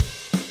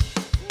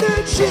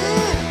So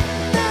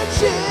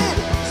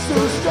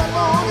strap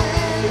on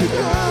in,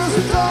 because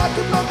we're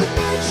talking about the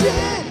nerd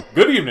shit.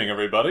 Good evening,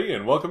 everybody,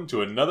 and welcome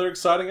to another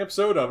exciting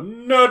episode of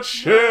Nerd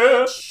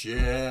Shit.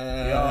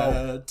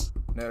 Yo,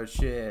 nerd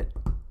shit.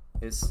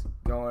 It's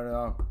going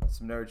on.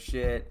 Some nerd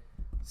shit.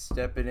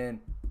 Stepping in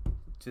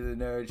to the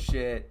nerd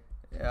shit.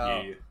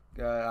 I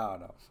don't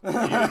know.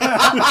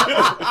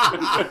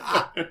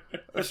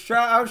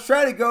 I was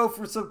trying to go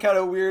for some kind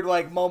of weird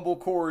like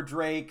mumblecore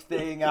Drake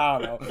thing. I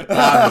don't know.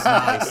 That was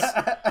nice.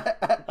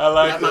 I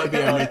like That might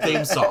be our new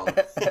theme song.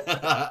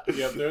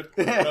 Yeah, dude,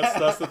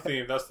 that's the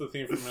theme. That's the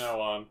theme from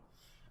now on.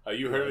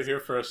 You heard it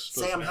here first.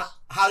 Sam,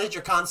 how did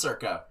your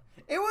concert go?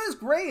 It was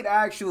great,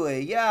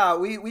 actually. Yeah,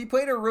 we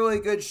played a really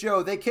good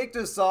show. They kicked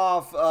us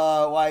off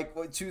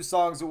like 2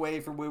 songs away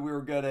from where we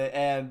were gonna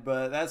end,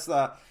 but that's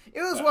the. It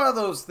was one of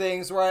those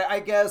things where I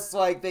guess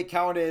like they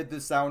counted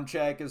the sound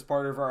check as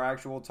part of our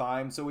actual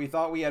time, so we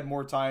thought we had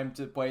more time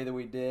to play than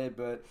we did,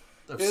 but.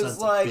 It was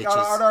like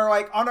on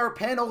our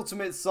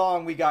penultimate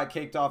song we got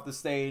kicked off the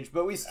stage,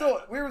 but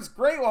it was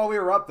great while we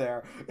were up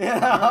there. You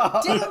know?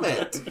 Damn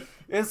it!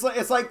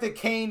 It's like the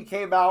cane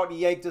came out and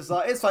yanked us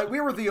off. It's like we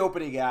were the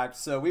opening act,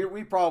 so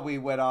we probably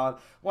went on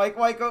like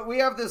we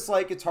have this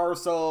like guitar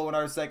solo in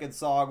our second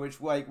song, which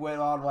like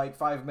went on like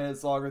 5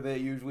 minutes longer than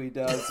it usually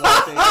does. So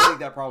I think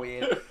that probably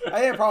ate.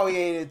 I think it probably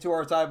ate into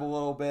our time a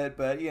little bit,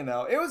 but you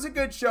know, it was a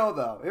good show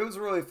though. It was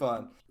really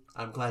fun.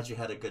 I'm glad you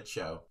had a good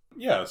show.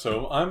 Yeah,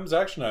 so I'm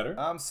Zach Schneider.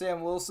 I'm Sam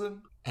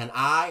Wilson. And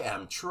I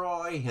am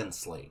Troy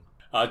Hensley.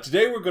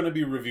 Today we're going to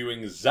be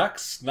reviewing Zack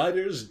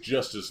Snyder's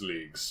Justice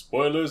League.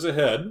 Spoilers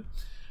ahead.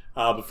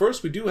 But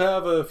first, we do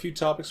have a few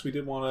topics we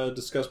did want to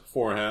discuss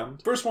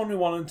beforehand. First one we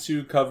wanted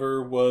to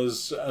cover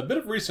was a bit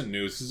of recent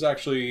news. This is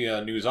actually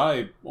news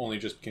I only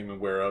just became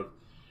aware of.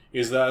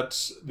 Is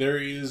that there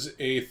is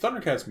a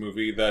Thundercats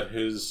movie that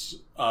has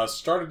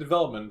started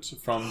development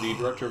from the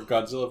director of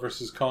Godzilla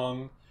vs.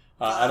 Kong,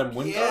 Adam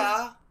Wingard.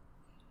 Yeah.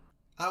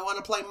 I want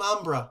to play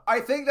Mambra. I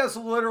think that's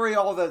literally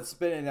all that's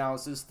been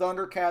announced is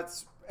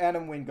Thundercats,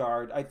 Adam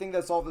Wingard. I think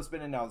that's all that's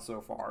been announced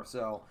so far.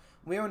 So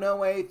we don't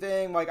know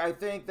anything. Like I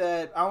think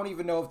that I don't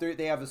even know if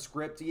they have a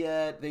script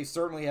yet. They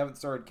certainly haven't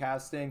started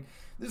casting.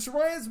 This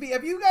reminds me.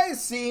 Have you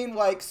guys seen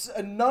like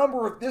a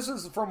number of? This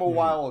is from a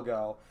while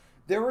ago.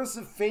 There was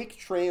a fake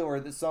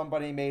trailer that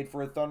somebody made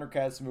for a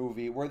Thundercats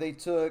movie where they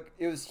took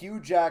it was Hugh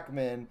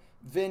Jackman,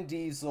 Vin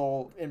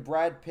Diesel, and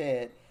Brad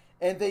Pitt.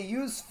 And they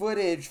used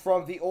footage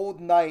from the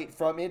old knight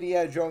from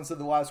Indiana Jones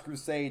and the Last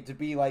Crusade to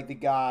be like the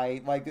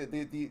guy, like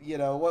the you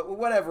know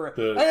whatever.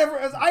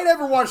 I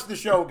never watched the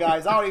show,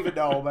 guys. I don't even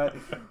know, but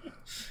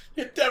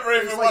You never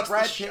even it's watched like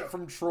Brad the show. Pitt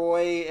from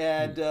Troy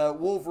and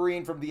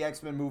Wolverine from the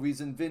X-Men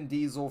movies and Vin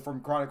Diesel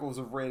from Chronicles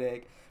of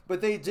Riddick. But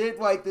they did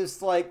like this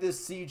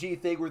CG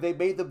thing where they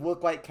made them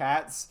look like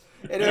cats.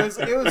 And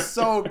it was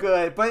so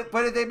good, but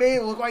they made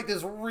it look like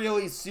this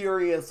really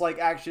serious like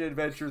action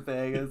adventure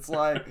thing. It's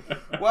like,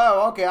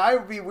 wow, okay, I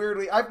would be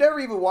weirdly. I've never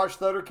even watched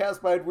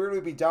Thundercats, but I'd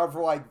weirdly be down for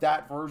like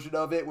that version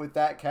of it with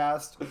that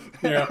cast.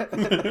 Yeah.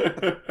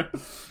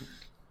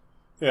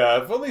 Yeah,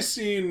 I've only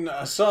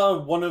I saw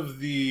one of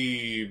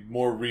the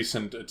more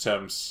recent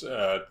attempts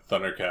at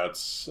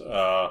Thundercats,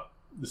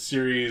 the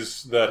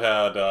series that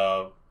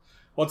had.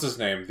 What's his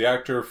name? The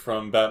actor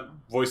from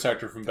voice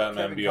actor from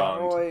Batman Kevin Beyond.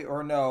 Conroy,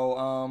 or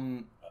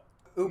no,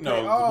 the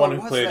one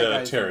who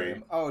played Terry.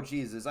 Name? Oh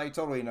Jesus, I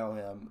totally know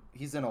him.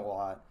 He's in a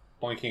lot.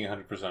 Blanking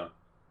 100%.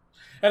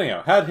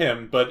 Anyhow, had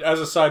him, but as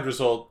a side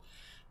result,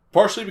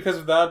 partially because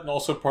of that, and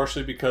also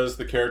partially because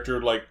the character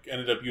like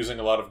ended up using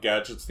a lot of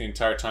gadgets the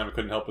entire time. I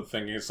couldn't help but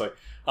thinking it's like,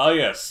 oh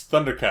yes,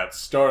 Thundercats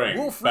starring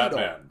Wolf Riedel.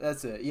 Batman.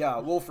 That's it. Yeah,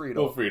 Wolf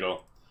Riedel. Wolf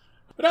Riedel.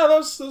 But no, that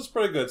was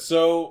pretty good.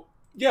 So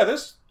yeah,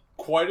 there's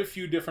quite a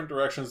few different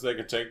directions they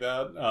could take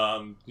that.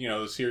 You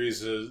know, the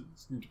series is,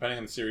 depending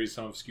on the series,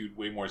 some have skewed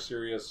way more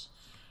serious.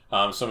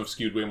 Some have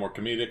skewed way more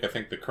comedic. I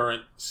think the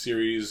current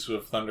series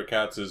of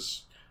Thundercats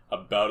is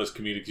about as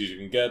comedic as you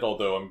can get,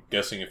 although I'm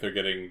guessing if they're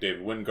getting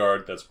David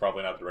Wingard, that's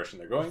probably not the direction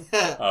they're going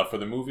for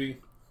the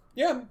movie.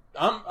 Yeah,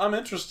 I'm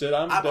interested.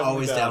 I'm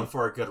always down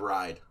for a good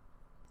ride.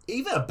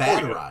 Even a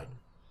bad ride.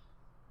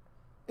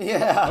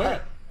 Yeah. Oh, yeah.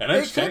 And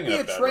It could be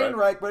a train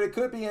wreck, but it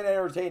could be an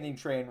entertaining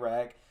train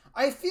wreck.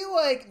 I feel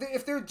like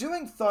if they're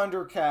doing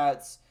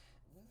Thundercats,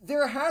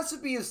 there has to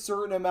be a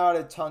certain amount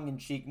of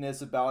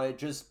tongue-in-cheekness about it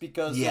just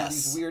because of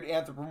these weird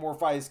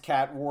anthropomorphized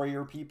cat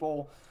warrior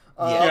people.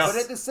 But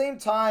at the same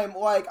time,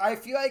 like, I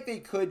feel like they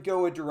could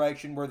go a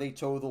direction where they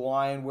toe the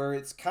line, where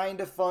it's kind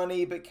of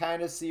funny but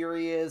kind of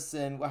serious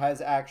and has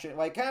action,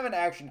 like kind of an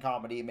action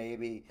comedy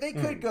maybe. They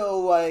could go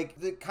like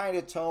the kind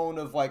of tone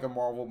of like a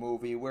Marvel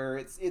movie where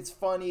it's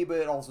funny but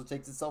it also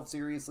takes itself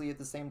seriously at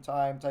the same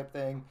time type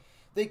thing.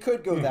 They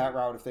could go that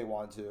route if they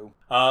want to.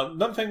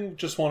 Another thing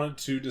just wanted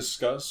to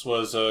discuss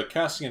was a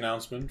casting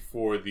announcement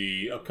for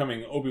the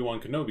upcoming Obi-Wan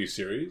Kenobi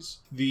series.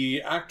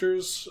 The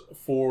actors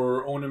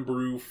for Owen and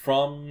Beru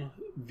from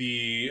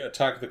the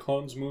Attack of the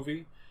Clones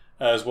movie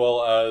as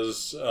well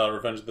as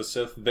Revenge of the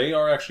Sith, they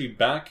are actually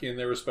back in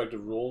their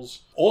respective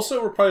roles.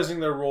 Also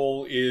reprising their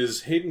role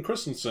is Hayden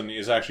Christensen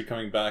is actually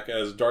coming back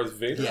as Darth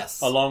Vader.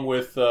 Yes. Along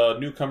with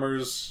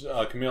newcomers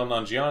Kumail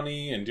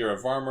Nanjiani, Indira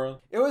Varma.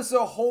 It was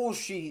a whole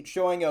sheet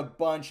showing a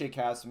bunch of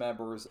cast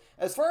members.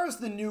 As far as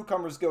the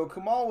newcomers go,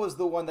 Kumail was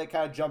the one that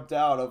kind of jumped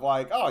out of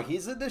like, oh,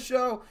 he's in the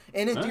show?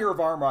 And Indira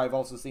Varma I've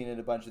also seen in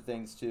a bunch of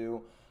things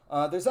too.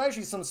 There's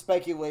actually some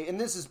speculation,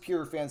 and this is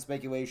pure fan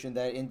speculation,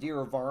 that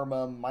Indira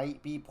Varma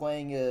might be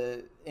playing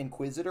a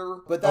Inquisitor,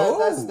 but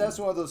that's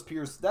one of those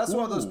pure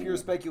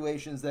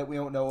speculations that we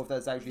don't know if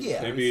that's actually the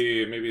case.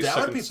 Maybe that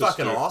second would be sister.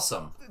 fucking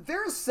awesome.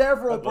 There's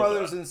several love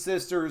brothers that. and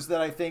sisters that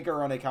I think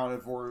are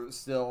unaccounted for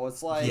still.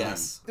 It's like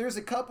there's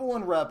a couple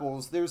in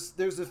Rebels.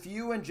 There's a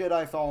few in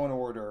Jedi Fallen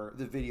Order,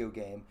 the video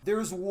game.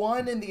 There's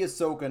one in the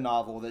Ahsoka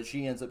novel that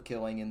she ends up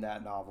killing in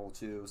that novel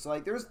too. So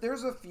like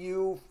there's a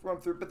few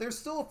but there's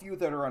still a few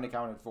that are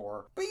unaccounted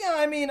for. But yeah,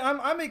 I mean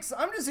I'm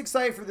just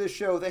excited for this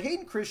show. The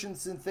Hayden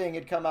Christensen thing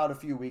had come out a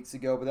few weeks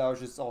ago, but that was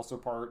just also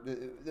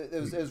it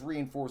was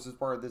reinforced as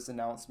part of this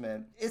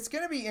announcement. It's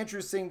going to be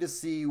interesting to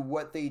see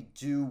what they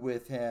do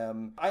with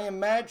him. I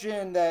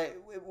imagine that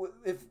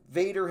if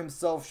Vader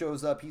himself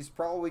shows up, he's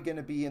probably going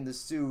to be in the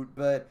suit,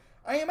 but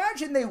I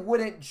imagine they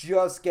wouldn't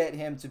just get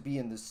him to be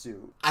in the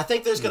suit. I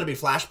think there's going to be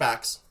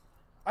flashbacks.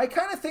 I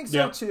kind of think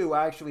so too,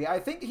 actually. I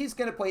think he's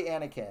going to play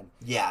Anakin.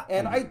 Yeah.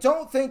 And I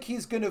don't think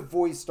he's going to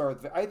voice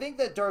Darth Vader. I think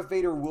that Darth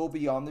Vader will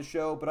be on the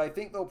show, but I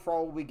think they'll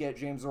probably get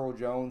James Earl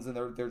Jones, and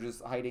they're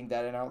just hiding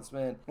that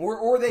announcement.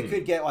 Or they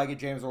could get like a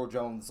James Earl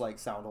Jones like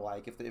sound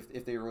alike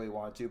if they really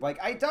wanted to. But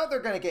like, I doubt they're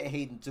going to get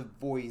Hayden to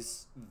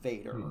voice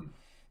Vader.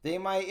 They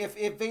might,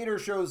 if Vader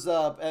shows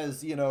up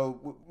as,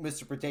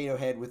 Mr. Potato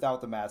Head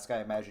without the mask,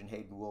 I imagine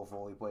Hayden will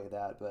fully play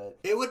that. But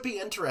it would be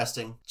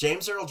interesting.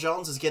 James Earl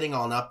Jones is getting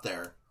on up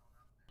there.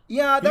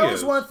 Yeah, that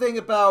was one thing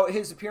about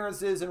his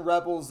appearances in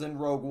Rebels and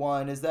Rogue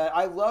One, is that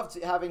I loved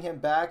having him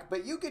back,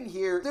 but you can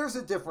hear there's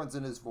a difference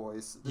in his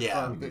voice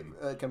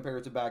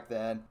compared to back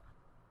then.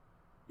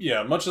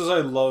 Yeah, much as I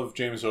love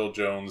James Earl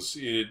Jones,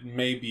 it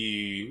may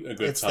be a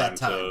good time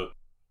to...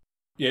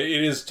 Yeah,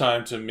 it is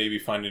time to maybe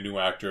find a new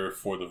actor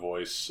for the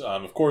voice.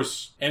 Of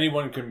course,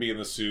 anyone can be in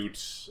the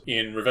suit.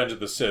 In Revenge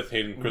of the Sith,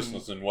 Hayden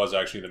Christensen was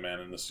actually the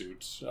man in the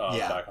suit.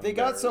 Back on they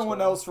got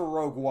someone else for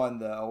Rogue One,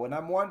 though, and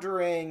I'm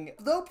wondering...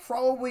 They'll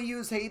probably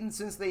use Hayden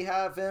since they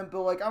have him,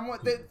 but like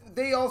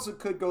they also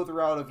could go the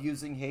route of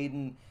using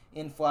Hayden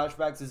in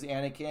flashbacks as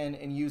Anakin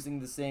and using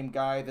the same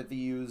guy that they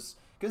use...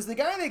 Because the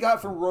guy they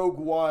got from Rogue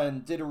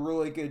One did a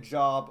really good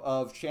job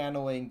of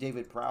channeling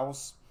David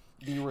Prowse.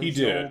 He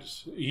did.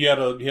 He had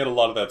a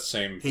lot of that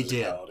same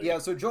physicality. Yeah,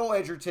 so Joel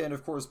Edgerton,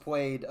 of course,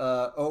 played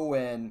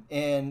Owen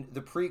in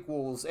the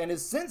prequels and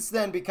has since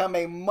then become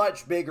a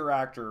much bigger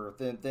actor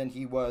than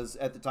he was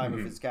at the time of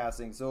his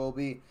casting. So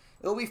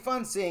it'll be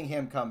fun seeing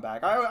him come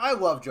back. I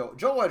love Joel.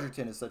 Joel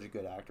Edgerton is such a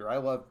good actor. I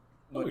love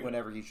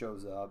whenever he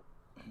shows up.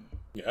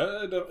 Yeah,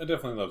 I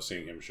definitely love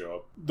seeing him show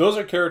up. Those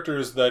are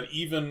characters that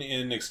even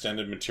in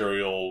extended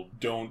material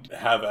don't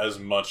have as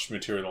much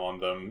material on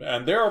them.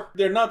 And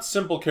they're not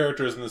simple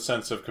characters in the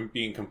sense of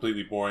being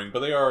completely boring,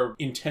 but they are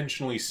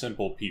intentionally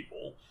simple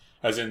people.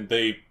 As in,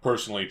 they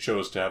personally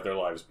chose to have their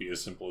lives be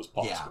as simple as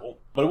possible.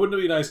 Yeah. But wouldn't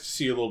it be nice to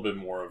see a little bit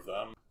more of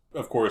them?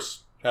 Of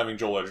course, having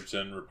Joel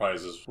Edgerton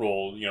reprise his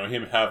role,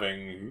 him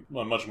having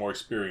much more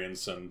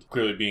experience and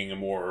clearly being a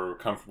more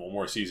comfortable,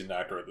 more seasoned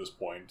actor at this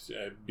point,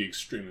 be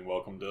extremely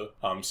welcome to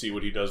see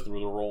what he does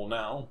with the role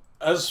now.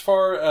 As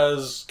far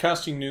as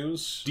casting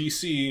news,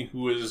 DC,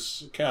 who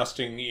is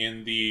casting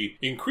in the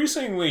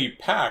increasingly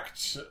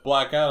packed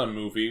Black Adam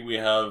movie, we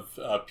have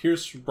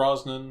Pierce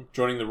Brosnan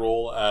joining the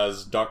role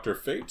as Dr.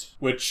 Fate,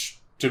 which...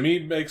 to me,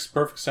 it makes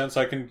perfect sense.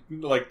 I can,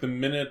 the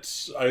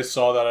minute I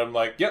saw that, I'm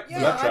like, yep,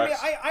 that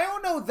tracks. I mean, I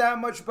don't know that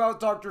much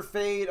about Dr.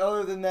 Fate,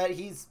 other than that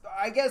he's,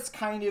 I guess,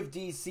 kind of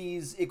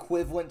DC's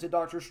equivalent to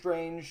Doctor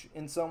Strange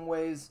in some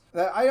ways.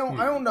 I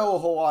don't know a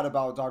whole lot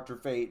about Dr.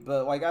 Fate,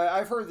 but,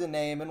 I've heard the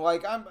name, and,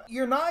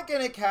 you're not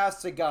gonna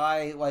cast a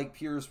guy like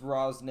Pierce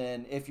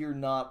Brosnan if you're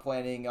not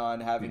planning on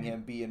having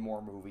him be in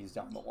more movies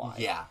down the line.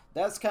 Yeah.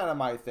 That's kind of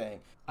my thing.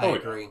 I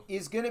agree.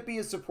 He's going to be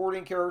a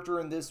supporting character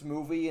in this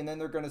movie, and then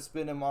they're going to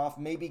spin him off,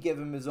 maybe give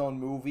him his own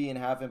movie and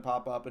have him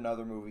pop up in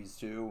other movies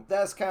too.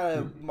 That's kind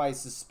of my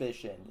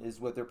suspicion, is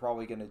what they're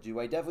probably going to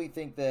do. I definitely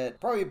think that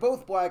probably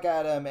both Black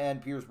Adam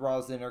and Pierce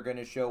Brosnan are going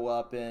to show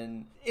up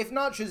in, if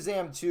not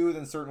Shazam 2,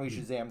 then certainly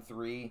Shazam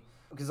 3.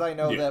 Because I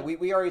know that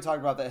we already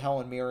talked about that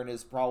Helen Mirren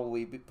is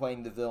probably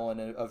playing the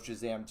villain of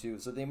Shazam 2,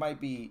 so they might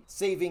be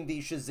saving the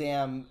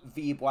Shazam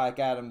v Black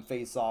Adam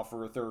face-off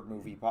for a third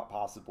movie,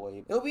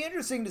 possibly. It'll be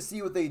interesting to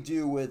see what they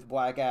do with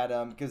Black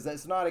Adam, because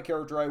that's not a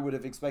character I would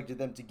have expected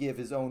them to give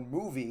his own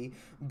movie,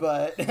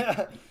 but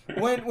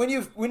when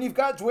you've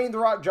got Dwayne "The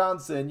Rock"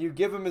 Johnson, you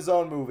give him his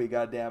own movie,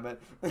 goddammit.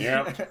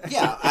 Yeah.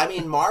 Yeah, I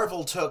mean,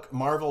 Marvel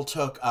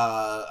took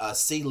a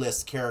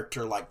C-list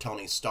character like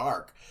Tony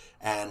Stark,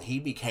 and he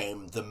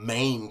became the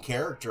main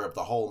character of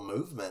the whole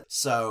movement.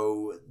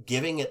 So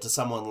giving it to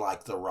someone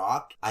like The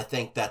Rock, I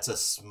think that's a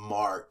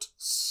smart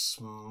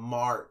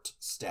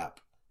step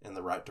in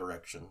the right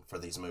direction for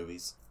these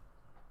movies.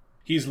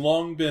 He's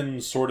long been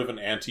sort of an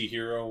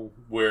anti-hero,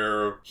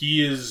 where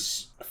he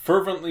is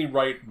fervently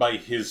right by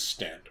his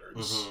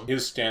standards.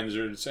 His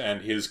standards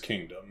and his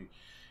kingdom.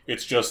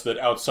 It's just that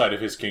outside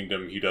of his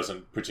kingdom, he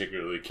doesn't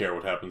particularly care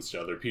what happens to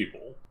other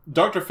people.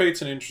 Dr.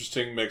 Fate's an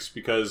interesting mix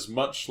because,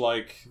 much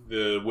like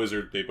the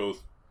wizard they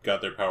both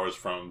got their powers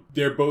from,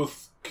 they're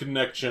both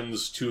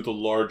connections to the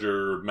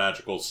larger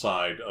magical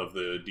side of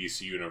the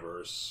DC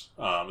universe,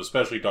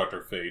 especially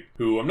Dr. Fate,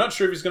 who I'm not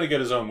sure if he's going to get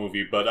his own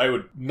movie, but I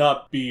would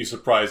not be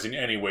surprised in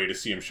any way to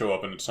see him show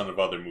up in a ton of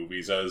other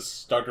movies,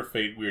 as Dr.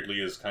 Fate weirdly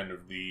is kind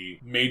of the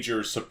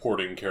major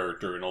supporting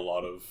character in a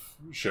lot of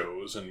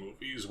shows and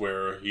movies,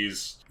 where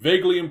he's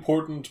vaguely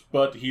important,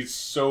 but he's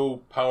so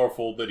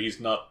powerful that he's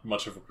not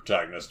much of a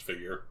protagonist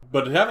figure.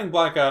 But having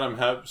Black Adam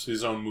have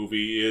his own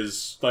movie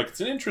is, like, it's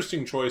an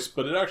interesting choice,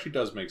 but it actually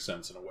does make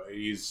sense in a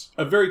way. He's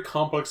a very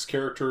complex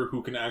character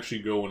who can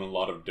actually go in a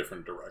lot of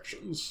different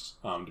directions,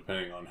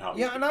 depending on how...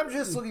 Yeah, and I'm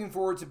just looking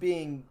forward to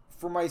being,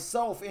 for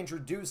myself,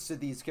 introduced to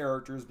these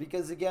characters,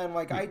 because again,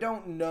 like, I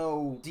don't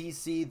know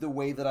DC the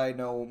way that I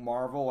know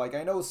Marvel. Like,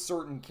 I know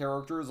certain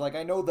characters, like,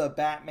 I know the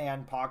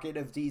Batman pocket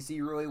of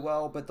DC really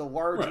well, but the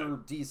larger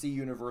DC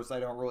universe I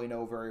don't really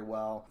know very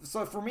well.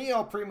 So for me,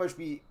 I'll pretty much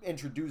be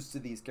introduced to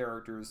these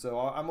characters, so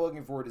I'm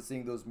looking forward to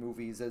seeing those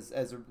movies as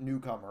a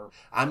newcomer.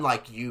 I'm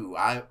like you,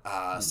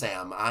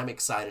 Sam, I'm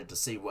excited to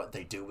see what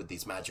they do with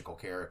these magical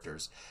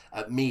characters.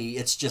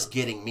 It's just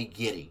getting me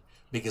giddy,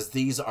 because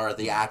these are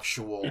the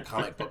actual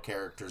comic book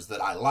characters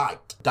that I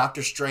liked.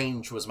 Doctor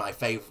Strange was my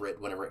favorite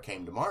whenever it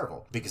came to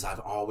Marvel, because I've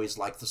always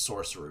liked the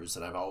sorcerers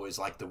and I've always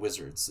liked the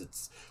wizards.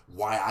 It's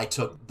why I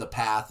took the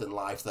path in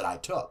life that I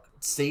took.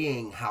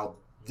 Seeing how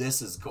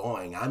this is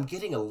going, I'm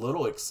getting a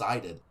little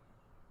excited.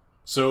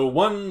 So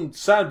one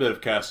sad bit of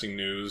casting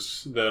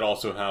news that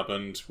also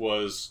happened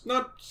was,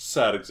 not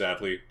sad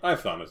exactly, I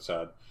found it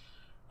sad,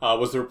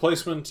 was the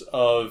replacement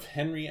of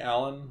Henry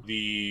Allen,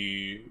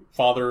 the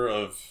father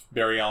of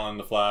Barry Allen,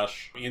 the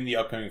Flash, in the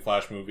upcoming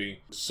Flash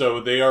movie. So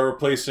they are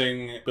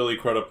replacing Billy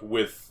Crudup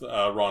with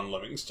Ron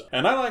Livingston.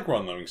 And I like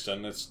Ron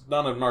Livingston. It's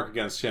not a mark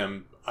against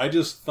him. I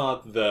just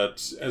thought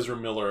that Ezra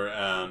Miller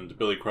and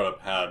Billy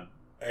Crudup had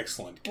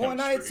excellent chemistry. Well,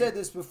 and I had said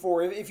this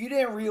before. If you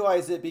didn't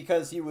realize it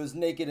because he was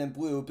naked and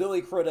blue,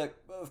 Billy Crudup,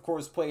 of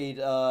course, played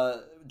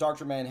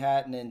Dr.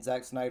 Manhattan in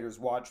Zack Snyder's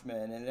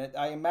Watchmen, and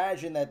I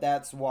imagine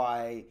that's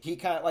why he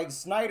kind of, like,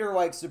 Snyder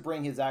likes to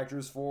bring his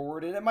actors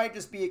forward, and it might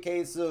just be a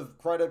case of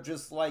Crudup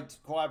just liked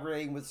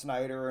collaborating with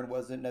Snyder and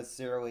wasn't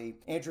necessarily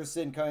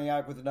interested in coming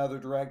out with another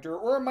director,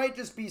 or it might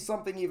just be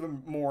something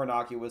even more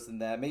innocuous than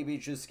that. Maybe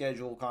it's just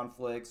schedule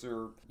conflicts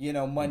or,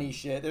 money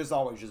shit. There's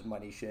always just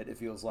money shit, it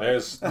feels like.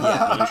 There's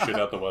money shit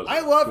out the wazoo. I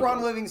love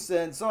Ron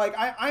Livingston, so, like,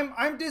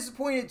 I'm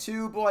disappointed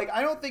too, but, like,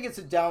 I don't think it's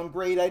a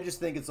downgrade. I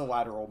just think it's a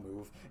lateral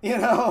move,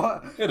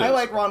 I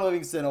like Ron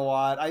Livingston a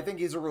lot. I think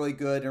he's a really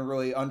good and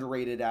really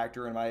underrated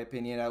actor, in my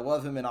opinion. I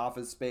love him in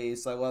Office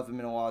Space. I love him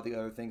in a lot of the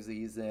other things that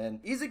he's in.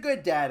 He's a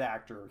good dad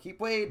actor. He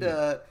played,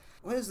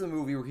 what is the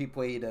movie where he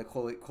played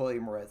Chloe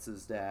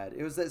Moretz's dad?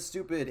 It was that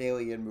stupid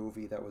alien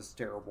movie that was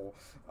terrible.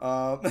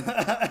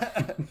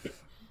 The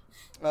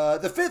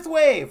Fifth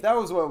Wave! That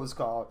was what it was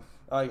called.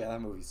 Oh, yeah,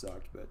 that movie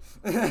sucked, but...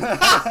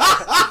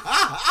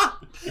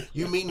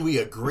 You mean we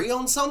agree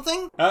on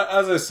something?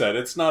 As I said,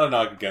 it's not a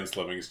knock against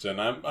Livingston.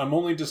 I'm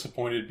only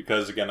disappointed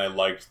because, again, I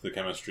liked the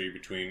chemistry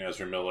between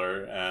Ezra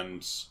Miller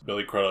and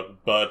Billy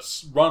Crudup,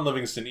 but Ron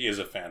Livingston is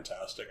a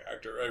fantastic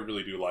actor. I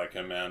really do like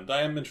him, and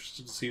I am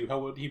interested to see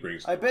what he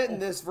brings to I the bet role. in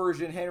this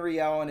version, Henry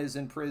Allen is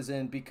in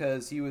prison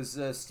because he was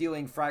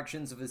stealing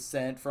fractions of a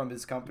cent from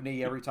his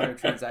company every time a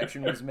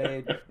transaction was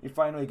made. He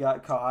finally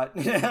got caught.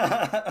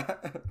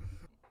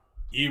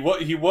 He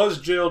was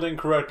jailed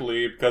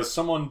incorrectly because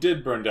someone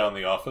did burn down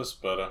the office,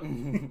 but...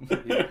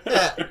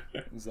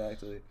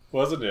 Exactly.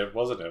 Wasn't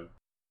him.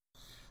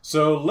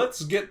 So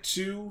let's get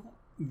to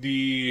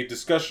the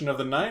discussion of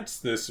the night.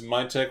 This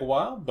might take a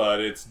while,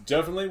 but it's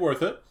definitely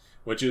worth it,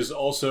 which is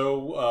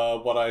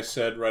also what I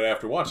said right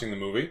after watching the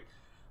movie.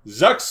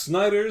 Zack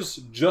Snyder's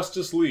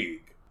Justice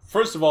League.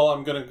 First of all,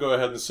 I'm going to go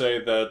ahead and say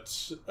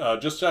that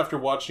just after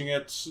watching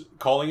it,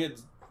 calling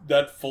it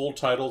that full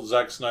title,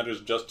 Zack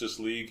Snyder's Justice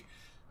League,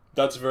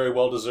 that's very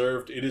well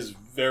deserved. It is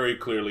very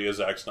clearly a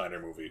Zack Snyder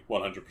movie,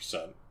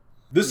 100%.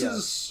 This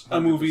is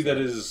a movie that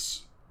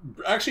is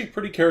actually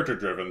pretty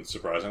character-driven,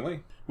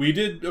 surprisingly. We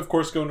did, of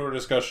course, go into a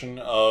discussion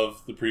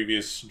of the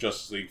previous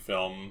Justice League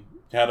film,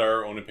 had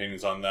our own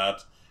opinions on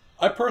that.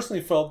 I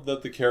personally felt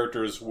that the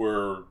characters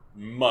were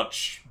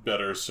much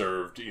better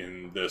served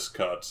in this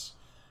cut.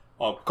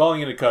 Calling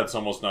it a cut's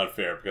almost not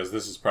fair, because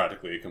this is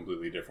practically a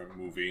completely different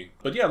movie.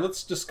 But yeah,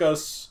 let's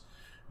discuss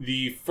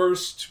the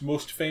first,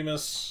 most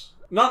famous...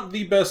 Not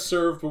the best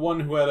served, but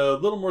one who had a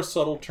little more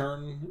subtle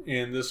turn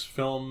in this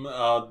film,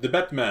 the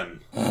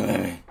Batman.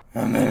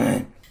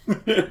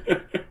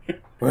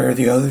 Where are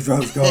the other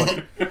drugs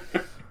going?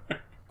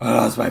 I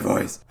lost my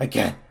voice. I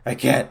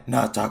can't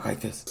not talk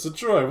like this. So,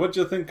 Troy, what'd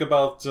you think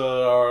about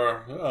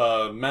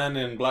our man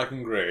in black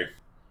and gray?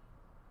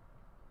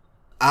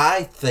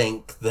 I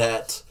think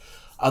that,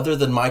 other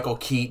than Michael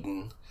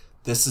Keaton,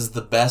 this is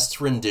the best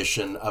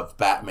rendition of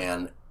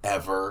Batman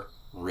ever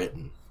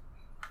written.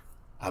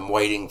 I'm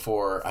waiting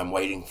for Sam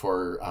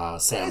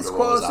It's Giroir's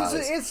close.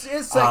 eyes.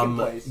 It's second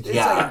place. It's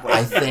Yeah, second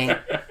place. I think.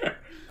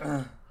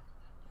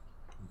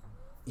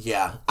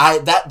 Yeah,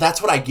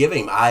 that's what I give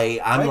him. I'm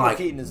Michael like,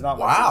 Keaton is not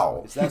wow.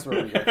 my choice. That's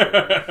where we go.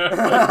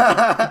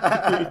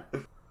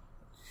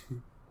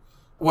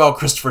 Well,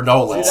 Christopher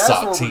Nolan See, that's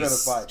sucks. where we're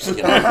He's, gonna fight.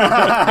 you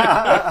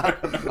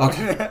know.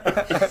 Okay.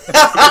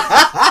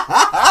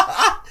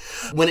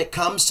 When it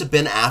comes to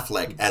Ben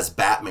Affleck as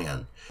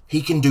Batman,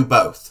 he can do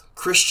both.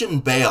 Christian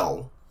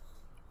Bale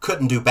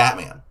couldn't do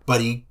Batman,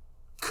 but he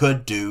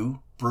could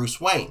do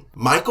Bruce Wayne.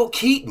 Michael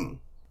Keaton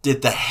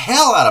did the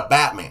hell out of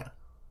Batman,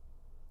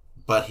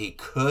 but he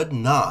could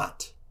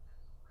not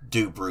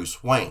do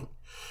Bruce Wayne.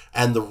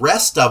 And the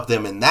rest of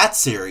them in that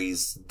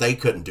series, they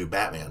couldn't do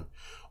Batman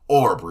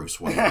or Bruce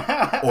Wayne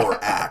or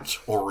act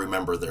or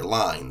remember their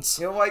lines.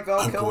 You don't like Val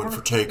I'm Kilmer? going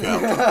for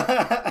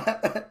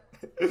takeout.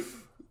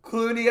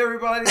 Clooney,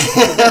 everybody.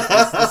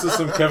 This is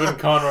some Kevin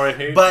Conroy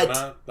hate.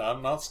 But-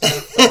 I'm not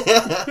standing.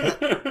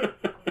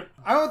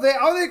 I don't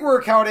think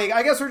we're counting.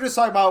 I guess we're just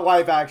talking about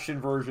live action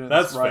versions.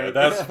 That's right? fair.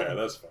 That's fair.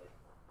 That's fair.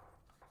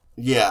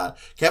 Yeah,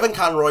 Kevin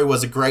Conroy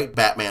was a great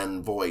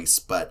Batman voice,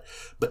 but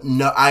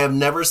no, I have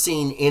never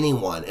seen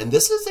anyone, and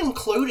this is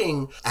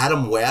including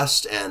Adam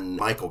West and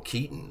Michael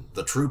Keaton,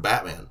 the true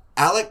Batman.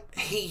 Alec,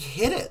 he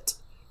hit it.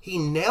 He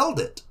nailed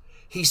it.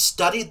 He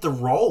studied the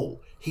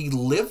role. He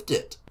lived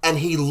it, and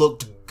he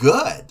looked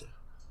good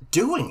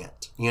doing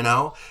it, you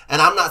know?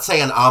 And I'm not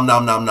saying nom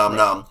nom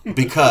nom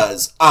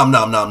because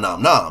nom nom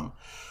nom.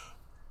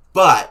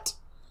 But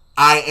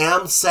I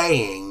am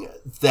saying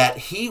that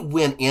he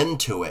went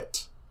into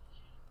it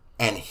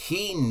and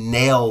he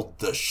nailed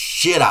the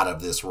shit out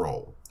of this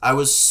role. I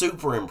was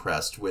super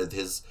impressed with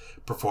his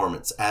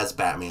performance as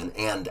Batman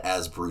and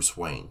as Bruce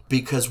Wayne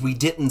because we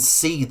didn't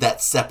see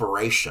that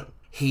separation.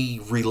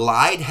 He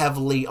relied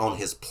heavily on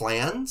his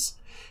plans.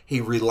 He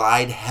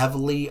relied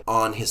heavily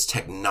on his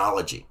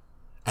technology.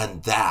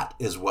 And that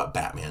is what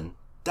Batman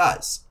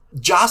does.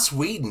 Joss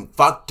Whedon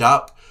fucked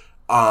up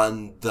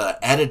on the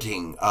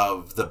editing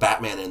of the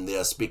Batman in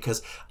this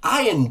because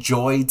I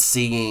enjoyed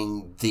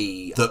seeing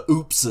the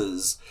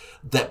oopses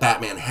that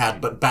Batman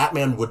had, but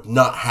Batman would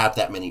not have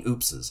that many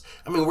oopses.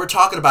 I mean, we're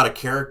talking about a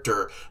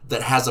character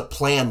that has a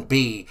plan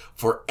B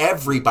for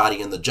everybody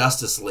in the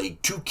Justice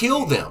League to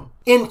kill them,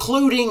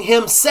 including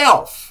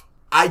himself.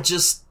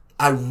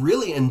 I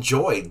really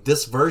enjoyed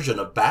this version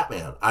of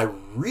Batman. I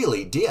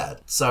really did.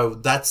 So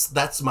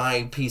that's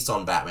my piece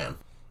on Batman.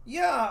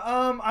 Yeah,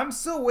 I'm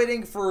still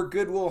waiting for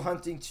Goodwill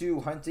Hunting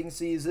 2 hunting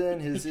season.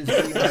 His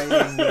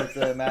reuniting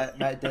with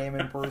Matt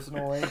Damon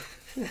personally.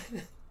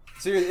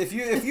 Seriously,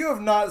 if you have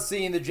not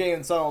seen the Jay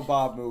and Silent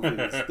Bob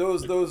movies,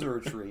 those are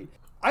a treat.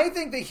 I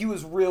think that he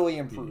was really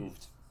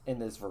improved in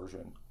this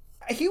version.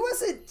 He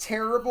wasn't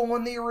terrible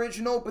in the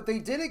original, but they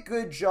did a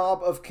good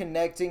job of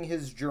connecting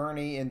his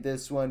journey in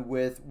this one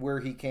with where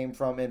he came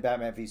from in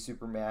Batman v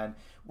Superman,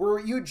 where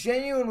you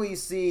genuinely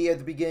see at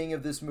the beginning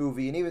of this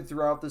movie, and even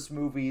throughout this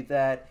movie,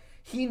 that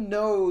he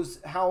knows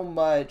how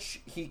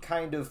much he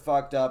kind of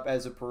fucked up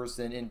as a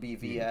person in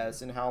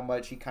BVS and how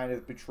much he kind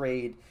of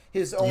betrayed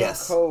his own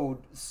code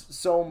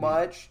so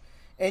much.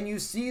 And you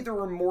see the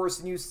remorse,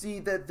 and you see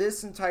that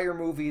this entire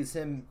movie is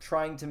him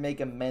trying to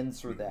make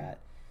amends for that.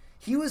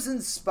 He was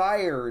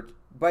inspired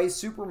by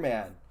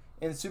Superman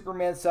and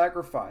Superman's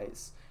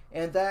sacrifice,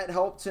 and that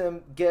helped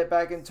him get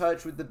back in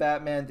touch with the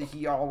Batman that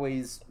he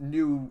always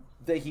knew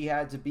that he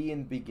had to be in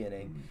the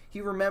beginning.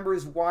 He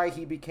remembers why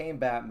he became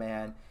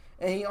Batman,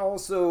 and he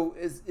also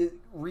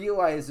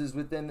realizes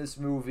within this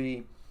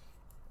movie,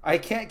 I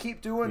can't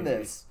keep doing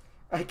this.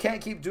 I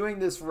can't keep doing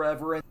this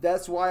forever, and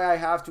that's why I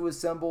have to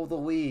assemble the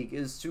League,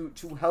 is to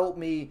help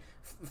me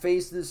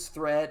face this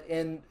threat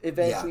and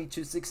eventually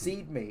to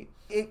succeed me.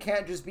 It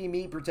can't just be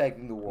me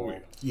protecting the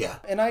world. Yeah.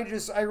 And I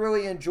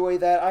really enjoy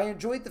that. I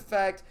enjoyed the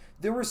fact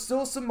there were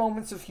still some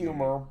moments of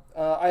humor.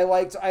 I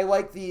liked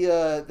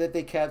the that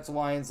they kept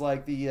lines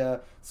like the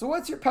so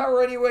what's your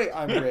power anyway?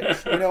 I'm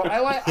rich. You know,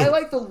 I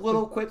like the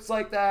little quips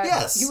like that.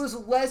 Yes. He was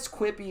less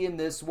quippy in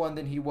this one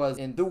than he was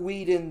in the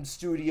Whedon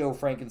Studio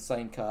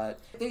Frankenstein cut.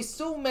 They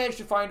still managed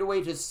to find a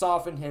way to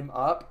soften him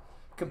up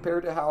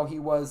compared to how he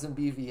was in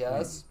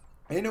BVS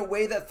in a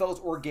way that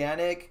felt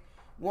organic,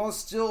 while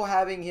still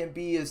having him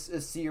be a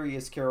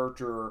serious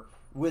character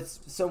with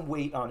some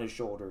weight on his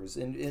shoulders,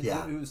 and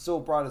who still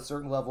brought a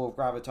certain level of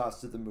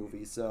gravitas to the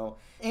movie. So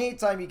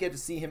anytime you get to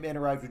see him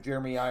interact with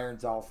Jeremy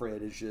Irons'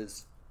 Alfred is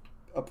just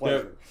a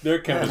pleasure. Their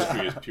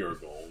chemistry is pure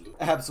gold.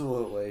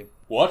 Absolutely.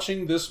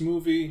 Watching this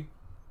movie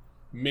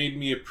made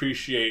me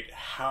appreciate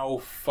how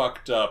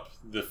fucked up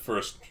the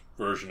first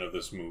version of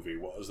this movie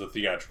was, the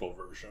theatrical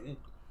version.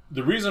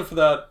 The reason for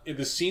that,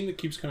 the scene that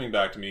keeps coming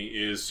back to me,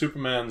 is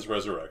Superman's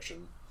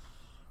resurrection,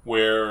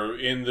 where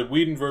in the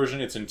Whedon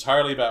version, it's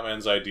entirely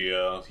Batman's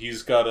idea.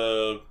 He's got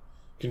a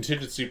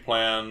contingency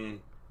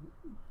plan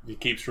he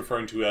keeps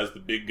referring to as the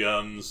big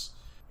guns.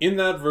 In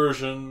that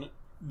version,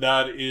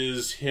 that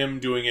is him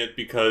doing it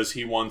because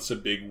he wants a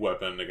big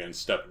weapon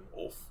against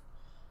Steppenwolf.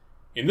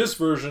 In this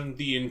version,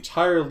 the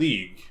entire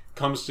League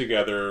comes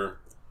together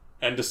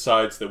and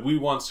decides that we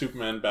want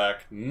Superman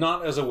back,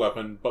 not as a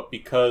weapon, but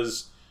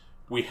because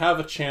we have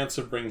a chance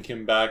of bringing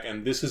him back,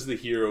 and this is the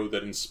hero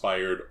that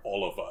inspired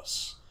all of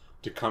us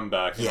to come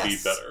back and be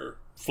better.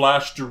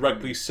 Flash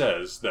directly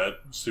says that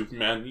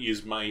Superman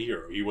is my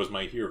hero. He was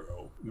my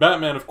hero.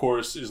 Batman, of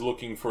course, is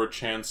looking for a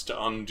chance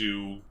to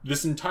undo...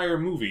 This entire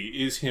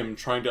movie is him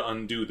trying to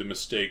undo the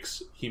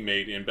mistakes he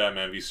made in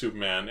Batman v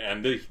Superman,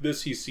 and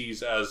this he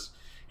sees as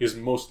his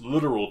most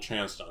literal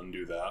chance to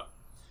undo that.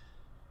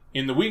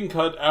 In the Whedon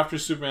cut, after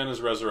Superman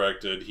is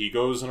resurrected, he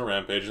goes on a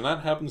rampage, and that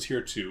happens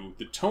here too.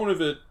 The tone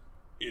of it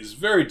is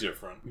very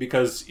different,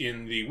 because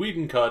in the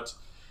Whedon cut,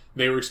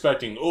 they were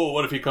expecting, oh,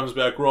 what if he comes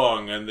back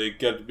wrong? And they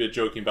get a bit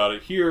joking about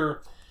it.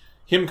 Here,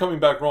 him coming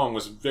back wrong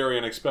was very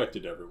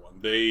unexpected, everyone.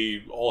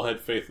 They all had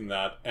faith in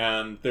that,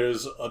 and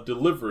there's a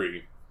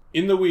delivery.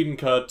 In the Whedon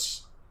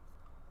cut,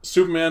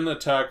 Superman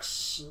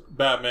attacks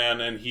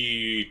Batman, and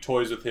he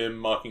toys with him,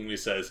 mockingly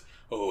says,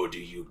 oh, do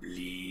you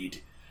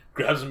bleed?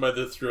 Grabs him by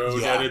the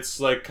throat, and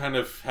it's like kind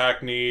of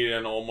hackneyed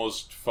and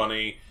almost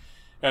funny.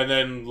 And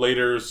then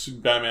later,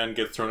 Batman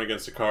gets thrown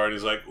against a car, and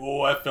he's like,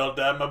 oh, I fell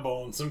down my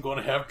bones. I'm going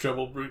to have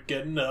trouble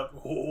getting up.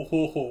 Ho,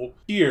 ho, ho.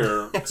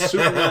 Here,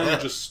 Superman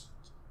just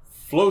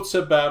floats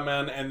at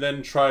Batman and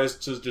then tries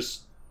to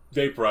just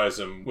vaporize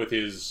him with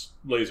his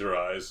laser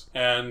eyes.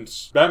 And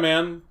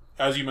Batman,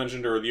 as you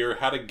mentioned earlier,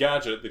 had a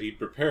gadget that he'd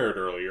prepared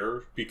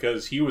earlier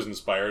because he was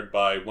inspired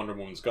by Wonder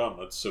Woman's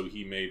gauntlets, so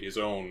he made his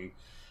own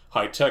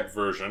high-tech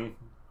version.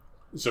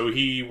 So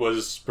he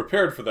was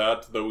prepared for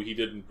that, though he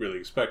didn't really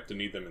expect to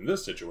need them in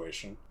this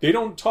situation. They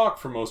don't talk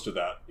for most of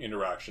that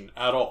interaction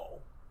at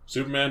all.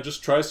 Superman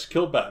just tries to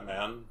kill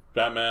Batman.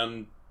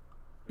 Batman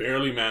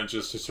barely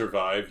manages to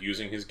survive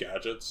using his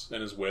gadgets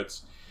and his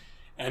wits.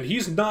 And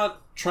he's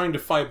not trying to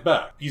fight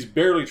back. He's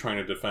barely trying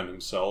to defend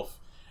himself.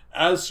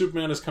 As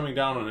Superman is coming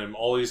down on him,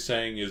 all he's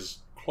saying is,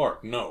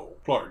 Clark, no.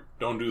 Clark,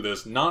 don't do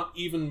this. Not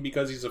even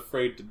because he's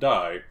afraid to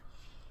die.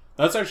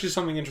 That's actually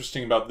something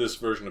interesting about this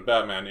version of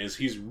Batman, is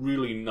he's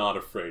really not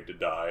afraid to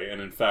die, and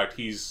in fact,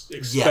 he's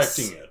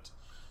expecting it.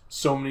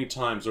 So many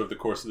times over the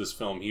course of this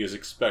film, he is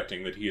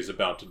expecting that he is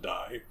about to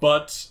die.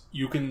 But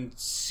you can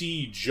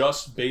see,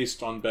 just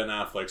based on Ben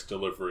Affleck's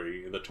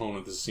delivery, the tone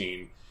of the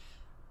scene,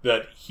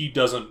 that he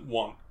doesn't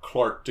want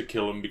Clark to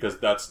kill him because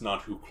that's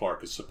not who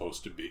Clark is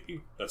supposed to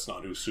be. That's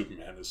not who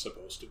Superman is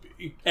supposed to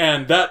be.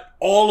 And that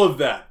all of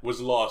that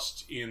was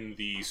lost in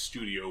the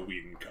studio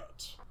Whedon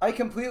cut. I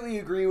completely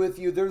agree with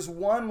you. There's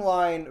one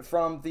line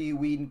from the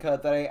Whedon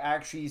cut that I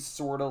actually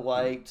sort of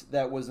liked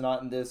that was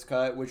not in this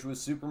cut, which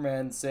was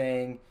Superman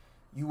saying,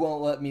 you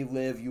won't let me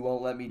live, you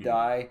won't let me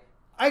die.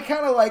 I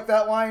kind of like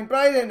that line, but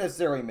I didn't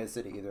necessarily miss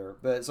it either.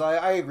 But so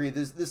I agree.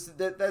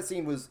 That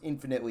scene was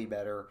infinitely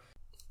better.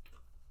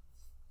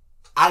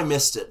 I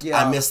missed it.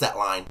 Yeah. I missed that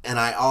line. And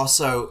I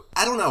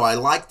don't know, I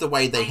like the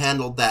way they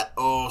handled that,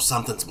 oh,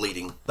 something's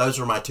bleeding. Those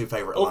were my two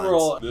favorite lines.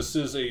 Overall, this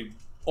is a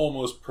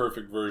almost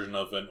perfect version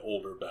of an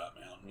older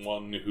Batman.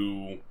 One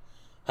who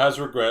has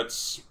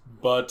regrets,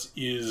 but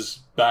is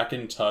back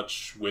in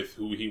touch with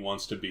who he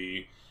wants to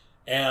be,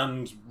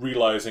 and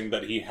realizing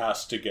that he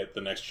has to get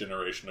the next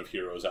generation of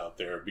heroes out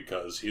there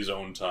because his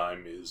own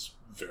time is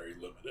very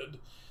limited.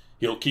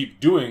 He'll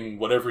keep doing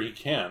whatever he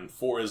can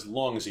for as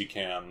long as he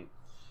can,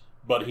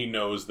 but he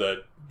knows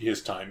that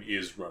his time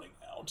is running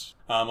out.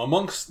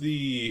 Amongst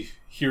the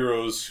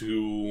heroes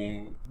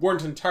who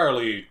weren't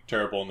entirely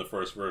terrible in the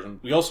first version,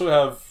 we also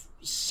have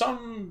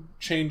some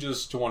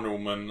changes to Wonder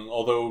Woman,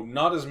 although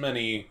not as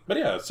many. But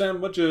yeah, Sam,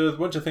 what'd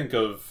you think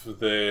of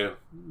the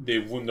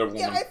Wonder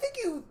Woman? Yeah, I think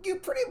you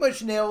pretty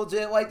much nailed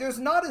it. Like, there's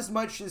not as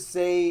much to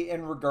say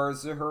in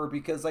regards to her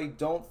because I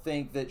don't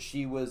think that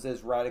she was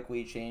as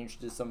radically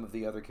changed as some of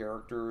the other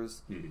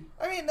characters. Mm-hmm.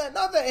 I mean,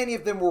 not that any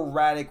of them were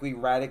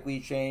radically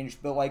changed,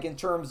 but like in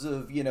terms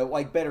of,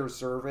 like better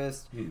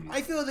serviced. Mm-hmm.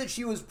 I feel that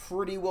she was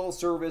pretty well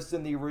serviced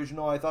in the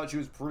original. I thought she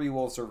was pretty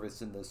well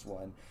serviced in this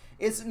one.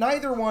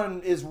 Neither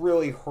one is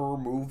really her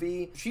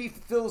movie. She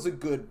fills a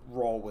good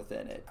role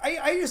within it.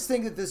 I just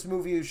think that this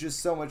movie is just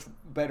so much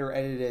better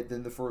edited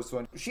than the first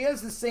one. She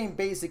has the same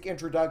basic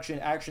introduction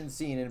action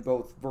scene in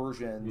both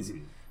versions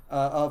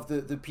of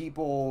the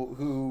people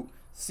who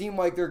seem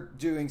like they're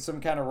doing some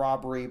kind of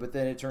robbery, but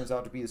then it turns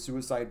out to be a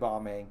suicide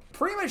bombing.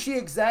 Pretty much the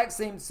exact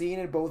same scene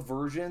in both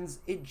versions.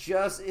 It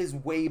just is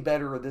way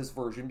better in this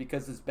version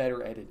because it's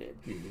better edited.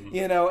 Mm-hmm.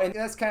 And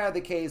that's kind of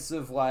the case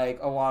of like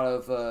a lot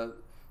of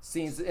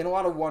scenes in a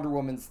lot of Wonder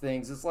Woman's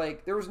things. It's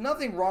like there was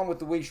nothing wrong with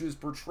the way she was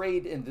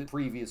portrayed in the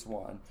previous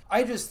one.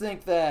 I just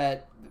think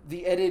that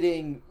the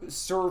editing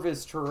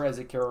serviced her as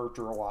a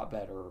character a lot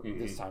better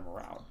this time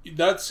around.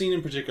 That scene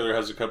in particular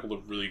has a couple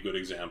of really good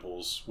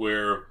examples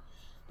where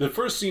The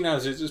first scene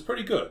as is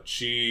pretty good.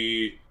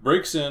 She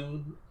breaks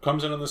in,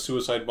 comes in on the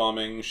suicide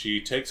bombing,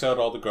 she takes out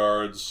all the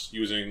guards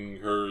using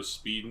her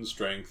speed and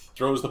strength,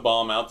 throws the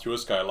bomb out through a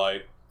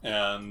skylight,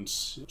 and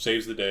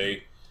saves the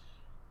day.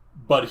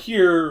 But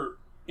here,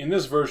 in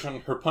this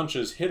version, her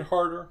punches hit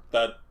harder.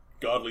 That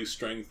godly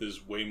strength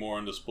is way more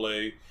on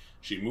display.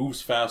 She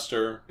moves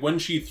faster. When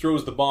she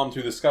throws the bomb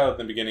through the skylight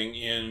in the beginning,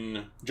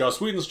 in Joss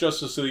Whedon's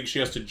Justice League, she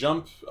has to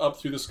jump up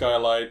through the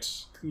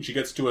skylight. She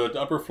gets to an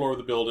upper floor of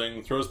the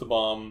building, throws the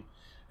bomb,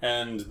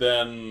 and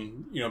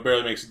then,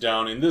 barely makes it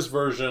down. In this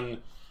version,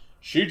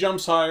 she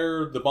jumps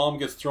higher, the bomb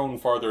gets thrown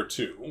farther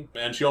too,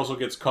 and she also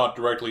gets caught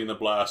directly in the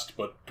blast,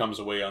 but comes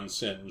away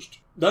unsinged.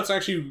 That's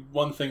actually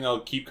one thing I'll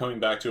keep coming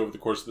back to over the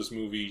course of this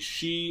movie.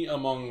 She,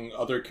 among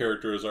other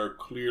characters, are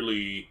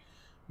clearly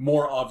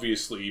more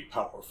obviously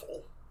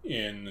powerful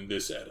in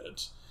this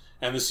edit.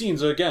 And the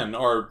scenes, again,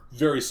 are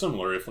very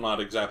similar, if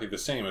not exactly the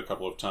same a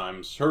couple of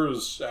times.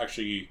 Hers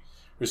actually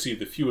received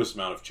the fewest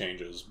amount of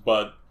changes,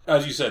 but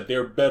as you said,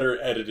 they're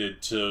better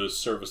edited to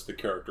service the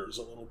characters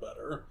a little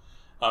better.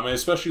 I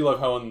especially love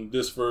how in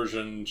this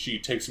version she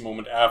takes a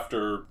moment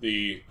after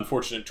the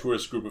unfortunate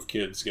tourist group of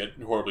kids get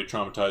horribly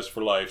traumatized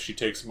for life. She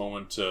takes a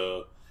moment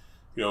to,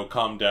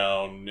 calm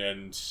down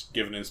and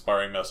give an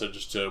inspiring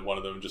message to one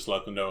of them, just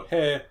let them know,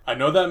 hey, I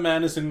know that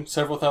man is in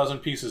several thousand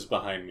pieces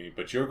behind me,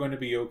 but you're going to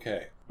be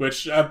okay.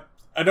 Which,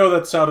 I know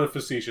that sounded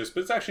facetious,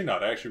 but it's actually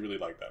not. I actually really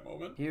like that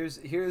moment.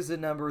 Here's a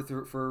number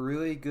for a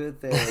really good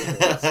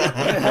therapist.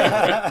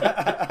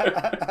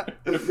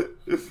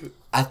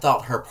 I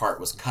thought her part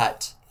was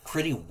cut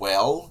pretty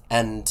well,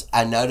 and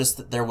I noticed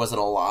that there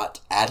wasn't a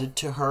lot added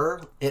to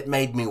her. It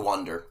made me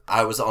wonder.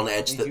 I was on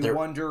edge that there...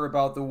 wonder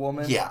about the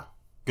woman? Yeah.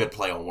 Good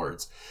play on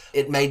words.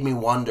 It made me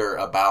wonder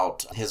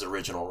about his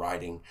original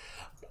writing.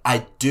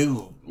 I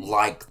do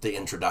like the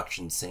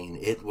introduction scene.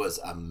 It was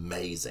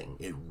amazing.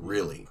 It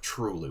really,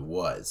 truly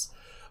was.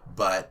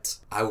 But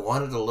I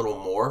wanted a little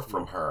more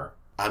from her.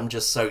 I'm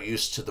just so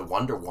used to the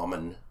Wonder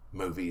Woman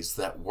movies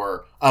that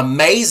were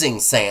amazing,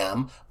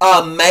 Sam.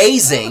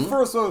 Amazing. The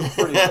first one was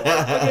pretty good.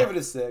 I gave it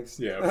a 6.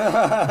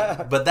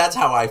 Yeah. But that's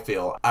how I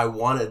feel. I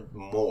wanted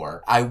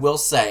more. I will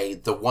say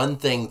the one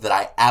thing that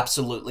I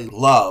absolutely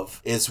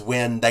love is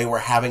when they were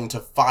having to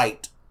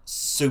fight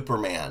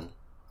Superman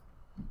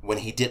when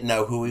he didn't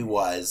know who he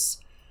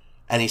was.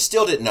 And he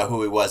still didn't know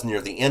who he was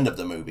near the end of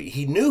the movie.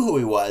 He knew who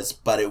he was,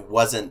 but it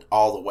wasn't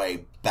all the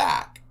way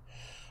back.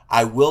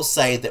 I will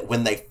say that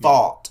when they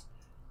fought,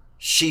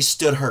 she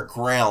stood her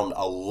ground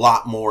a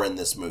lot more in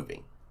this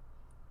movie.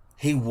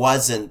 He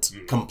wasn't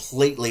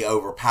completely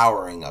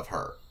overpowering of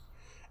her.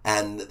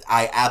 And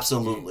I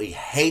absolutely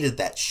hated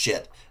that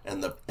shit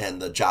in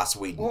the Joss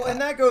Whedon cut. And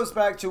that goes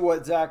back to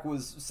what Zach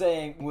was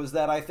saying, was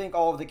that I think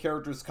all of the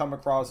characters come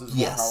across as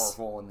more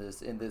powerful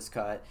in this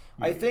cut.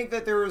 I think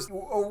that there was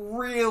a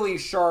really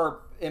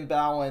sharp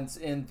imbalance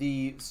in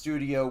the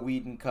Studio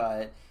Whedon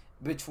cut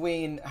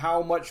between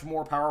how much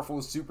more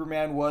powerful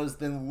Superman was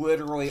than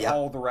literally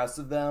all the rest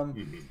of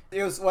them.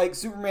 It was like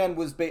Superman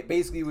was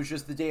basically was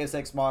just the Deus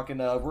Ex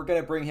Machina. We're going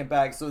to bring him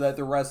back so that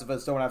the rest of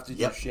us don't have to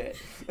do shit.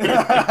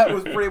 That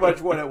was pretty much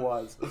what it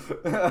was.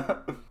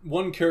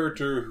 One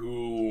character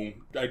who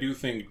I do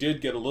think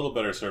did get a little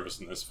better service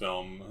in this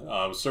film,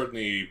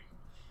 certainly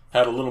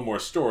had a little more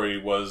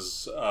story,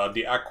 was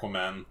the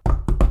Aquaman.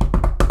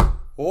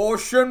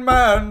 Ocean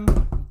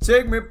Man,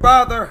 take me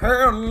by the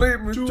hand,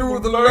 lead me to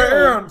the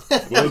land.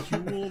 But you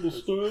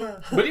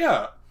understand. But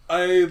yeah,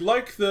 I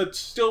like that,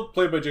 still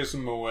played by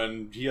Jason Momoa,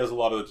 and he has a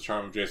lot of the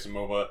charm of Jason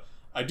Momoa.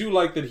 I do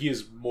like that he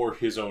is more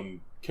his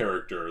own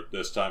character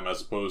this time,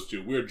 as opposed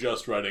to, we're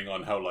just writing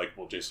on how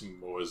likable Jason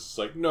Momoa is. It's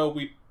like, no,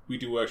 we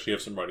do actually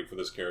have some writing for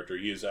this character.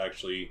 He is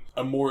actually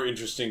a more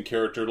interesting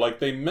character. Like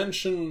they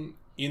mention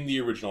in the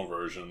original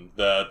version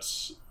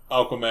that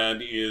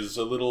Aquaman is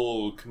a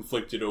little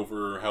conflicted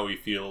over how he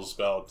feels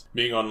about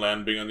being on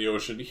land, being on the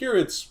ocean. Here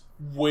it's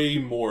way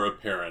more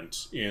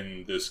apparent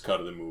in this cut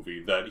of the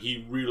movie that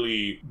he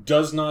really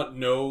does not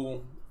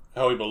know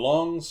how he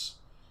belongs.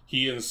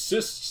 He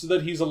insists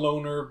that he's a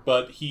loner,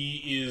 but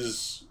he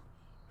is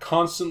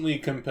constantly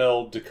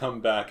compelled to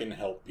come back and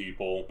help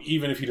people,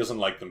 even if he doesn't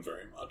like them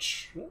very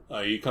much.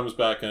 He comes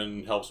back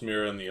and helps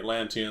Mira and the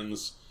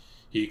Atlanteans.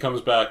 He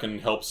comes back and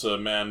helps a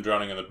man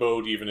drowning in the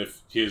boat, even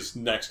if his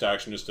next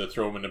action is to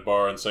throw him in a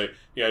bar and say,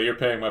 yeah, you're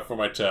paying for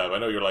my tab. I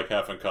know you're like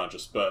half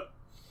unconscious, but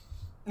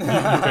you're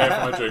paying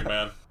for my drink,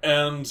 man.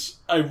 And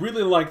I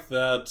really like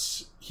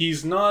that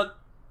he's not,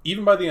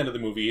 even by the end of the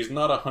movie, he's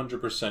not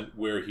 100%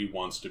 where he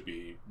wants to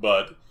be,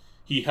 but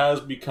he has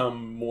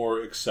become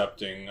more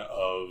accepting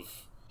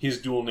of his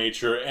dual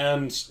nature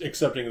and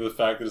accepting of the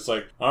fact that it's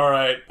like,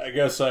 alright, I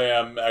guess I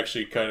am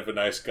actually kind of a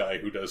nice guy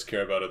who does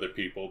care about other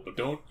people, but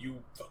don't you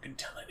fucking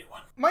tell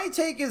anyone. My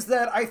take is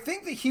that I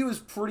think that he was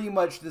pretty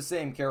much the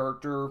same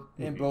character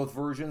in both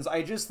versions.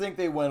 I just think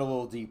they went a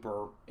little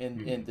deeper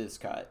in this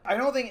cut. I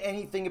don't think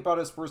anything about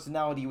his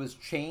personality was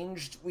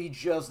changed. We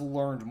just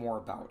learned more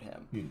about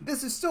him.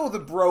 This is still the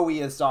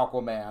broiest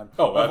Aquaman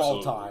of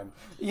all time.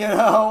 You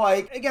know,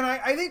 like, again,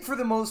 I think for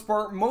the most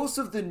part, most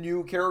of the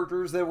new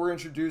characters that were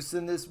introduced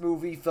in this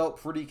movie felt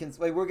pretty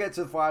like, we'll get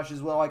to the Flash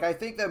as well. Like, I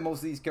think that most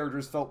of these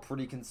characters felt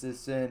pretty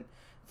consistent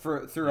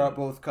throughout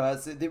both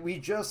cuts, that we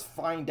just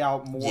find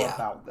out more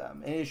about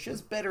them, and it's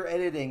just better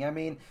editing. I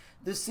mean,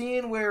 the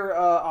scene where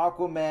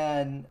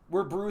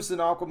where Bruce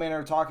and Aquaman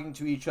are talking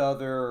to each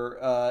other,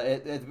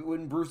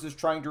 when Bruce is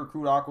trying to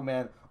recruit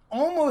Aquaman,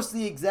 almost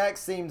the exact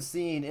same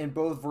scene in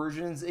both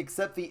versions,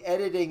 except the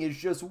editing is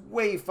just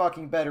way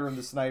fucking better in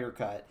the Snyder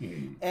cut.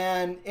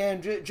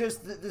 And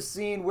just the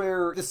scene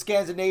where the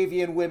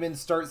Scandinavian women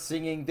start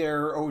singing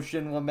their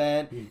ocean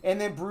lament,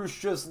 and then Bruce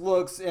just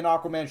looks and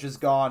Aquaman's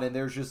just gone, and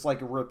there's just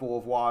like a ripple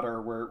of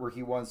water where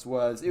he once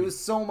was. It was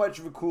so much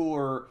of a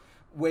cooler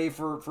way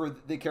for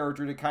the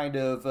character to kind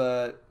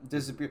of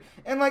disappear.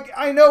 And like,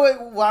 I know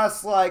it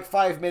lasts like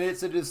 5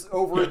 minutes and is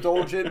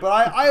overindulgent, but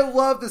I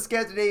love the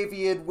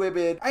Scandinavian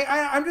women.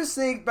 I'm just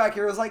saying back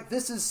here, it's like,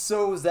 this is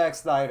so Zack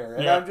Snyder,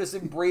 and I'm just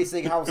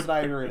embracing how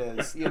Snyder it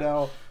is, you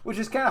know, which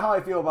is kind of how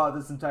I feel about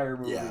this entire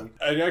movie.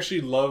 I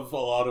actually love a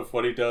lot of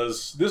what he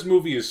does. This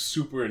movie is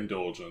super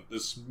indulgent.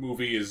 This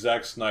movie is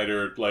Zack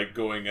Snyder, like,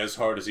 going as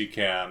hard as he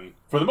can.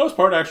 For the most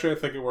part, actually, I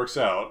think it works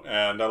out,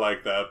 and I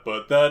like that,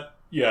 but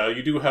yeah,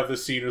 you do have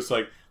this scene. It's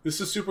like,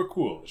 this is super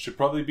cool. It should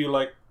probably be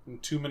like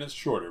 2 minutes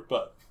shorter,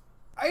 but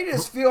I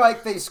just feel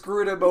like they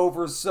screwed him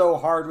over so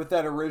hard with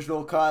that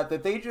original cut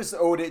that they just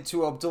owed it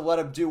to him to let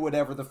him do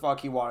whatever the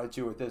fuck he wanted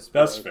to at this point.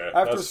 That's fair.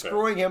 After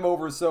screwing him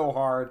over so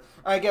hard.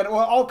 Again,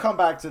 well, I'll come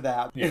back to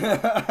that.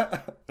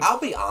 Yeah. I'll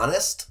be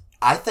honest.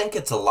 I think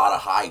it's a lot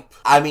of hype.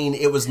 I mean,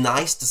 it was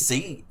nice to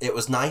see. It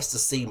was nice to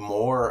see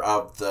more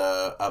of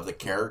the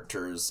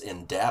characters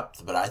in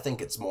depth, but I think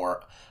it's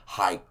more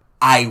hype.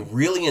 I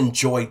really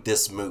enjoyed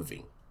this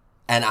movie,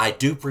 and I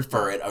do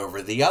prefer it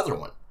over the other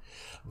one.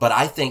 But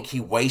I think he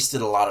wasted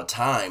a lot of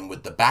time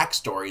with the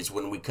backstories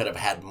when we could have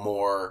had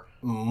more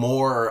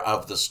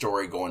of the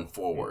story going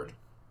forward.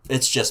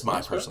 It's just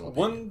my personal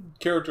opinion. One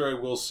character I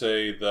will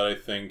say that I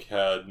think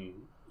had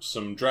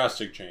some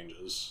drastic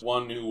changes.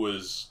 One who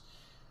was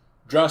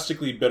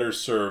drastically better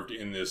served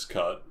in this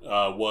cut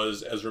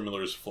was Ezra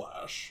Miller's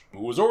Flash,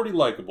 who was already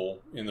likable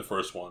in the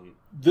first one.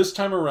 This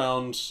time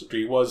around,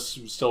 he was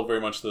still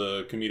very much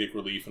the comedic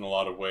relief in a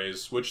lot of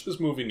ways, which this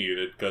movie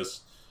needed,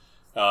 because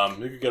it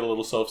could get a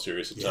little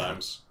self-serious at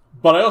times.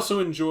 But I also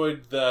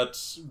enjoyed that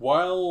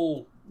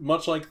while,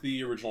 much like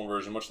the original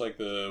version, much like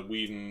the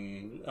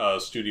Whedon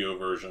studio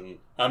version,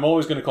 I'm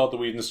always going to call it the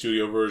Whedon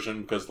studio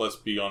version, because let's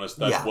be honest,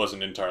 that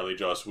wasn't entirely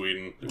Joss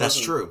Whedon. That's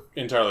true.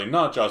 Entirely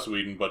not Joss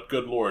Whedon, but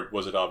good lord,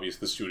 was it obvious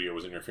the studio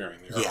was interfering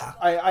there. Yeah.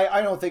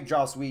 I don't think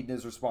Joss Whedon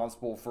is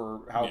responsible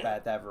for how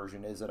bad that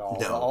version is at all.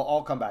 No.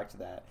 I'll come back to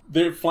that.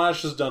 The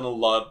Flash has done a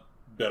lot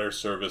better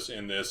service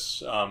in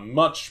this.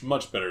 Much,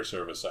 much better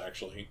service,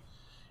 actually.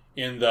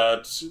 In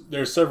that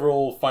there's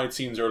several fight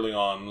scenes early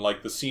on,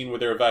 like the scene where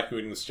they're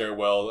evacuating the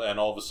stairwell, and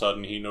all of a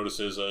sudden he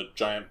notices a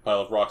giant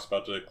pile of rocks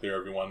about to clear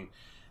everyone.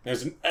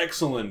 There's an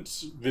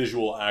excellent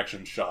visual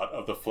action shot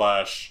of the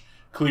Flash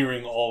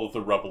clearing all of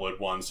the rubble at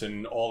once,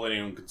 and all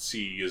anyone could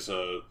see is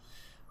a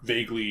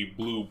vaguely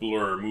blue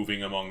blur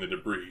moving among the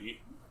debris,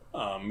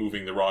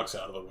 moving the rocks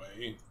out of the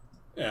way.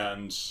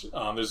 And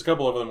there's a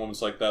couple of other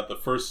moments like that. The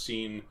first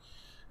scene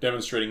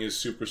demonstrating his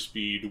super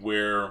speed,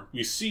 where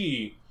we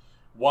see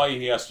why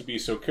he has to be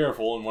so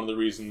careful, and one of the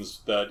reasons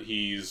that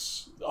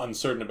he's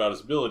uncertain about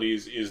his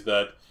abilities is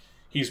that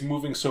he's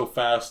moving so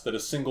fast that a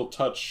single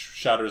touch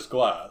shatters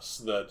glass,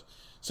 that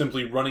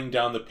simply running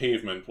down the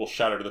pavement will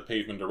shatter the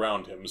pavement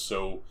around him,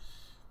 so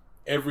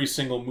every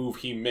single move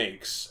he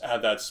makes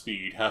at that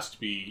speed has to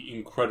be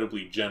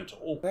incredibly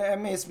gentle. I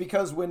mean, it's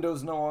because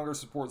Windows no longer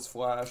supports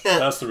Flash.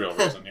 That's the real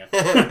reason,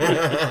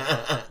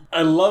 yeah.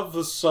 I love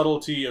the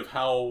subtlety of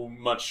how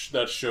much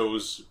that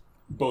shows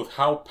both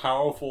how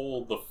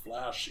powerful the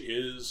Flash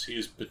is,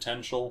 his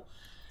potential,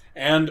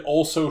 and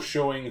also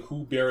showing who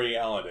Barry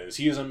Allen is.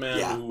 He is a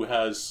man who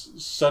has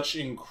such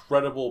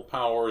incredible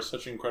power,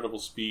 such incredible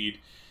speed,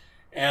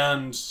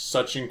 and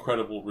such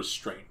incredible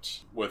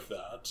restraint with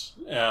that.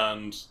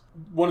 And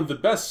one of the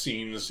best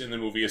scenes in the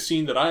movie, a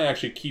scene that I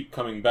actually keep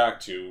coming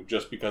back to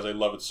just because I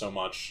love it so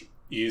much,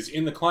 is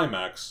in the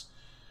climax,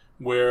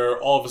 where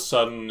all of a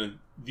sudden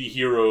the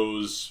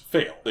heroes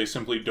fail. They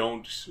simply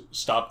don't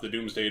stop the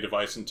Doomsday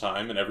device in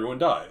time, and everyone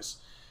dies.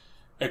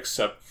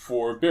 Except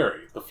for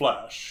Barry, the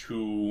Flash,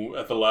 who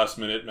at the last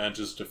minute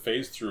manages to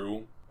phase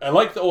through. I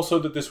like also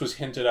that this was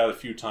hinted at a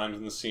few times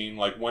in the scene,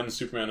 like when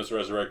Superman is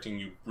resurrecting,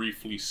 you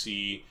briefly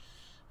see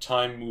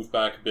time move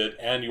back a bit,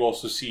 and you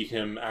also see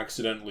him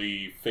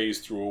accidentally phase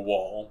through a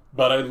wall.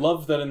 But I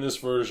love that in this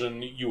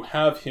version, you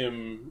have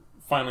him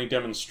finally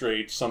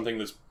demonstrate something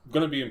that's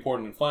going to be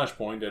important in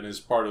Flashpoint, and is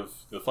part of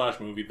the Flash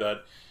movie,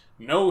 that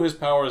no, his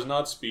power is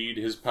not speed,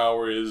 his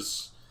power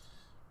is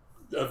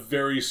a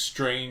very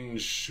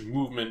strange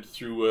movement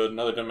through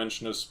another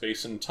dimension of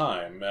space and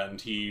time,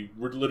 and he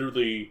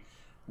literally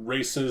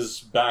races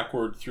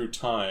backward through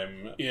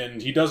time,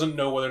 and he doesn't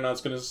know whether or not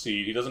it's going to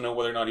succeed. He doesn't know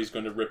whether or not he's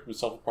going to rip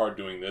himself apart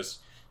doing this.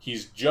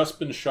 He's just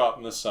been shot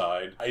in the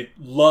side. I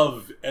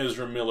love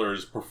Ezra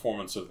Miller's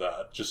performance of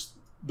that. Just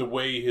the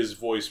way his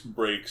voice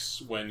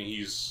breaks when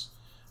he's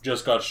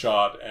just got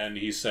shot and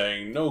he's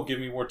saying, "No, give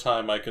me more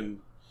time. I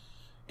can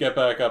get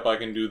back up. I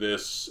can do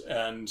this."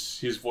 And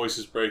his voice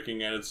is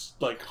breaking, and it's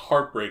like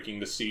heartbreaking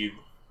to see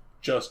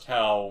just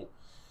how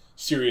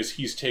serious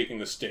he's taking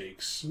the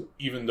stakes,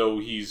 even though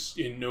he's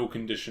in no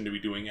condition to be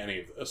doing any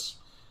of this.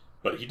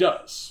 But he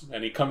does,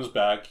 and he comes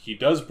back. He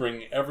does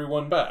bring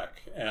everyone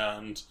back,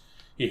 and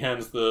he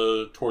hands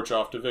the torch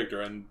off to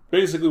Victor. And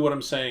basically what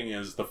I'm saying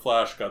is the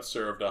Flash got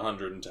served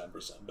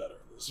 110% better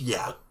in this.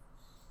 Yeah.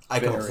 I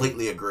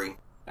completely agree.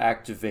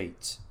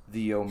 Activate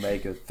the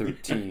Omega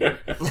 13.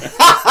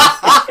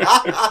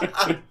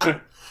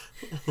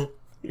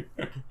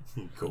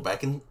 Go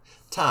back in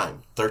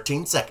time.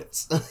 13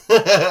 seconds.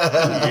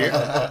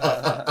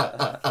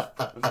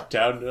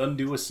 Down to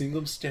undo a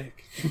single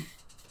mistake.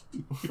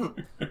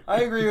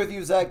 I agree with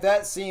you, Zach.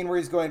 That scene where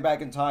he's going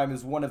back in time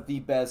is one of the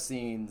best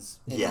scenes.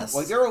 Yes.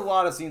 Like, there are a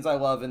lot of scenes I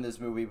love in this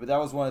movie, but that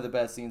was one of the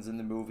best scenes in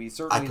the movie.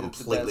 Certainly I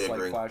completely the best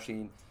agree. like Flash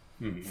scene.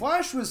 Mm-hmm.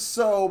 Flash was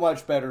so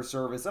much better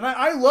service, and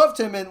I loved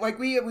him. And like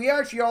we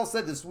actually all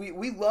said this,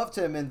 we loved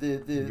him in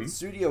the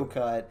studio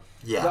cut.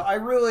 Yeah. But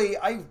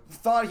I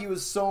thought he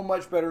was so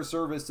much better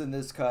service in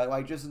this cut.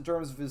 Like, just in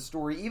terms of his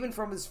story, even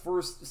from his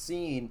first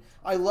scene.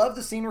 I love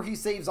the scene where he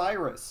saves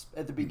Iris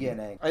at the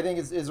beginning. I think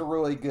is a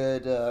really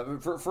good.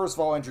 First of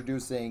all,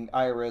 introducing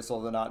Iris,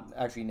 although not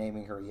actually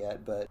naming her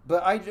yet. But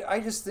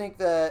I just think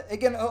that,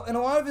 again, in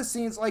a lot of his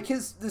scenes, like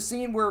the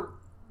scene where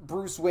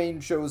Bruce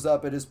Wayne shows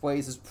up at his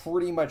place is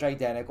pretty much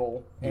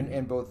identical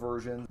in both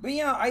versions. But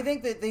yeah, I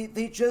think that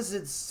they just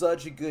did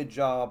such a good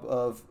job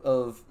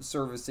of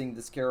servicing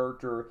this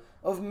character,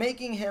 of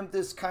making him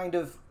this kind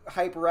of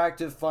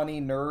hyperactive,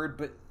 funny nerd,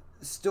 but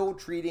still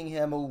treating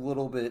him a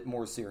little bit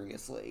more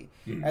seriously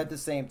at the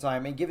same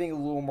time, and giving a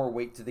little more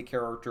weight to the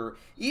character.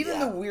 Even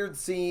the weird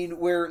scene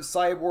where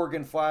Cyborg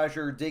and Flash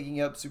are digging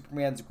up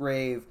Superman's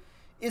grave,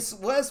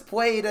 it's less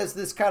played as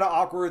this kind of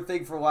awkward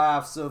thing for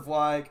laughs of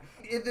like,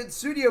 in the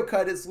studio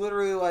cut, it's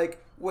literally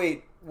like,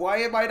 wait, why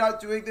am I not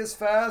doing this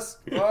fast?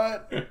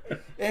 What?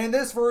 And in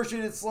this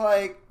version, it's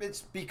like,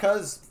 it's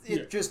because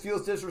it just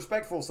feels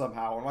disrespectful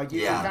somehow. And like,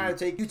 you kind of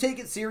take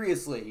it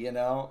seriously, you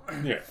know?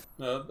 Yeah,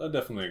 I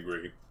definitely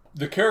agree.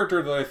 The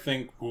character that I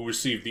think who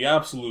received the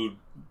absolute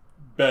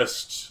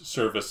best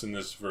service in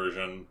this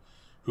version,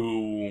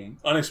 who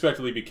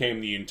unexpectedly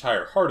became the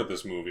entire heart of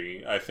this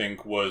movie, I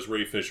think was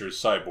Ray Fisher's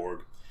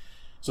Cyborg.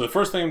 So the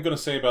first thing I'm going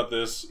to say about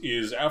this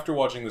is, after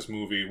watching this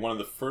movie, one of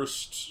the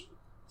first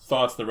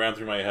thoughts that ran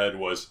through my head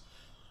was,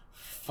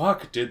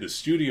 fuck, did the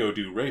studio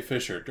do Ray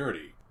Fisher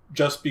dirty?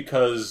 Just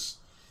because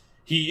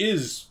he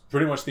is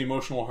pretty much the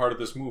emotional heart of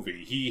this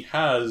movie. He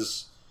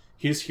has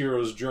his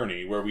hero's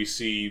journey, where we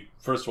see,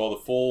 first of all, the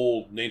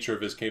full nature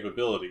of his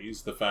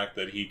capabilities, the fact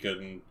that he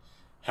can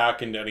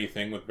hack into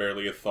anything with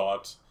barely a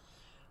thought.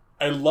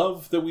 I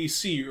love that we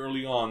see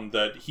early on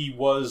that he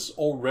was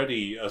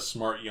already a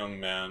smart young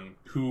man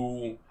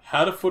who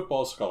had a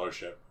football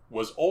scholarship,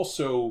 was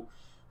also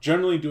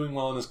generally doing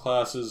well in his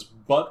classes,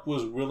 but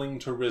was willing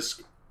to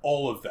risk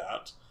all of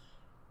that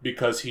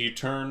because he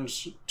turned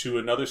to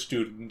another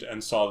student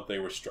and saw that they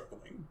were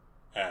struggling,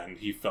 and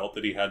he felt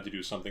that he had to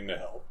do something to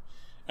help.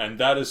 And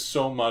that is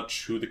so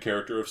much who the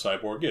character of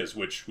Cyborg is,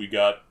 which we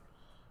got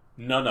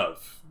none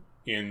of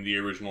in the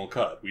original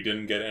cut. We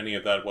didn't get any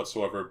of that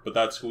whatsoever, but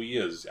that's who he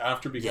is.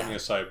 After becoming a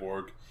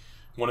cyborg,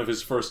 one of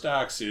his first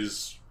acts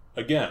is,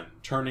 again,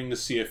 turning to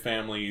see a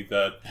family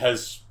that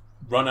has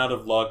run out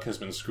of luck, has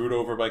been screwed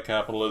over by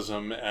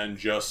capitalism, and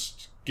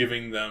just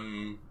giving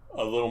them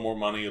a little more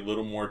money, a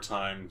little more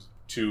time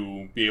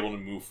to be able to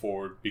move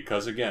forward,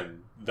 because,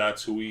 again,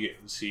 that's who he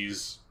is.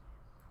 He's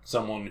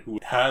someone who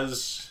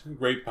has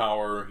great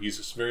power, he's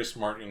a very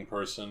smart young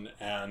person,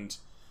 and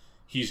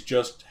he's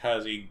just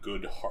has a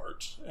good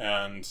heart.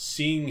 And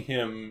seeing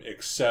him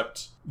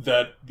accept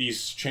that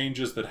these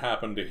changes that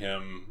happen to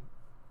him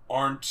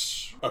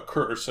aren't a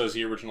curse, as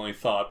he originally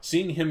thought,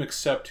 seeing him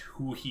accept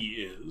who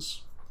he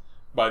is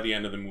by the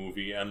end of the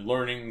movie, and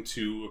learning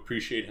to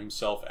appreciate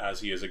himself as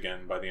he is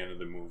again by the end of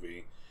the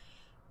movie,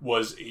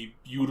 was a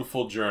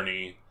beautiful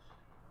journey.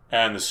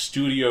 And the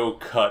studio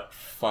cut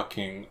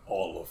fucking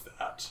all of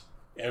that.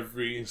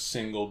 Every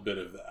single bit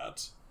of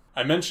that.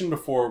 I mentioned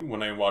before,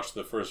 when I watched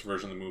the first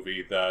version of the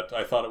movie, that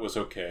I thought it was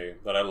okay,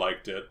 that I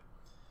liked it.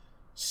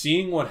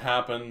 Seeing what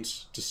happened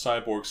to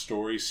Cyborg's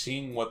story,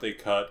 seeing what they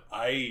cut,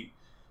 I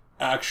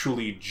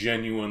actually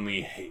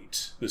genuinely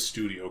hate the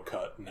studio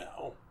cut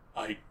now.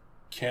 I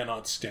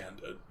cannot stand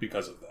it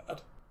because of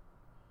that.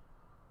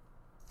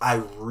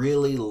 I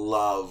really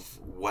love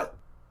what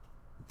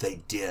they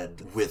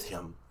did with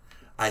him.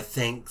 I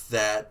think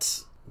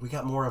that we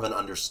got more of an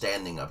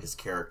understanding of his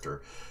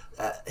character.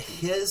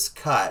 His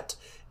cut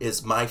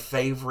is my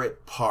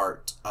favorite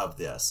part of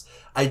this.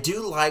 I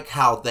do like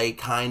how they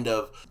kind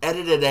of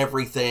edited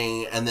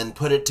everything and then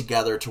put it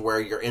together to where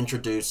you're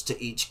introduced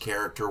to each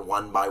character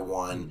one by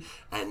one.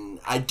 And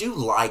I do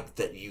like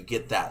that you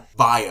get that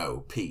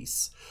bio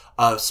piece,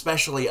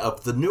 especially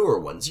of the newer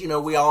ones. You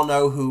know, we all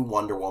know who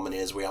Wonder Woman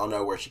is. We all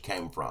know where she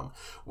came from.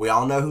 We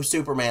all know who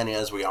Superman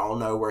is. We all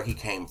know where he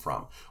came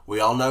from. We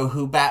all know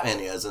who Batman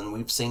is, and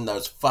we've seen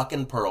those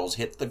fucking pearls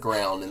hit the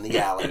ground in the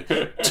alley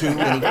too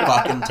many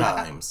fucking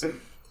times.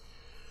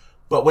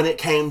 But when it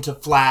came to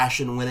Flash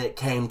and when it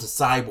came to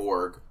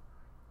Cyborg,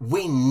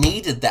 we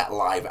needed that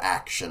live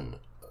action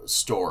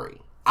story.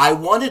 I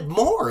wanted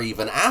more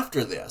even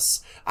after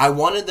this. I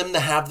wanted them to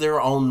have their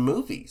own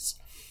movies.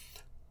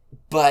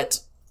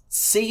 But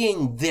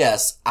seeing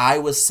this, I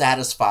was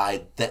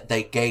satisfied that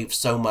they gave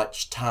so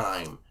much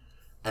time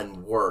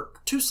and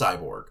work to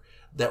Cyborg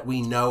that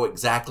we know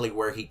exactly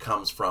where he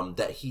comes from,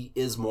 that he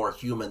is more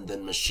human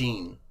than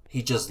machine.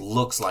 He just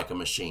looks like a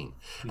machine.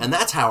 And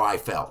that's how I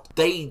felt.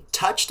 They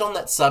touched on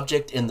that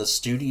subject in the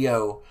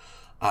studio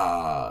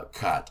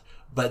cut,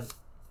 but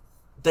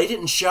they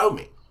didn't show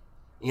me.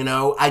 You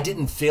know, I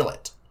didn't feel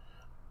it.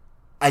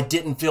 I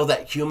didn't feel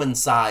that human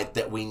side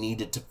that we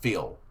needed to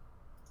feel.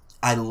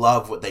 I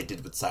love what they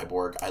did with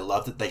Cyborg. I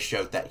love that they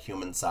showed that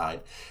human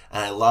side.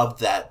 And I love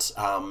that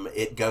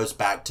it goes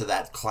back to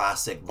that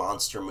classic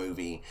monster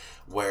movie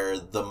where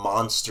the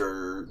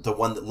monster, the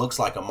one that looks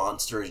like a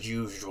monster, is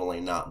usually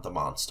not the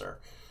monster.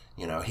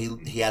 You know,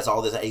 he has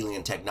all this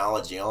alien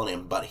technology on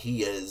him, but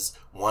he is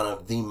one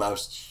of the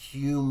most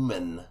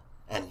human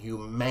and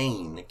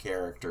humane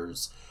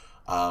characters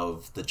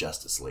of the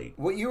Justice League.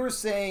 What you were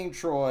saying,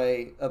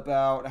 Troy,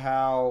 about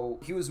how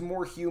he was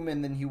more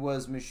human than he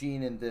was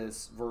machine in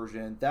this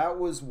version, that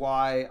was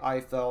why I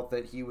felt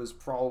that he was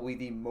probably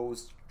the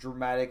most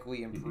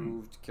dramatically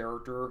improved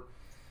character,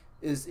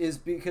 is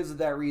because of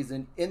that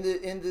reason. In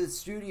the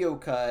studio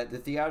cut, the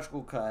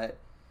theatrical cut,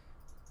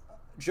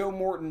 Joe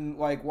Morton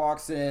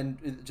walks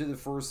in to the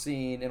first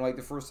scene, and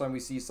the first time we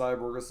see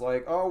Cyborg, it's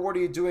like, "Oh, what are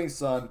you doing,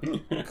 son?"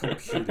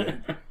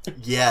 Computing.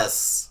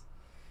 Yes.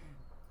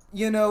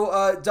 You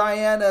know,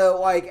 Diana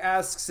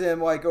asks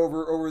him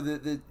over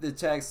the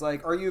text,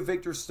 are you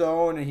Victor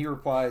Stone? And he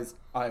replies,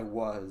 "I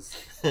was."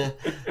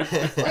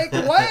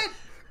 What?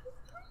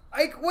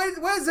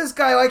 What is this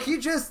guy? He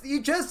just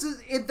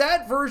in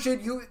that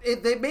version,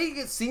 they make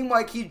it seem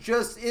like he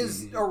just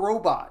is a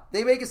robot.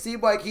 They make it seem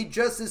like he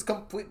just has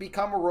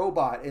become a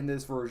robot in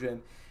this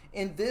version.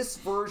 In this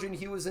version,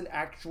 he was an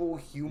actual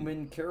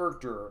human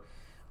character.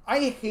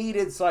 I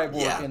hated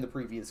Cyborg in the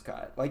previous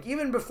cut.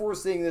 Even before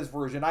seeing this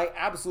version, I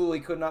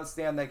absolutely could not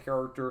stand that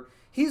character.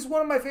 He's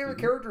one of my favorite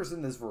characters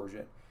in this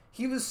version.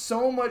 He was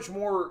so much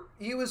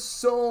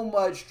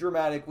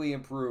dramatically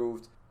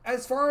improved.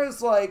 As far as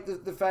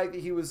the fact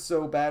that he was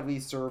so badly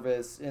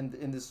serviced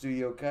in the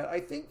studio cut, I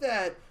think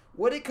that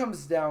what it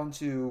comes down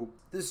to,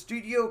 the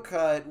studio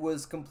cut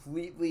was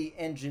completely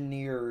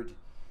engineered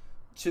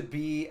to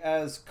be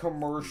as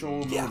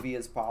commercial a movie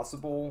as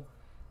possible.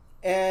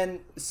 And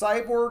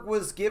Cyborg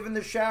was given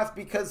the shaft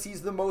because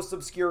he's the most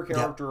obscure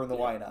character in the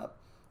lineup.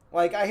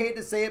 I hate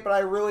to say it, but I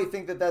really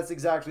think that that's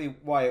exactly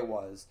why it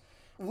was.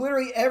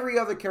 Literally every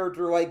other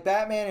character,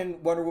 Batman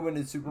and Wonder Woman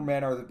and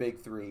Superman, are the big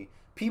three.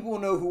 People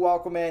know who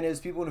Aquaman is.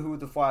 People know who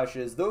the Flash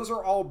is. Those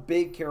are all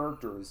big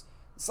characters.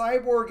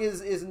 Cyborg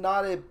is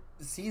not a...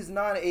 He's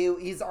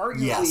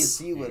arguably a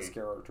C-list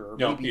character.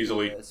 No, maybe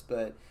easily. B-list,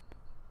 but...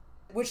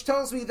 Which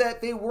tells me that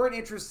they weren't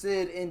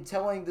interested in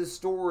telling the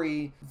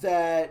story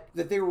that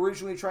they were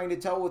originally trying to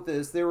tell with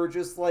this. They were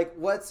just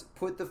let's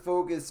put the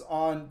focus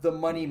on the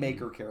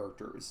moneymaker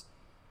characters.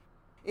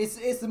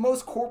 It's the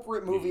most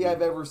corporate movie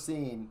I've ever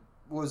seen,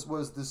 was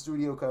the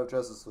studio cut of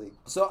Justice League.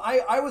 So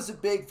I was a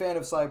big fan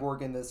of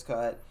Cyborg in this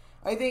cut.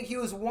 I think he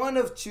was one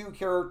of two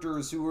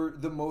characters who were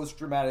the most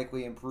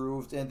dramatically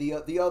improved, and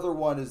the other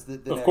one is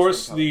the of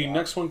course, the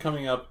next one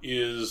coming up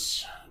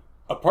is,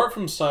 apart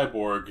from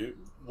Cyborg,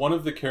 one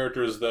of the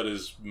characters that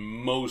is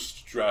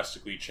most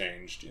drastically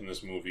changed in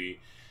this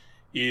movie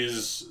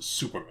is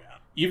Superman.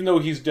 Even though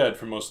he's dead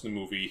for most of the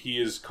movie, he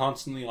is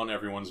constantly on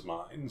everyone's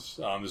minds.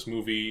 This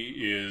movie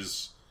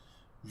is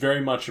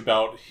very much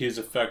about his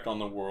effect on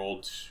the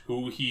world,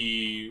 who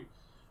he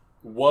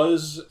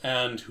was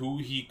and who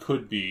he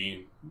could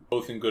be,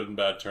 both in good and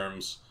bad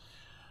terms.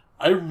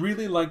 I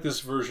really like this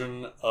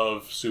version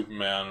of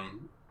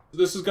Superman.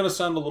 This is going to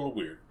sound a little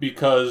weird,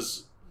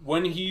 because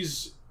when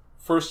he's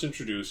first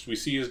introduced, we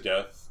see his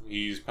death.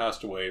 He's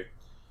passed away.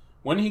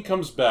 When he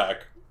comes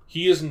back,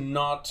 he is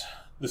not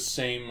the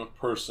same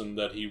person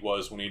that he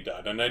was when he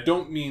died. And I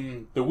don't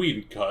mean the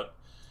Whedon cut,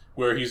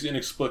 where he's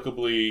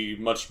inexplicably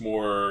much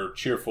more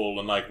cheerful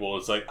and likable.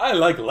 It's I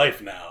like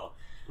life now.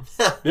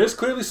 There's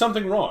clearly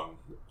something wrong.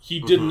 He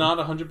did not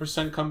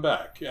 100% come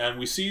back. And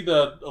we see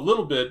that a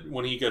little bit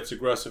when he gets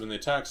aggressive in the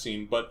attack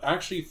scene, but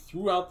actually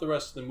throughout the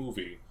rest of the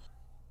movie,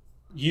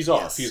 he's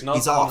off. Yes, he's not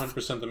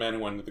 100% the man who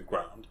went to the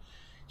ground.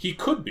 He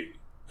could be,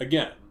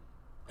 again.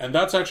 And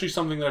that's actually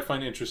something that I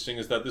find interesting,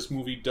 is that this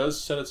movie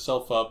does set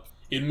itself up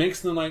it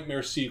makes the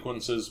nightmare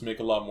sequences make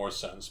a lot more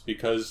sense,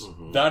 because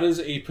that is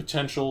a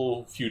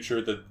potential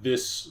future that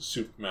this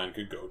Superman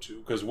could go to.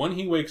 Because when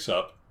he wakes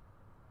up,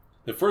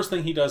 the first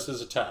thing he does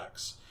is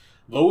attacks.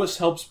 Lois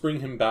helps bring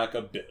him back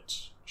a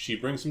bit. She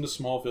brings him to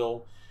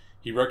Smallville.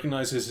 He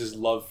recognizes his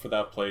love for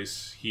that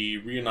place. He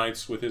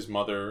reunites with his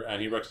mother,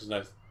 and he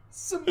recognizes...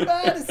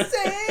 Somebody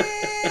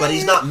say... But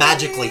he's not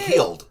magically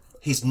healed.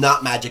 He's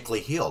not magically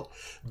healed.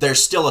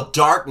 There's still a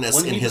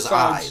darkness in his eyes.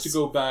 When he decides to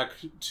go back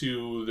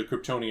to the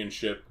Kryptonian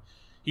ship,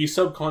 he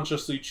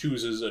subconsciously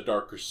chooses a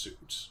darker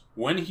suit.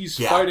 When he's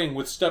fighting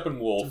with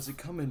Steppenwolf, does it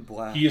come in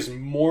black? He is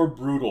more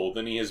brutal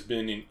than he has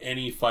been in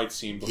any fight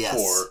scene before.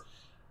 Yes.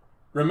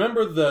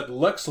 Remember that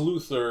Lex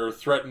Luthor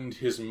threatened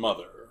his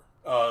mother.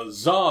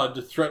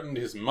 Zod threatened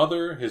his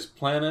mother, his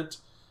planet,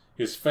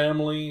 his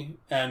family,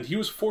 and he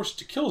was forced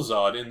to kill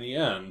Zod in the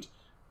end.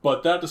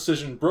 But that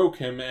decision broke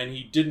him, and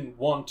he didn't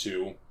want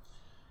to.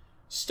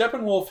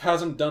 Steppenwolf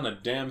hasn't done a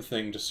damn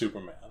thing to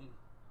Superman.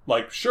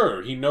 Like,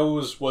 sure, he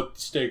knows what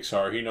the stakes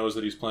are. He knows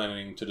that he's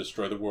planning to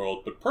destroy the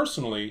world. But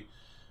personally,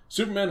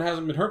 Superman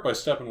hasn't been hurt by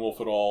Steppenwolf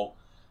at all.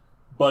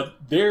 But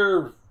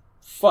their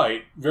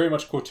fight, very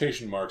much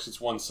quotation marks,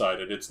 it's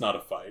one-sided. It's not a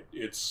fight.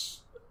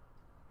 It's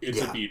a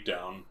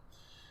beatdown.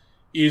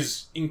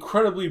 Is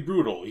incredibly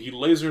brutal. He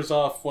lasers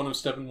off one of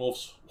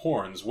Steppenwolf's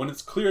horns. When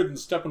it's clear that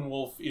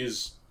Steppenwolf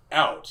is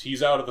out,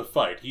 he's out of the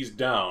fight, he's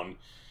down,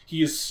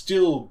 he is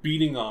still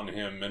beating on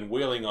him and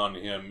wailing on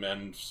him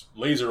and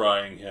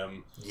laser-eyeing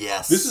him.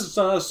 Yes. This is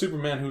not a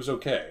Superman who's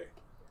okay.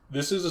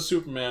 This is a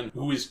Superman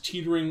who is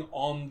teetering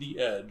on the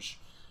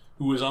edge,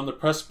 who is on the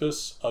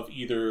precipice of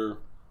either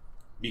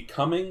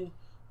becoming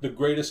the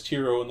greatest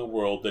hero in the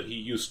world that he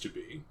used to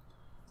be,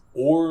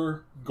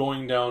 or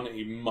going down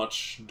a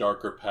much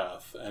darker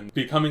path and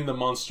becoming the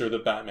monster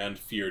that Batman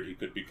feared he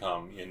could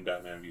become in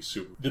Batman v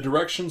Superman. The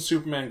direction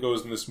Superman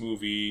goes in this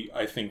movie,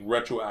 I think,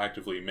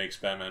 retroactively makes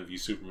Batman v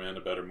Superman a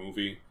better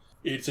movie.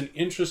 It's an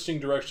interesting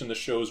direction that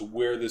shows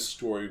where this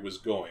story was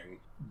going.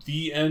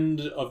 The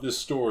end of this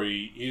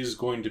story is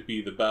going to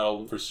be the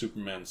battle for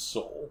Superman's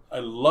soul. I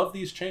love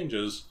these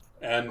changes,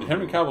 and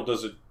Henry Cavill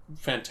does a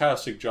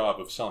fantastic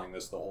job of selling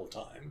this the whole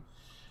time.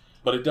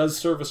 But it does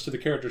service to the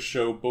character to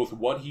show both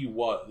what he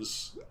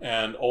was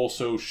and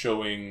also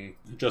showing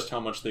just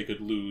how much they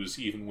could lose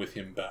even with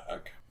him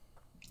back.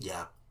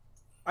 Yeah.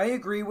 I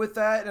agree with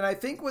that, and I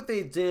think what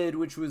they did,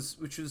 which was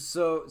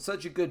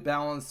such a good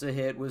balance to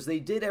hit, was they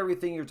did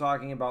everything you're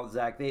talking about,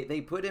 Zach. They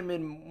put him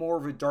in more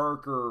of a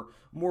darker,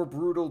 more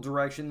brutal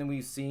direction than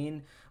we've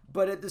seen,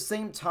 but at the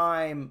same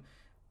time,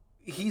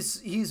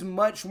 he's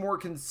much more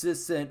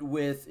consistent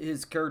with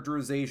his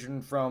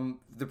characterization from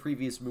the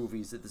previous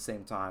movies at the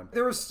same time.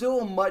 There was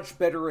still a much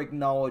better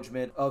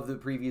acknowledgement of the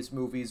previous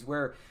movies,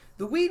 where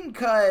the Whedon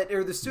cut,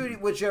 or the studio,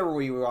 whichever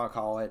way you want to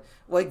call it,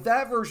 like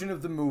that version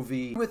of the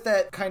movie, with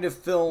that kind of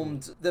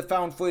filmed, the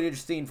found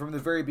footage scene from the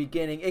very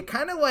beginning, it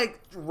kind of like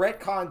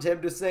retconned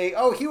him to say,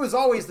 oh, he was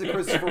always the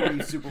Christopher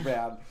Reeve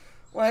Superman.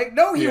 Like,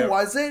 no, he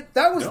wasn't.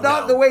 That was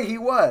not the way he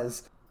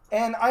was.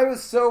 And I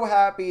was so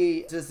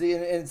happy to see,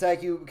 and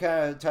Zach, you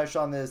kind of touched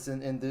on this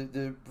in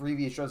the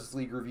previous Justice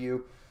League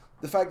review,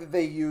 the fact that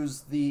they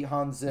used the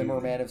Hans Zimmer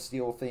Man of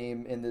Steel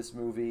theme in this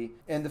movie,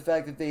 and the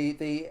fact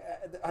that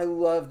I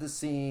love the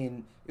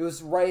scene. It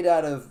was right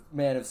out of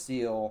Man of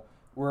Steel,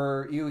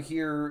 where you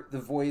hear the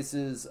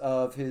voices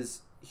of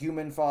his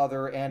human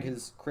father and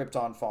his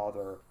Krypton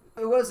father.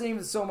 It wasn't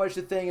even so much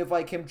a thing of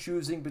like him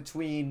choosing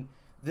between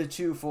the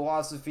two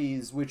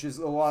philosophies, which is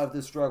a lot of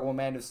the struggle in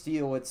Man of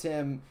Steel. It's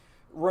him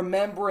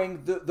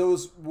remembering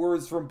those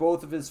words from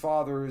both of his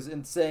fathers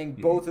and saying,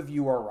 both of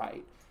you are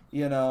right.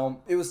 You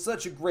know, it was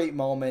such a great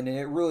moment, and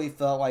it really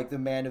felt like the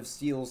Man of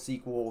Steel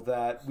sequel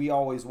that we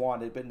always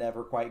wanted but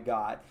never quite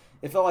got.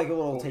 It felt like a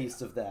little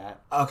taste of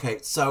that. Okay,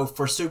 so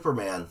for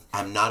Superman,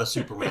 I'm not a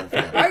Superman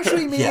fan.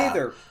 Actually, me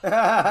neither.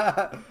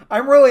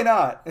 I'm really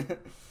not.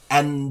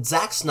 And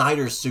Zack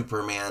Snyder's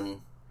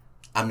Superman,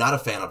 I'm not a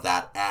fan of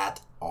that at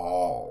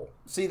all.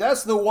 See,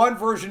 that's the one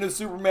version of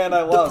Superman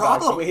I love. The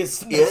problem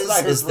actually, is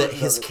that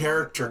his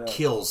character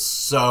kills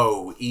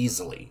so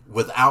easily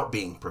without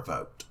being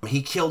provoked.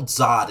 He killed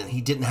Zod, and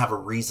he didn't have a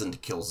reason to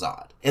kill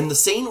Zod. In the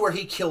scene where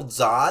he killed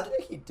Zod...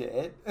 He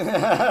did.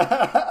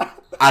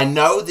 I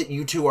know that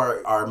you two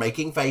are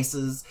making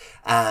faces,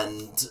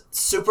 and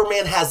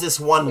Superman has this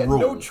one rule.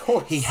 No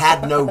choice. He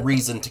had no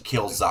reason to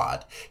kill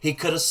Zod. He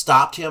could have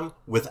stopped him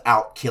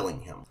without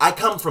killing him. I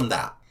come from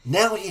that.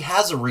 Now he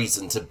has a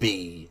reason to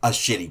be a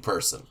shitty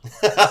person.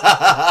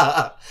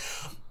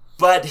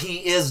 But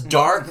he is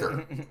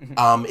darker.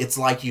 It's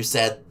like you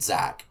said,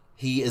 Zach.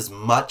 He is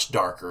much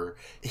darker.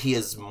 He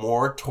is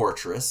more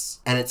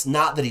torturous. And it's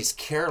not that he's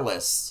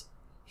careless.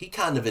 He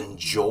kind of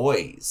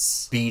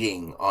enjoys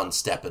beating on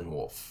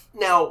Steppenwolf.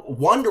 Now,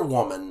 Wonder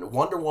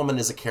Woman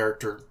is a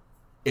character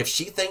If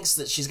she thinks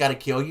that she's got to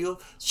kill you,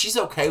 she's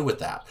okay with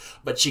that.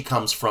 But she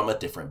comes from a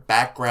different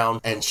background,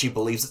 and she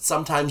believes that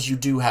sometimes you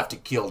do have to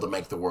kill to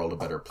make the world a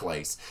better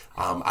place.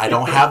 I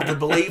don't have the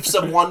beliefs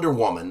of Wonder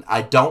Woman.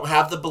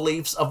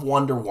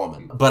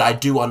 But I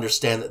do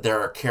understand that there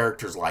are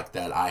characters like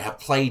that. I have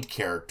played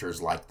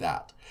characters like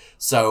that.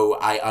 So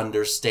I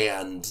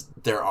understand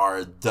there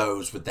are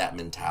those with that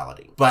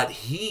mentality. But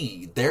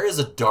there is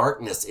a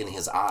darkness in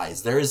his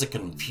eyes. There is a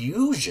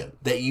confusion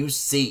that you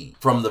see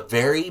from the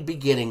very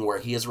beginning where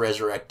he is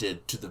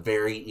resurrected to the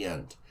very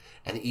end.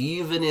 And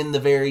even in the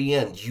very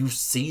end, you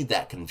see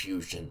that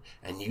confusion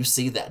and you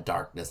see that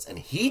darkness, and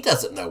he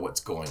doesn't know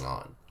what's going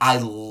on. I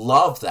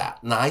love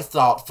that. And I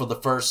thought for the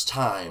first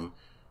time,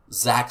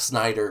 Zack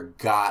Snyder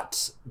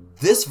got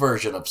this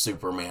version of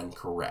Superman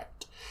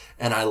correct.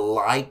 And I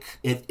like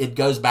it. It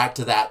goes back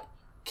to that,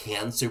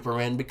 can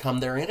Superman become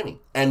their enemy?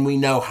 And we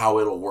know how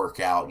it'll work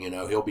out.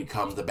 He'll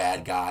become the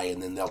bad guy,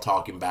 and then they'll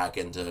talk him back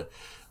into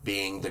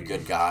being the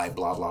good guy,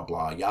 blah, blah,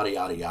 blah, yada,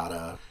 yada,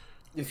 yada.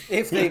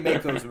 If they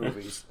make those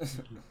movies.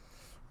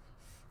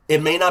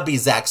 It may not be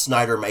Zack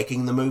Snyder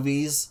making the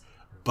movies,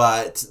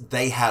 but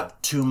they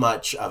have too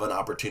much of an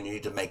opportunity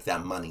to make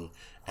that money,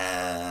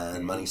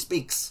 and money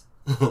speaks.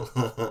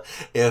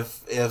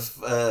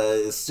 if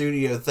a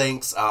studio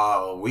thinks,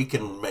 we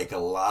can make a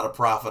lot of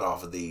profit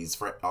off of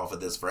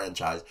this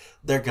franchise,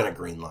 they're gonna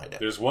greenlight it.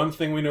 There's one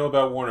thing we know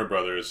about Warner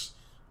Brothers: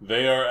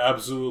 they are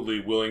absolutely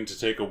willing to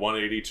take a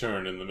 180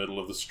 turn in the middle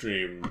of the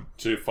stream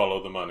to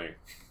follow the money.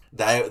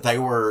 They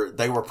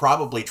were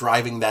probably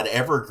driving that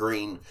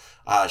Evergreen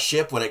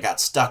ship when it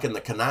got stuck in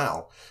the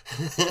canal.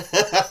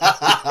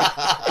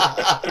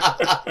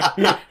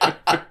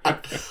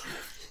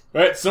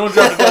 Right, someone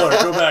dropped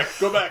 $1.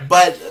 Go back.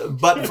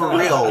 But for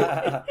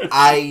real,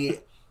 I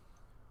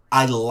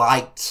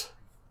liked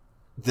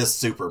this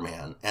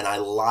Superman, and I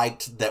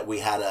liked that we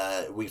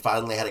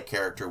finally had a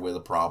character with a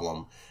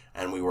problem,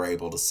 and we were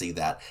able to see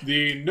that.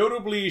 The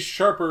notably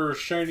sharper,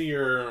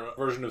 shinier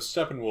version of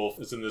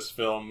Steppenwolf is in this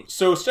film.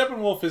 So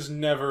Steppenwolf is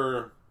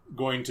never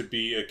going to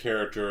be a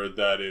character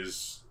that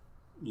is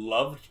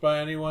loved by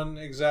anyone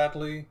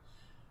exactly.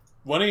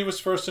 When he was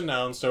first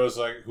announced, I was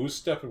like,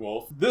 who's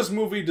Steppenwolf? This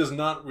movie does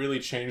not really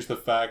change the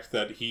fact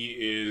that he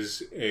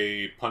is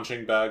a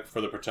punching bag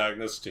for the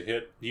protagonist to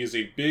hit. He is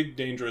a big,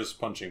 dangerous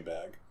punching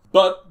bag.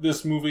 But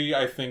this movie,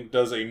 I think,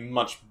 does a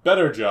much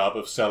better job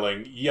of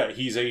selling,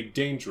 he's a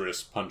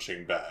dangerous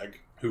punching bag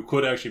who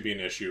could actually be an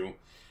issue.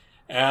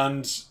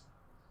 And,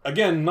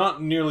 again, not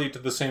nearly to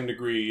the same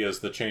degree as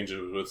the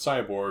changes with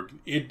Cyborg.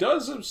 It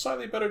does a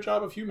slightly better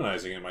job of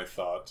humanizing him, I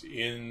thought,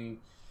 in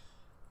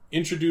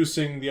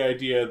introducing the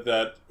idea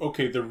that,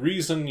 okay, the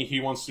reason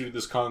he wants to do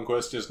this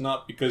conquest is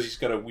not because he's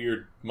got a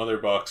weird mother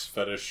box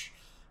fetish,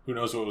 who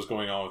knows what was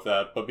going on with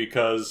that, but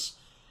because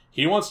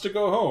he wants to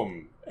go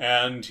home,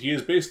 and he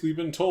has basically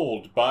been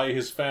told by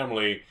his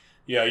family,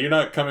 you're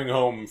not coming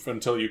home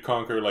until you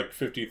conquer like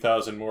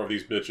 50,000 more of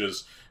these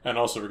bitches, and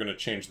also we're going to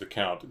change the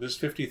count. There's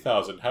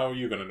 50,000, how are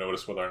you going to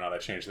notice whether or not I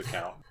change the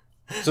count?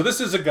 So this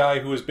is a guy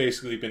who has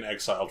basically been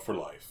exiled for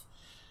life.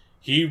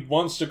 He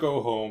wants to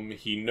go home.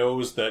 He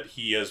knows that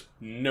he has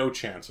no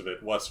chance of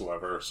it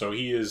whatsoever. So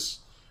he is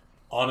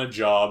on a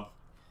job.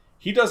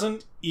 He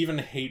doesn't even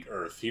hate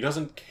Earth. He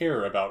doesn't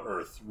care about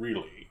Earth,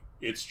 really.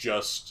 It's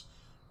just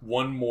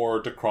one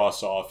more to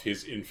cross off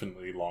his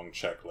infinitely long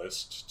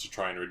checklist to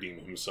try and redeem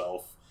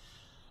himself.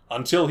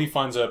 Until he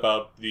finds out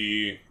about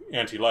the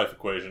anti-life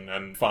equation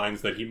and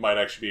finds that he might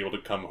actually be able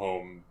to come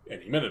home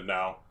any minute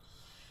now.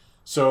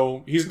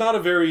 So, he's not a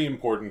very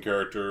important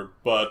character,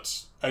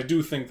 but I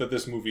do think that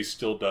this movie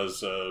still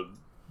does a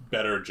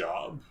better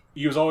job.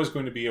 He was always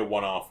going to be a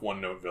one-off,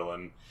 one-note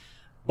villain,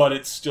 but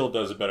it still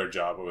does a better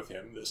job with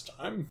him this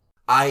time.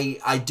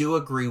 I do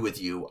agree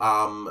with you.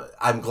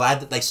 I'm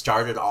glad that they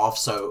started off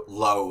so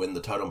low in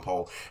the totem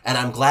pole, and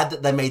I'm glad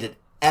that they made it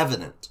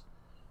evident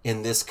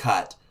in this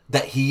cut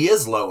that he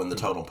is low in the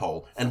totem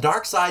pole, and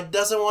Darkseid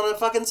doesn't want to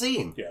fucking see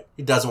him. Yeah.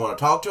 He doesn't want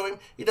to talk to him.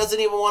 He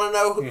doesn't even want to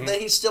know that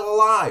he's still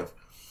alive.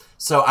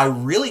 So I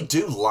really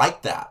do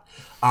like that.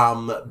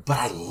 But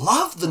I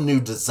love the new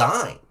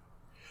design.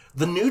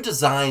 The new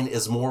design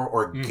is more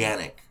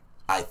organic,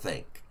 I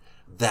think,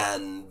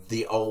 than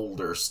the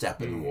older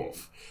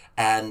Steppenwolf.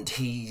 And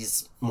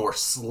he's more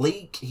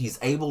sleek. He's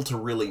able to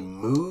really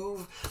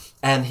move.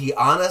 And he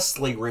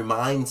honestly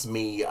reminds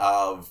me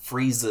of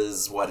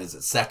Frieza's,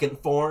 second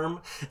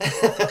form?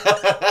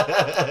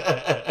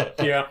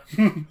 Yeah.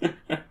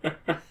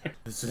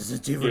 This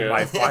isn't even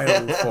my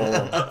final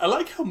form. I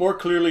like how more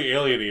clearly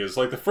alien he is.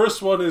 Like, the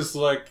first one is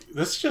like,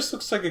 this just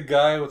looks like a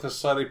guy with a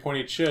slightly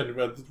pointy chin.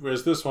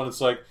 Whereas this one, it's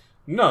like,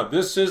 no,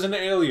 this is an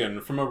alien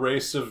from a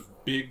race of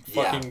big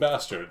fucking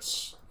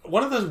bastards.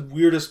 One of the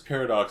weirdest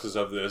paradoxes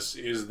of this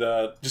is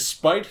that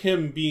despite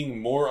him being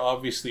more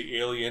obviously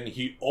alien,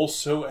 he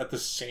also at the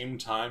same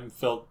time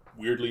felt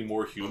weirdly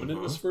more human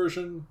in this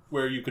version,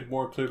 where you could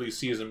more clearly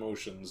see his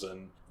emotions.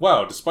 And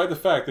wow, despite the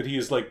fact that he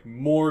is like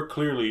more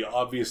clearly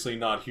obviously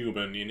not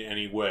human in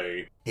any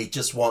way, he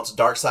just wants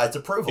Darkseid's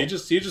approval. He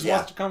just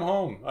wants to come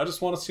home. I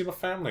just want to see my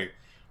family.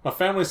 My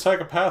family's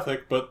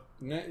psychopathic, but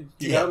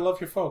you gotta love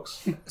your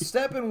folks.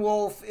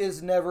 Steppenwolf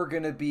is never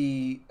going to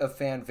be a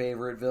fan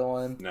favorite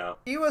villain. No.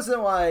 He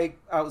wasn't, like,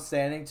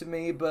 outstanding to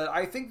me, but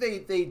I think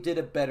they did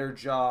a better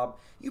job.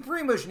 You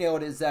pretty much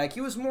nailed it, Zach.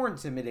 He was more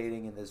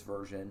intimidating in this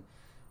version.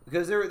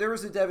 Because there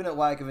was a definite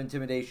lack of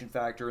intimidation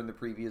factor in the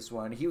previous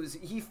one.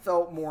 He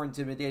felt more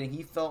intimidating.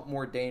 He felt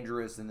more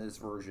dangerous in this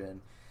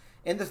version.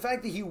 And the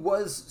fact that he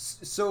was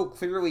so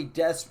clearly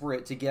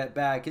desperate to get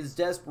back, his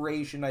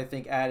desperation, I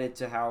think, added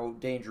to how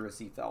dangerous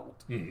he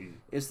felt. Mm-hmm.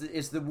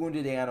 It's the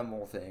wounded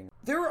animal thing.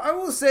 I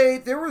will say,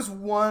 there was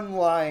one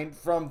line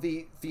from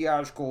the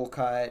theatrical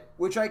cut,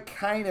 which I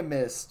kind of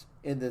missed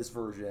in this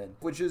version,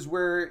 which is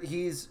where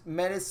he's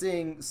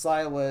menacing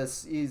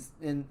Silas. He's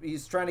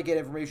trying to get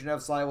information out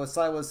of Silas.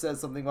 Silas says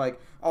something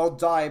like, "I'll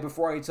die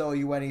before I tell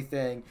you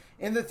anything."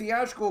 In the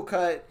theatrical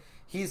cut,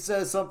 he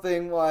says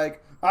something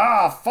like,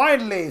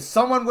 finally,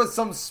 someone with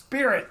some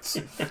spirit.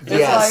 It's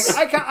Yes.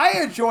 like,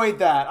 I enjoyed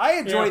that. I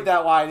enjoyed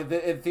that line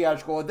in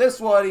theatrical. In this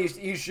one,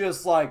 he's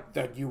just like,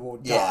 "Then you will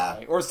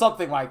die," or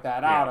something like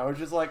that. I don't know. It's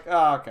just like,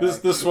 okay.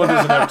 This one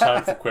doesn't have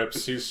time for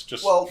quips. He's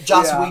just... Well,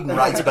 Joss Whedon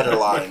writes better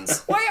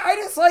lines. Well,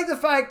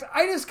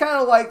 I just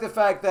kind of like the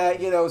fact that,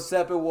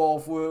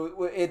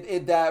 Steppenwolf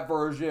in that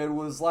version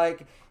was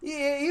like,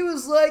 he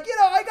was like,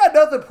 I got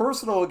nothing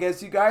personal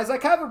against you guys. I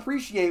kind of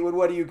appreciate when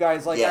one of you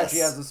guys actually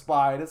has a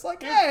spy. And it's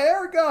like, hey,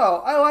 there we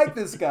go. I like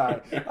this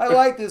guy. I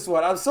like this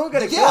one. I'm still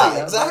gonna kill you.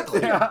 Yeah,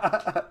 exactly.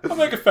 I'll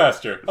make it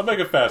faster for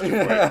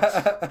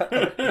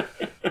you.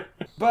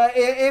 But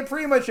in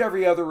pretty much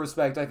every other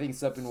respect, I think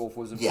Steppenwolf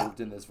was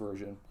improved in this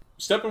version.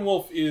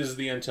 Steppenwolf is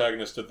the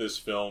antagonist of this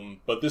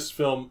film, but this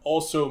film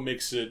also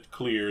makes it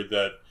clear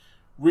that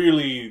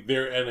really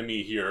their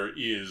enemy here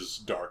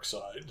is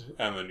Darkseid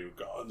and the New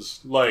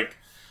Gods. Like,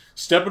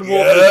 Steppenwolf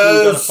is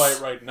really going to fight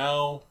right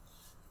now,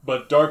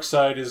 but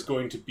Darkseid is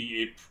going to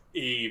be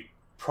a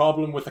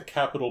problem with a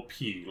capital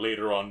P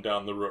later on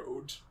down the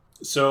road.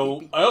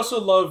 So, I also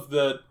love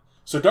that...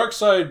 So,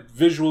 Darkseid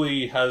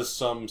visually has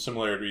some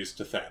similarities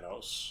to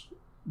Thanos,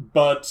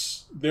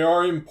 but there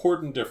are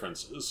important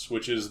differences,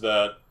 which is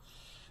that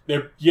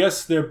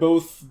they're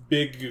both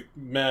big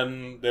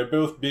men. They're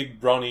both big,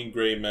 brawny,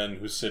 gray men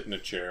who sit in a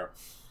chair.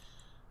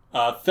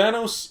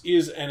 Thanos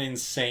is an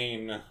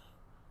insane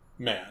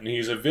man.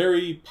 He's a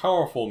very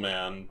powerful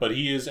man, but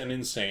he is an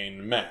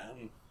insane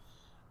man.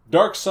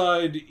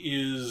 Darkseid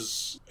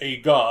is a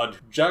god.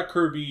 Jack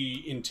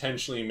Kirby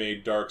intentionally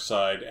made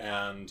Darkseid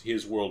and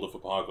his World of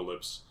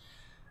Apocalypse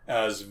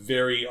as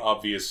very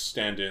obvious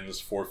stand-ins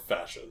for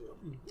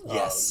fascism.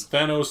 Yes.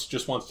 Thanos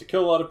just wants to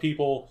kill a lot of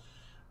people.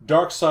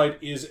 Darkseid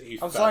is a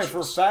fascist. I'm sorry,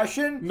 for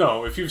fashion?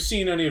 No, if you've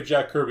seen any of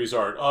Jack Kirby's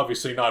art,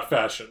 obviously not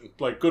fashion.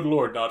 Like, good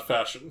lord, not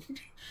fashion.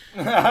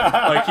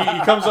 Like,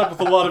 he comes up with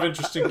a lot of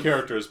interesting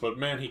characters, but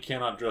man, he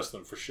cannot dress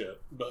them for shit.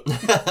 But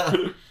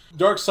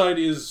Darkseid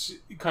is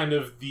kind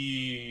of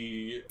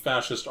the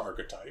fascist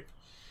archetype,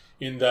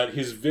 in that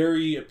his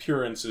very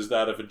appearance is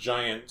that of a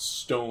giant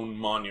stone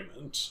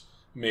monument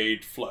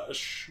made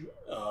flesh.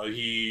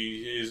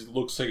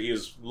 Looks like he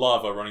has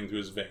lava running through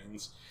his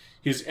veins.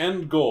 His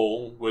end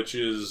goal, which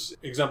is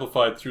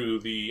exemplified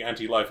through the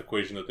anti-life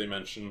equation that they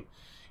mention,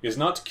 is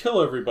not to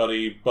kill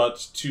everybody,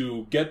 but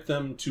to get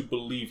them to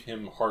believe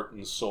him heart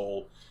and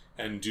soul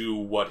and do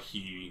what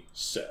he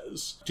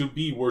says. To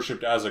be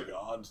worshipped as a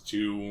god,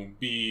 to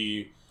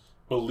be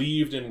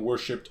believed and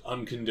worshipped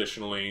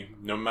unconditionally,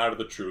 no matter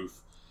the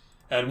truth.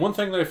 And one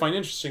thing that I find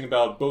interesting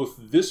about both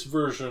this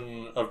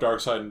version of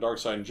Darkseid and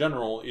Darkseid in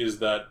general is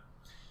that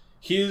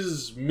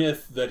his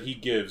myth that he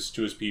gives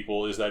to his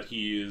people is that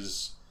he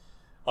is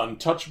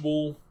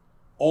untouchable,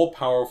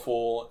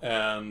 all-powerful,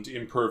 and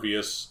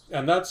impervious.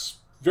 And that's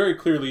very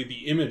clearly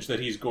the image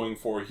that he's going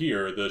for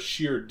here, the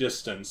sheer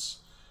distance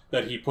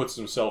that he puts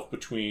himself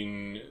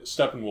between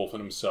Steppenwolf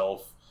and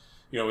himself.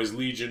 His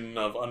legion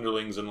of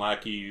underlings and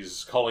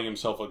lackeys, calling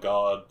himself a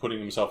god, putting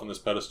himself on this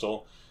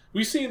pedestal.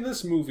 We see in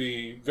this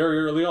movie, very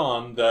early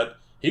on, that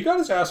he got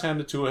his ass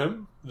handed to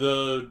him.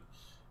 The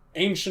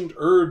ancient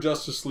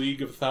Justice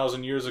League of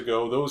 1,000 years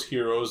ago, those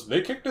heroes, they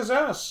kicked his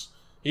ass.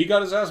 He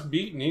got his ass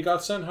beaten. He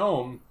got sent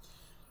home.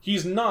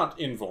 He's not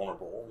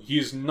invulnerable.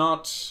 He's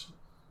not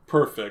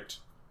perfect.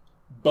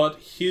 But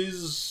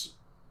his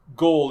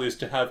goal is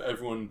to have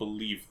everyone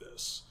believe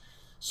this.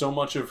 So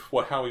much of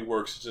how he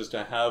works is just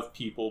to have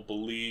people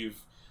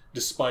believe,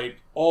 despite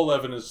all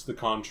evidence to the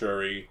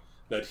contrary,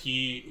 that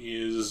he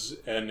is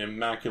an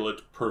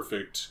immaculate,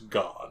 perfect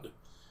god.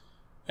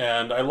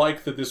 And I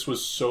like that this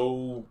was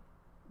so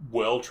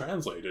well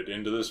translated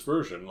into this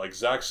version. Like,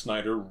 Zack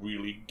Snyder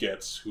really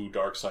gets who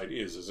Darkseid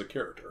is as a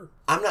character.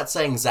 I'm not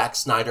saying Zack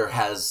Snyder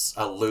has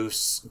a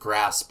loose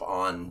grasp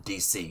on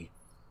DC.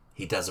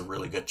 He does a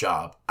really good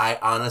job. I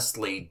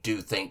honestly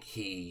do think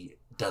he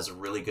does a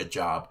really good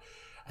job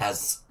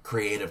as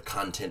creative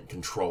content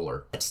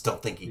controller. I just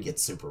don't think he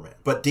gets Superman.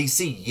 But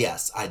DC,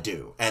 yes, I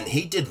do. And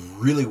he did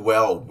really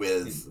well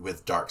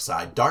with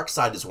Darkseid.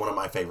 Darkseid is one of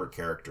my favorite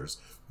characters,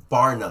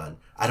 bar none.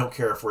 I don't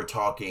care if we're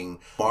talking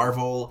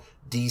Marvel,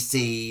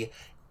 DC,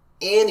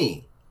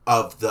 any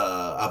of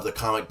the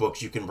comic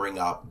books you can bring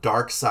up,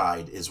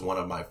 Darkseid is one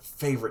of my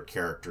favorite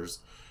characters.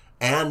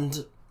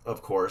 And,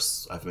 of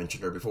course, I've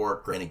mentioned her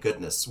before, Granny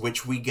Goodness,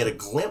 which we get a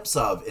glimpse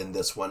of in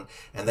this one,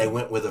 and they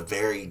went with a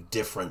very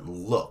different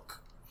look.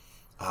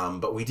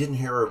 But we didn't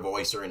hear her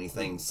voice or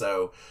anything,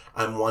 so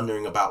I'm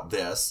wondering about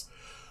this.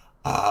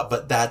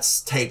 But that's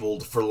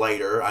tabled for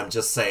later. I'm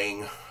just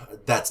saying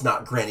that's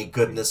not Granny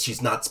Goodness.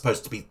 She's not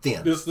supposed to be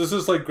thin. This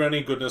is like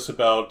Granny Goodness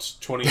about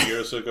 20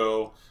 years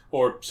ago,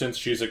 or since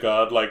she's a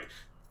god, like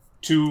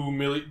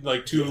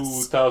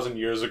 2,000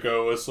 years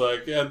ago. It's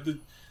like, yeah,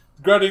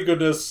 Granny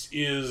Goodness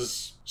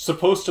is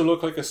supposed to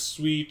look like a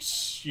sweet,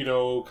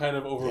 kind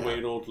of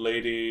overweight old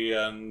lady,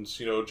 and,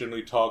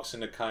 generally talks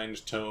in a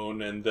kind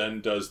tone, and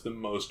then does the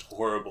most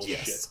horrible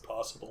shit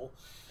possible.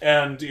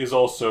 And is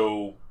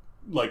also,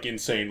 like,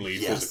 insanely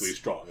physically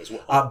strong as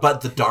well.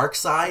 But the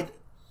Darkseid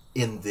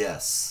in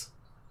this,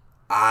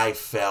 I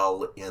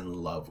fell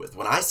in love with.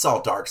 When I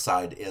saw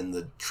Darkseid in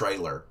the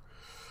trailer,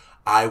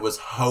 I was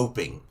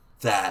hoping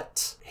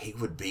that he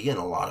would be in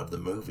a lot of the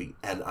movie,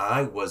 and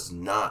I was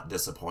not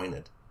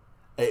disappointed.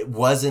 It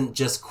wasn't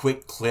just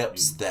quick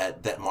clips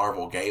that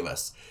Marvel gave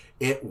us.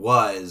 It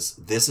was,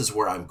 this is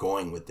where I'm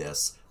going with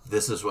this.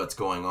 This is what's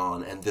going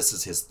on, and this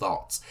is his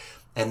thoughts.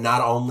 And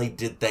not only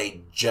did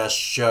they just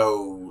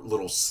show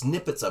little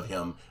snippets of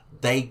him,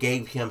 they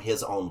gave him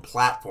his own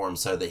platform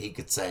so that he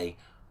could say,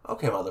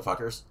 okay,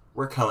 motherfuckers,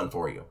 we're coming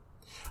for you.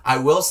 I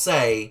will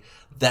say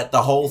that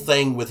the whole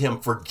thing with him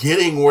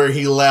forgetting where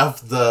he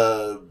left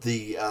the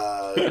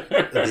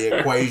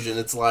equation,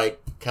 it's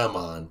like, come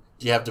on.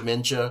 Do you have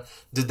dementia?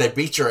 Did they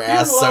beat your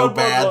ass so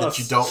bad that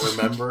you don't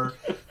remember?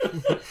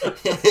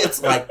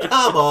 It's like,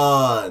 come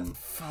on.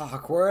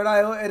 Fuck, where did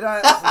I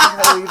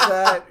leave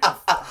that?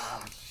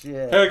 Oh,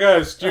 shit. Hey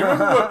guys, do you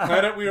remember what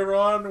planet we were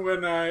on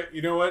when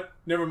you know what?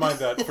 Never mind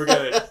that.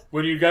 Forget it.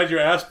 When you got your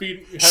ass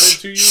beat headed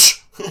to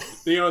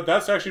you?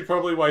 That's actually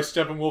probably why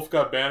Steppenwolf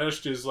got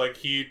banished, is like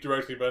he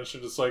directly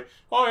mentioned, it's like,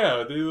 oh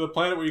yeah, the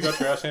planet where you got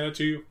your ass handed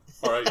to you?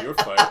 Alright, you're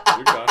fired.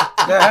 You're done.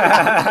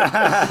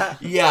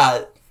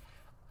 Yeah.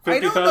 I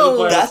don't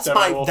know.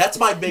 That's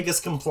my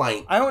biggest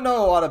complaint. I don't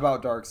know a lot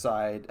about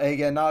Darkseid.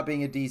 Again, not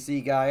being a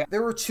DC guy.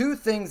 There were two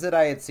things that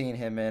I had seen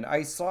him in.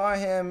 I saw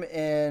him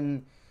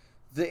in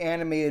the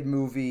animated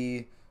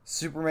movie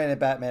Superman and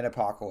Batman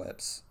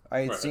Apocalypse.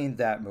 I had seen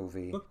that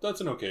movie. That's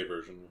an okay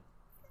version.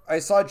 I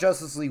saw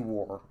Justice League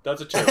War.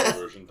 That's a terrible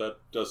version. That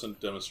doesn't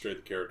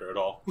demonstrate the character at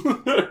all.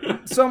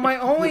 So my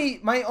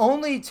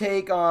only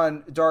take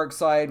on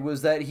Darkseid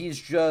was that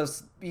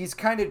he's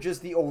kind of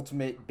just the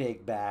ultimate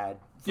big bad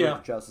for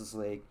the Justice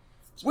League.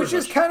 Which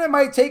is kind of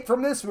my take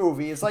from this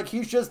movie. It's like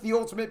he's just the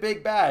ultimate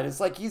big bad. It's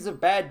like he's a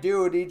bad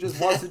dude. He just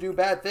wants to do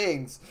bad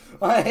things.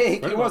 Like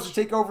he wants to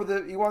take over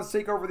the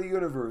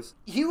universe.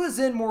 He was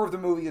in more of the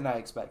movie than I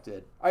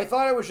expected. I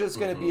thought it was just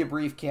going to be a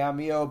brief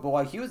cameo, but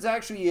like he was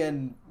actually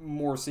in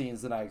more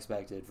scenes than I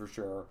expected for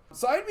sure.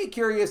 So I'd be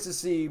curious to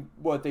see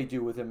what they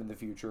do with him in the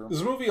future.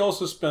 This movie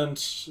also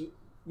spent.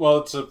 Well,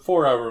 it's a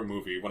 4-hour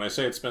movie. When I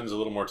say it spends a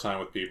little more time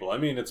with people, I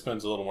mean it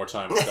spends a little more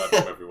time with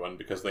goddamn everyone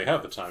because they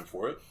have the time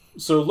for it.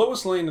 So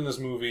Lois Lane in this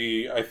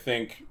movie, I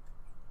think,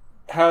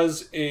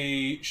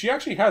 she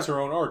actually has her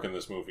own arc in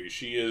this movie.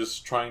 She is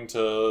trying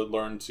to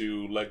learn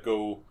to let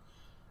go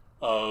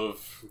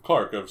of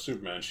Clark, of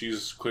Superman.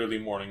 She's clearly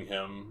mourning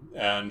him,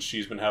 and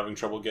she's been having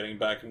trouble getting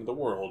back into the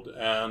world.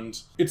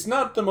 And it's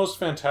not the most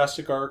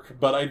fantastic arc,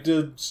 but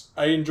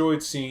I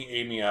enjoyed seeing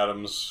Amy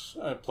Adams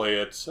play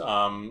it.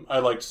 I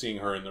liked seeing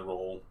her in the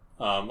role.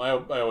 I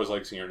always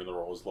like seeing her in the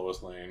role as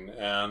Lois Lane.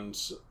 And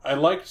I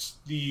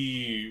liked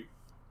the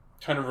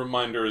kind of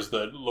reminders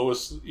that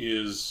Lois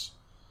is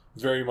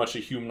very much a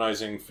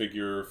humanizing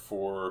figure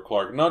for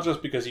Clark. Not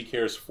just because he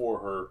cares for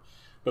her,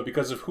 but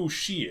because of who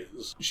she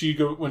is.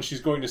 When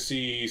she's going to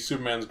see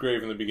Superman's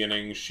grave in the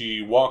beginning,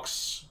 she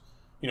walks,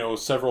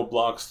 several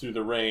blocks through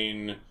the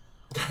rain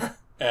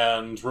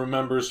and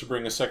remembers to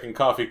bring a second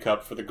coffee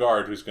cup for the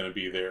guard who's going to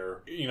be there.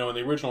 In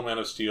the original Man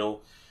of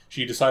Steel,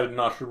 she decided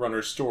not to run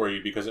her story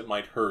because it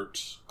might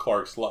hurt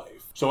Clark's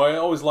life. So I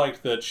always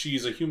liked that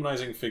she's a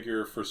humanizing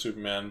figure for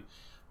Superman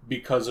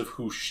because of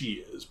who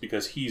she is,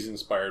 because he's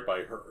inspired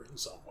by her in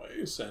some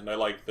ways. And I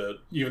like that,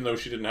 even though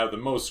she didn't have the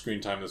most screen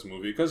time in this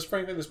movie, because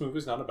frankly this movie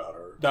is not about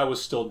her, that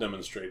was still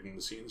demonstrated in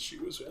the scenes she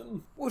was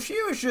in. Well,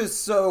 she was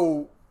just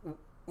so...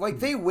 Like,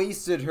 they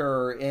wasted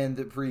her in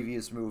the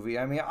previous movie.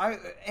 I mean,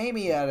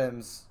 Amy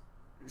Adams,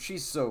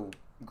 she's so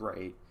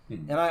great.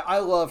 And I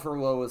love her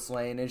Lois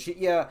Lane. And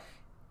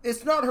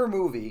it's not her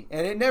movie,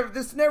 and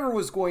this never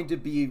was going to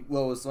be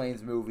Lois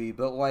Lane's movie,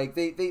 but like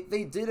they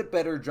did a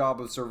better job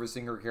of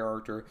servicing her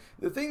character.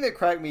 The thing that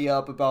cracked me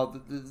up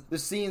about the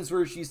scenes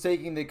where she's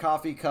taking the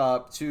coffee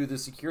cup to the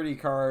security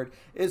guard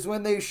is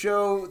when they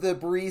show the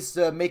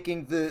barista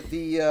making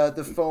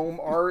the foam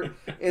art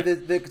at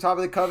the top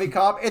of the coffee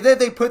cup, and then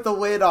they put the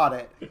lid on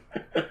it.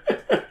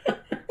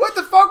 What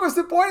the fuck was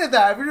the point of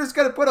that if you're just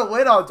going to put a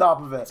lid on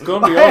top of it? It's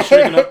going to be all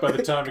shaken up by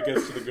the time it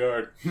gets to the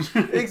guard.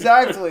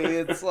 Exactly.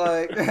 It's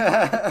like...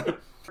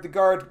 the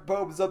guard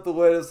opens up the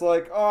lid. It's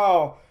like,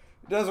 oh,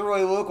 It doesn't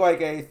really look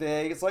like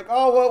anything. It's like,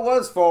 oh, what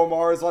was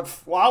Fomar? It's like,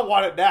 well, I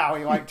want it now.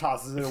 He like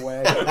tosses it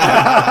away.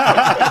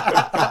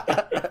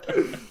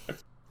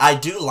 I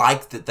do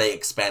like that they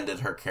expanded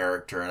her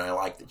character, and I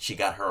like that she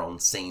got her own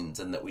scenes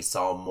and that we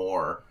saw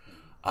more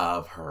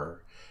of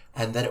her.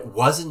 And that it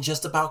wasn't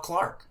just about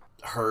Clark.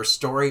 Her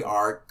story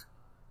arc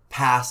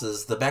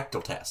passes the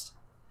Bechdel test.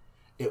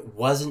 It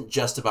wasn't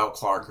just about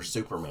Clark or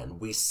Superman.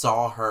 We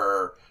saw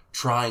her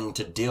trying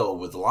to deal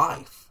with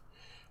life.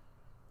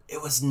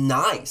 It was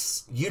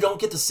nice. You don't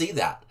get to see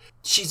that.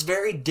 She's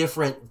very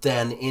different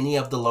than any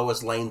of the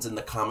Lois Lanes in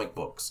the comic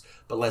books.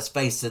 But let's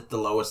face it, the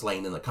Lois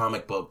Lane in the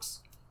comic books,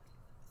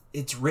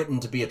 it's written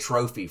to be a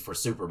trophy for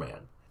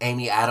Superman.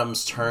 Amy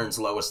Adams turns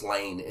Lois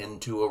Lane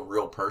into a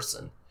real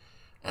person.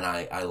 And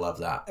I love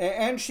that.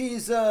 And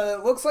she's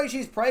looks like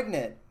she's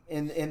pregnant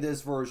in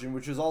this version,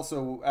 which is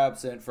also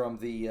absent from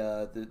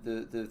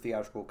the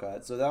theatrical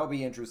cut. So that'll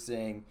be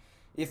interesting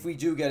if we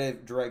do get a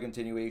direct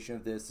continuation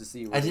of this to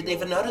see. I didn't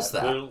even notice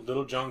that.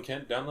 Little John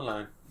Kent down the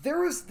line. There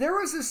was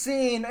a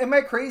scene. Am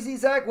I crazy,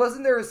 Zach?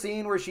 Wasn't there a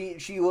scene where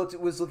she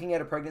was looking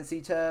at a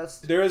pregnancy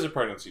test? There is a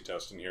pregnancy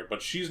test in here,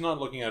 but she's not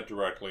looking at it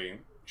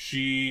directly.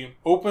 She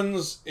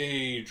opens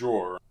a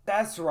drawer.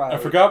 That's right. I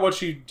forgot what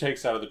she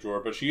takes out of the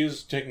drawer, but she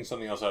is taking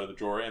something else out of the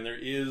drawer, and there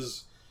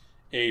is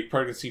a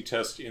pregnancy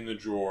test in the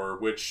drawer,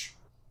 which...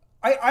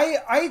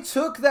 I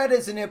took that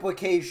as an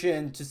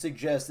implication to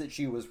suggest that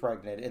she was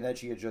pregnant and that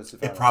she had just...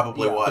 It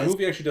probably was. The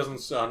movie actually doesn't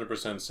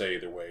 100% say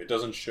either way. It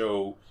doesn't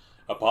show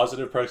a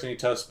positive pregnancy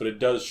test, but it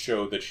does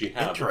show that she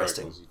had the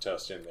pregnancy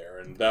test in there,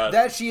 and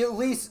that she at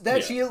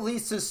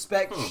least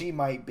suspects she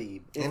might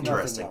be. If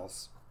nothing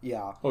else.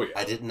 Yeah. Oh yeah.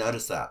 I didn't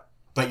notice that.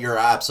 But you're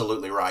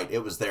absolutely right.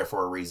 It was there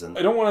for a reason.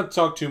 I don't want to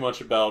talk too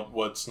much about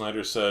what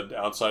Snyder said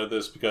outside of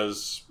this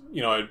because,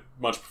 I'd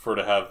much prefer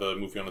to have the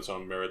movie on its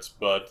own merits.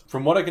 But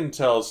from what I can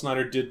tell,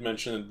 Snyder did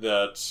mention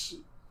that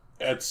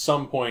at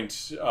some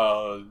point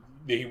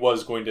he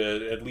was going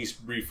to, at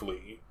least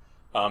briefly,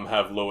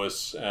 have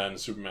Lois and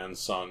Superman's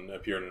son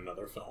appear in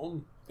another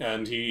film.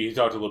 And he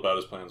talked a little about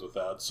his plans with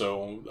that.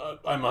 So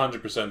I'm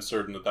 100%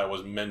 certain that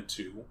was meant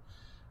to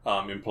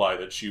imply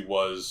that she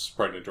was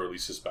pregnant, or at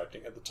least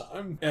suspecting at the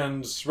time.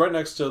 And right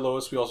next to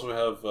Lois, we also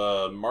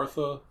have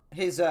Martha.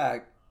 Hey,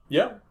 Zach.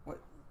 Yeah?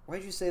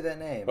 Why'd you say that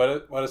name?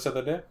 Why'd I say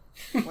that name?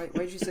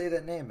 Why'd you say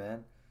that name,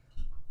 man?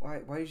 Why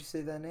did you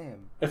say that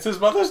name? It's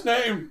his mother's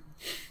name!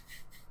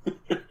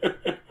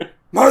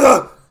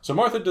 Martha! So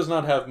Martha does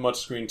not have much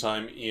screen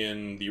time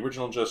in the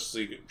original Justice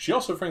League. She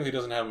also, frankly,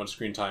 doesn't have much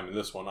screen time in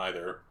this one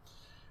either.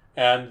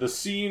 And the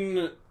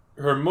scene,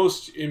 her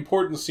most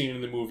important scene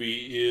in the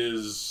movie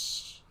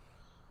is...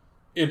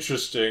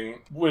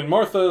 interesting. When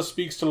Martha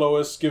speaks to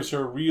Lois, gives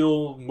her a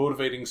real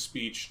motivating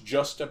speech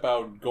just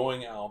about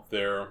going out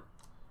there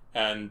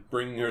and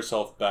bringing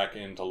herself back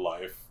into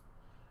life.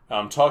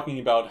 Talking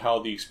about how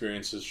the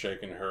experience has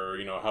shaken her,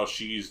 how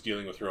she's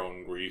dealing with her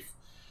own grief.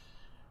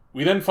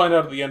 We then find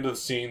out at the end of the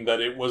scene that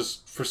it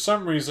was, for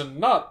some reason,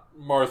 not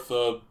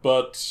Martha,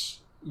 but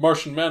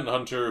Martian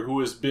Manhunter, who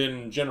has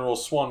been General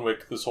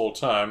Swanwick this whole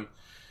time,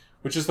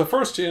 which is the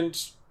first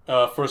hint.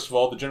 First of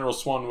all, the General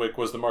Swanwick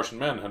was the Martian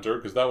Manhunter,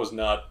 because that was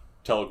not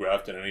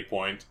telegraphed at any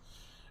point.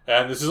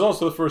 And this is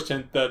also the first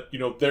hint that,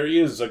 there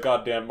is a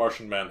goddamn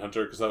Martian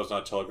Manhunter, because that was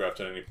not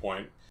telegraphed at any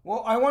point.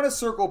 Well, I want to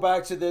circle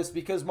back to this,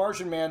 because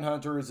Martian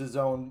Manhunter is his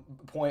own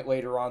point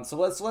later on, so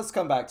let's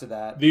come back to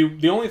that.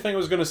 The only thing I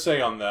was going to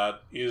say on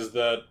that is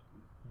that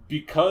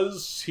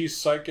because he's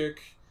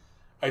psychic,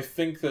 I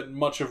think that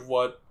much of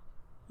what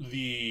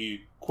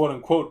the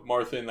quote-unquote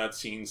Martha in that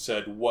scene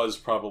said was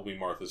probably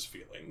Martha's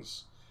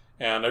feelings.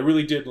 And I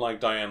really did like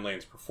Diane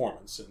Lane's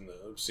performance in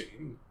the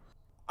scene.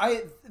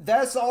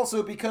 That's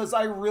also because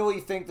I really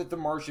think that the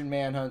Martian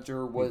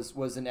Manhunter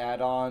was an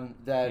add-on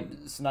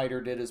that Snyder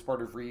did as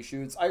part of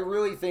reshoots. I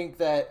really think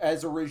that,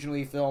 as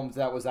originally filmed,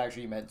 that was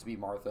actually meant to be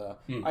Martha.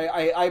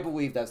 I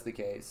believe that's the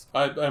case.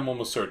 I'm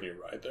almost certain you're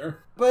right there.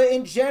 But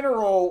in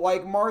general,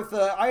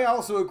 Martha, I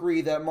also agree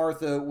that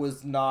Martha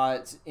was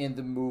not in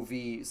the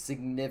movie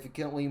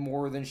significantly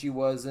more than she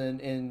was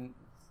in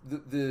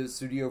the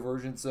studio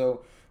version,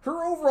 so...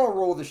 her overall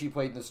role that she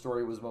played in the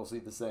story was mostly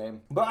the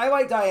same. But I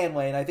like Diane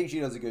Lane. I think she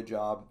does a good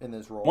job in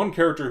this role. One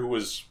character who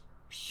was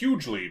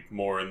hugely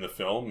more in the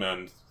film,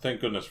 and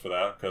thank goodness for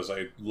that, because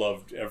I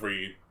loved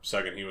every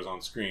second he was on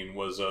screen,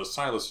 was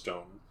Silas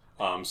Stone,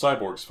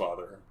 Cyborg's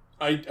father.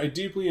 I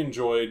deeply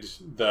enjoyed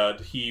that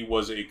he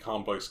was a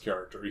complex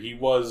character. He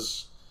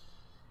was...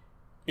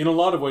 in a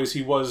lot of ways,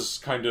 he was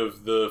kind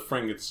of the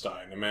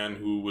Frankenstein, a man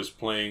who was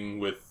playing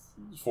with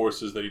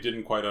forces that he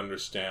didn't quite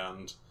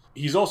understand.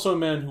 He's also a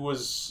man who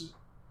was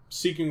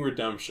seeking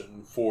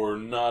redemption for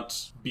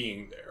not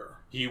being there.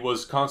 He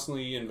was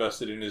constantly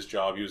invested in his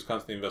job. He was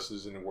constantly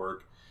invested in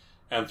work.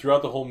 And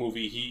throughout the whole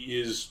movie, he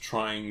is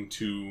trying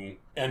to...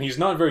 and he's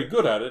not very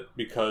good at it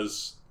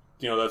because,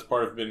 that's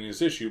part of being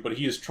his issue, but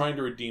he is trying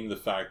to redeem the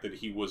fact that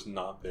he was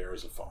not there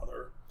as a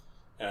father.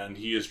 And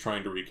he is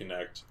trying to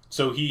reconnect.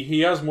 So he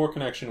has more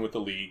connection with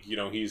the League.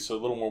 He's a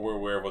little more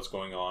aware of what's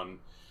going on.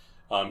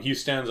 He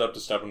stands up to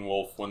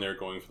Steppenwolf when they're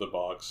going for the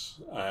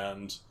box,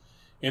 and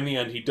in the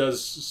end, he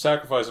does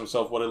sacrifice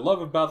himself. What I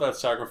love about that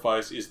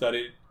sacrifice is that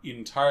it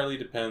entirely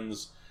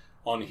depends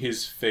on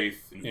his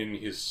faith in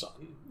his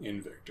son,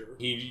 in Victor.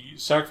 He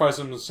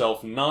sacrifices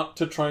himself not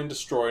to try and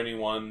destroy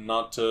anyone,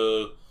 not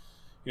to,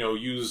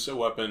 use a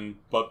weapon,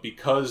 but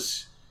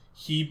because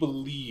he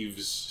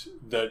believes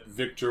that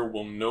Victor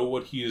will know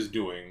what he is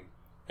doing,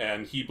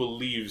 and he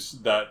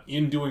believes that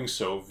in doing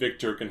so,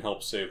 Victor can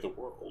help save the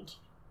world.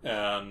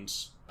 And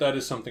that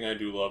is something I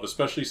do love,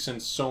 especially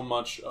since so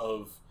much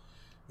of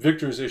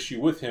Victor's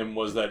issue with him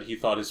was that he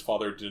thought his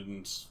father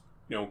didn't,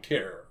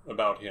 care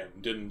about him,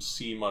 didn't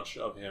see much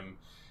of him,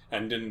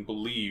 and didn't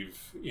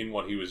believe in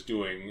what he was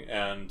doing.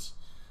 And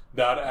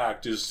that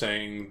act is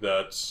saying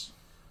that,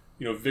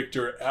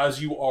 Victor,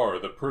 as you are,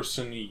 the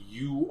person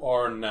you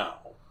are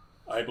now,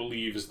 I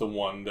believe is the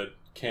one that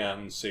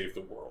can save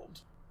the world.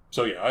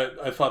 So yeah,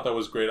 I thought that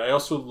was great. I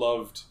also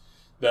loved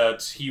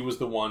that he was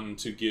the one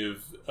to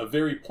give a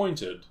very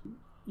pointed...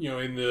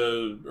 in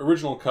the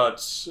original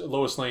cuts,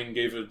 Lois Lane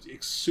gave a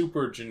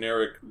super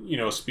generic,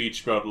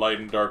 speech about light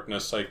and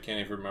darkness. I can't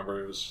even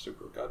remember. It was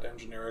super goddamn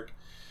generic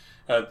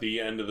at the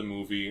end of the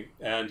movie.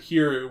 And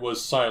here it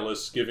was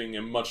Silas giving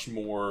a much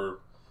more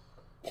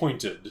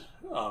pointed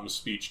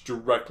speech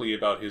directly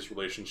about his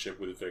relationship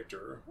with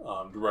Victor,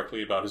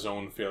 directly about his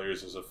own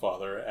failures as a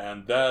father.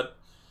 And that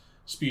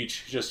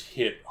speech just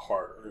hit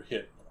harder,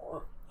 hit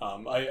more.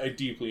 I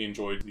deeply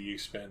enjoyed the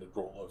expanded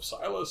role of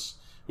Silas,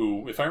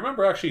 who, if I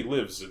remember, actually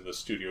lives in the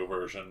studio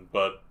version,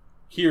 but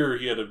here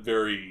he had a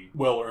very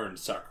well-earned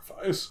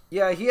sacrifice.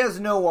 Yeah, he has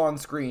no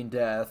on-screen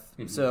death,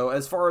 so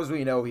as far as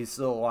we know, he's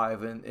still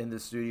alive in the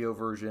studio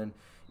version.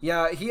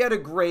 Yeah, he had a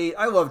great...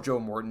 I love Joe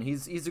Morton.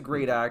 He's a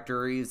great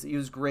actor. He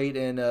was great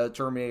in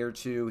Terminator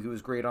 2. He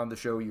was great on the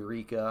show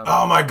Eureka.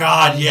 Oh my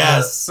God,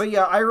 yes! But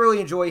yeah, I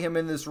really enjoy him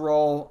in this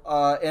role,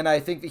 and I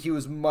think that he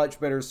was much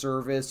better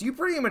service. You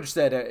pretty much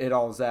said it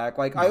all, Zach.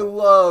 I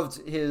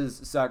loved his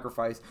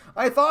sacrifice.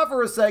 I thought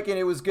for a second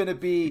it was going to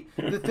be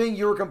the thing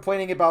you were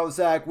complaining about,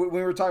 Zach, when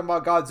we were talking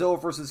about Godzilla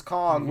vs.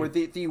 Kong, where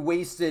the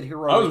wasted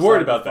heroic I was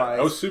worried about sacrifice.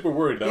 that. I was super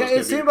worried that was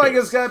it seemed like it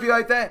was going to be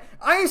like that.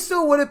 I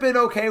still would have been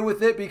okay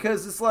with it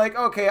because it's like,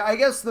 okay, I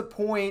guess the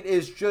point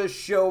is just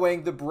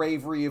showing the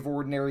bravery of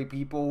ordinary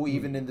people,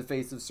 even in the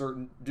face of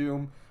certain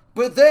doom.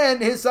 But then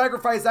his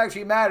sacrifice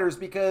actually matters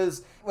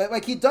because,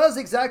 he does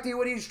exactly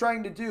what he's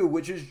trying to do,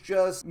 which is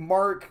just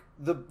mark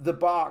the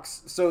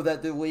box so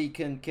that the League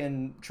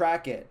can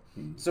track it.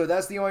 So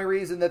that's the only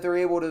reason that they're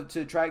able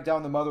to track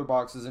down the mother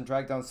boxes and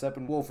track down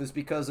Steppenwolf is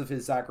because of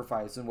his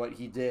sacrifice and what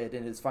he did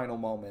in his final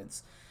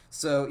moments.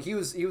 So he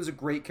was a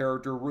great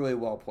character, really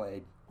well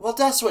played. Well,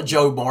 that's what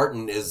Joe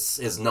Morton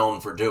is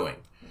known for doing.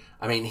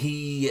 I mean,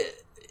 he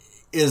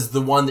is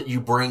the one that you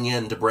bring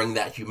in to bring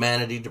that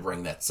humanity, to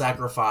bring that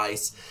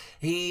sacrifice.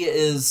 He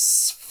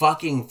is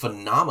fucking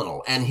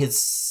phenomenal. And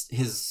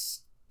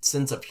his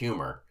sense of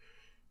humor,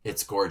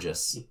 it's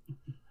gorgeous.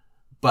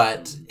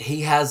 But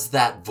he has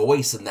that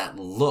voice and that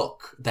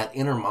look, that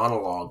inner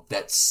monologue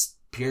that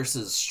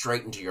pierces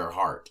straight into your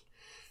heart.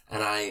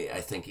 And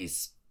I think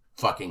he's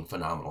fucking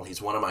phenomenal.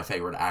 He's one of my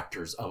favorite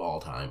actors of all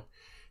time.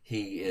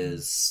 He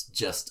is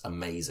just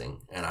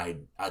amazing, and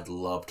I'd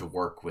love to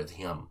work with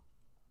him.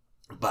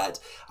 But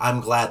I'm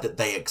glad that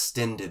they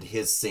extended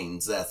his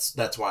scenes.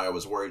 That's why I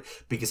was worried,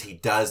 because he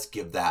does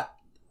give that...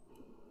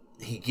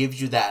 He gives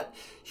you that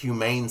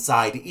humane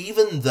side,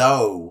 even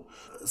though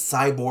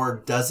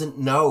Cyborg doesn't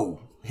know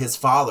his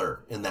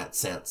father in that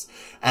sense.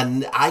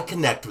 And I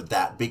connect with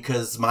that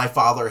because my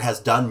father has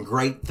done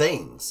great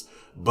things.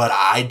 But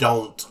I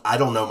don't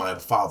know my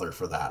father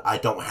for that. I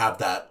don't have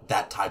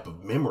that type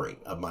of memory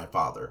of my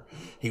father.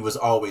 He was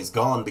always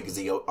gone because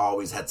he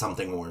always had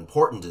something more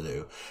important to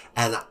do.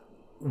 And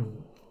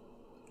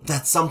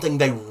that's something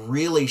they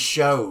really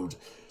showed,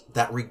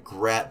 that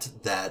regret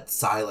that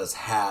Silas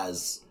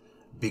has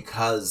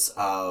because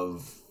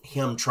of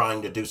him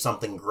trying to do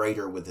something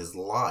greater with his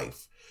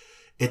life.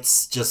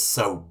 It's just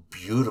so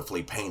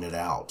beautifully painted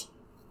out.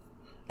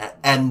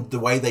 And the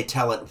way they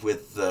tell it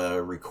with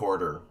the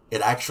recorder.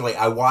 It actually,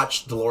 I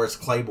watched Dolores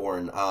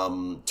Claiborne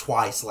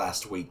twice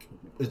last week.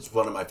 It's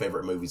one of my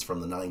favorite movies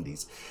from the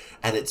 90s.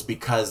 And it's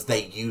because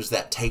they use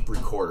that tape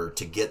recorder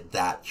to get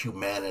that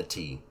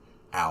humanity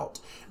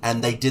out.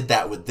 And they did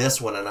that with this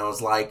one. And I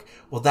was like,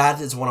 well, that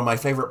is one of my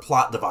favorite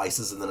plot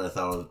devices. And then I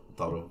thought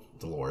of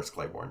Dolores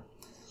Claiborne.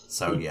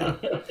 So, yeah.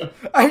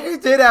 I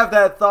did have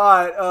that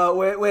thought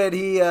when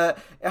he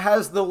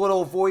has the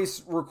little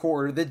voice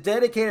recorder, the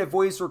dedicated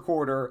voice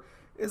recorder.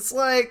 It's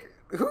like,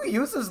 who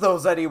uses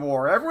those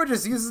anymore? Everyone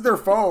just uses their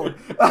phone.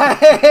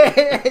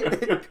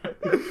 That's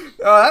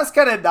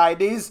kind of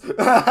 90s.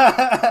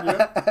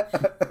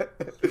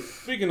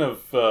 Speaking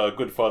of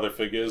good father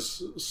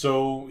figures,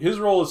 so his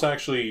role is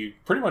actually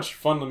pretty much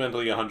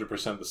fundamentally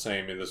 100% the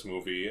same in this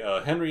movie.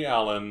 Henry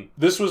Allen,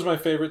 this was my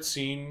favorite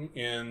scene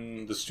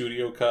in the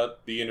studio cut,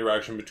 the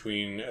interaction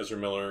between Ezra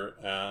Miller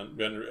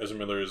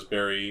as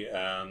Barry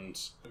and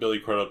Billy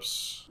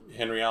Crudup's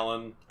Henry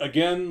Allen.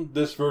 Again,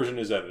 this version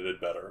is edited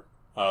better.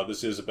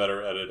 This is a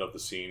better edit of the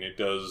scene. It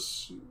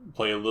does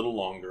play a little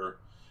longer,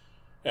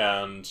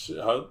 and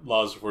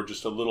allows for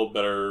just a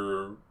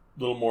little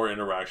more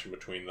interaction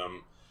between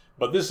them.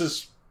 But this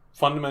is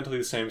fundamentally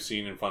the same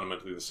scene and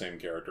fundamentally the same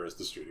character as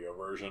the studio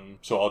version.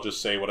 So I'll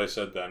just say what I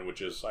said then,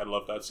 which is I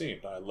love that scene.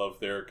 I love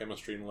their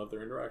chemistry and love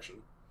their interaction.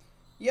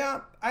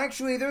 Yeah,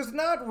 actually, there's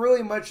not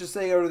really much to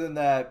say other than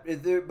that.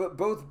 But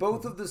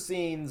both of the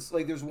scenes,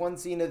 like there's one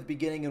scene at the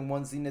beginning and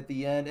one scene at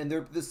the end, and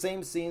they're the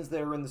same scenes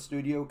that are in the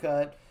studio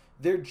cut.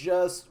 They're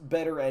just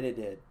better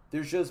edited.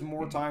 There's just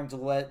more time to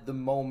let the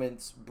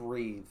moments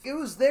breathe. It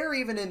was there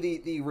even in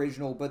the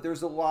original, but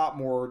there's a lot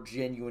more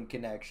genuine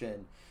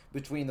connection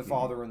between the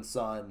father and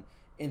son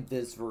in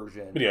this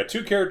version. But yeah,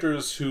 two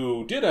characters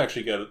who did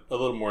actually get a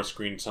little more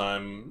screen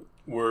time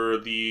were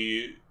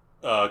the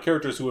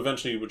characters who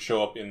eventually would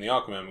show up in the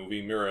Aquaman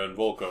movie, Mira and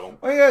Volko.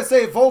 I gotta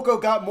say,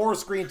 Volko got more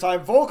screen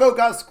time. Volko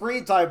got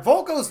screen time.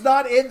 Volko's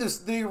not in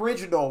the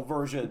original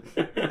version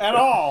at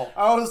all.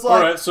 I was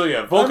like... Alright, so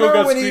yeah, Volko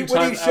got screen time.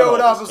 When he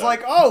showed up, I was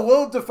like, oh,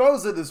 Willem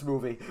Dafoe's in this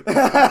movie.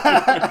 Yeah,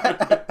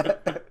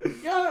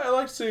 I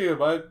like seeing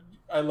him.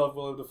 I love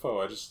Willem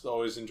Dafoe. I just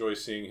always enjoy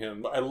seeing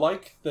him. I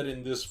like that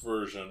in this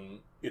version,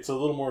 it's a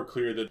little more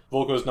clear that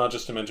Volko's not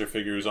just a mentor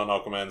figure who's on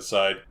Aquaman's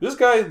side. This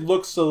guy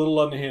looks a little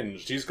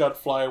unhinged. He's got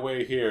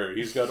flyaway hair.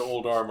 He's got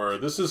old armor.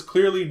 This is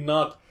clearly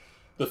not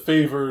the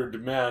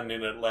favored man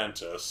in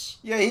Atlantis.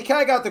 Yeah, he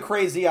kind of got the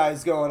crazy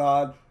eyes going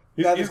on.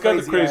 He's got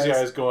the crazy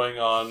eyes going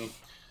on.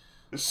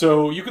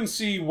 So you can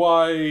see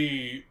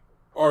why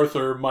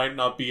Arthur might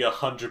not be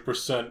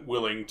 100%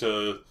 willing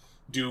to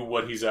do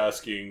what he's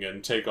asking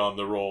and take on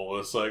the role.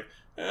 It's like,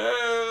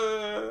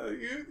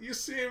 you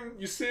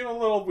seem a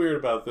little weird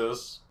about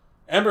this.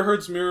 Amber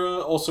Heard's Mira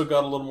also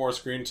got a little more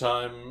screen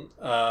time,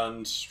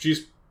 and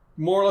she's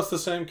more or less the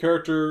same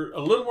character,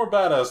 a little more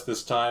badass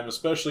this time,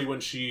 especially when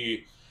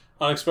she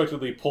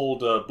unexpectedly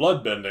pulled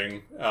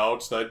bloodbending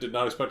out. I did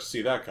not expect to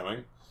see that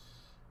coming.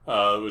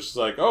 Which is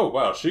like, oh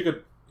wow, if she had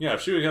a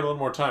little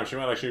more time, she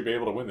might actually be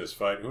able to win this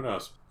fight. Who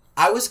knows?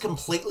 I was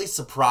completely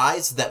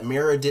surprised that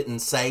Mira didn't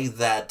say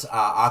that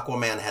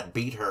Aquaman had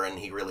beat her, and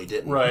he really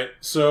didn't. Right.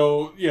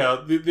 So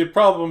yeah, the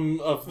problem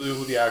of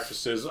who the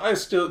actress is, I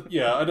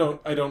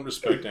don't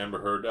respect Amber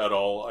Heard at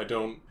all. I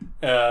don't,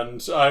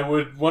 and I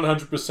would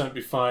 100%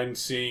 be fine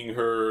seeing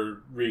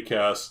her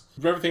recast.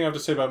 Everything I have to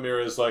say about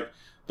Mira is like,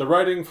 the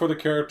writing for the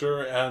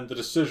character and the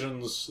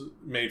decisions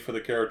made for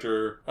the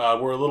character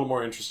were a little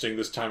more interesting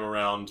this time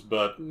around,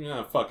 but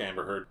fuck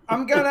Amber Heard.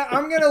 I'm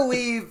gonna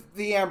leave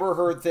the Amber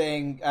Heard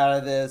thing out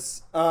of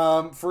this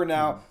for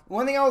now.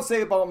 One thing I'll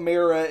say about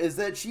Mira is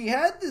that she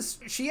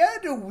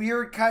had a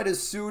weird kind of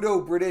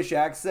pseudo-British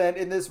accent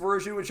in this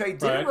version, which I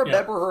didn't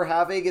remember her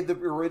having in the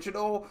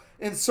original,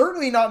 and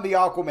certainly not in the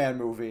Aquaman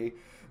movie.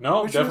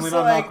 No, which definitely was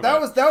not. Like,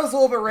 that was a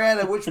little bit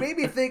random, which made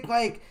me think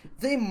like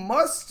they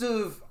must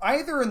have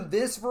either in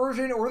this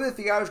version or the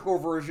theatrical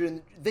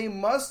version, they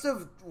must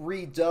have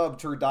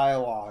redubbed her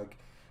dialogue,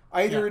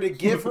 either to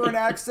give her an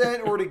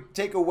accent or to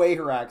take away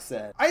her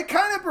accent. I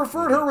kind of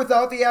preferred her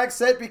without the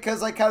accent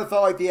because I kind of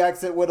felt like the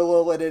accent would a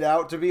little let it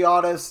out. To be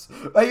honest,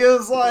 like it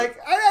was like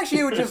I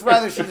actually would just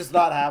rather she just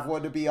not have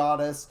one. To be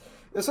honest.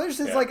 Especially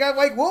since, like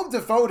Willem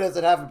Dafoe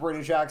doesn't have a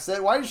British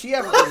accent. Why does she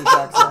have a British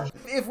accent?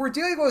 If we're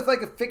dealing with,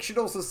 like, a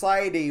fictional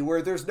society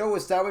where there's no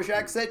established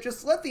accent,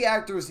 just let the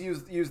actors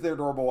use their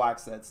normal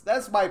accents.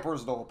 That's my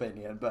personal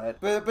opinion. But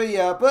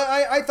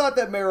I thought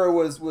that Mira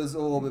was a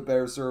little bit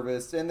better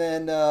serviced. And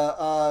then,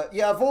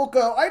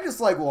 Volko, I just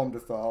like Willem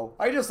Dafoe.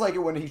 I just like it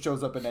when he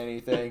shows up in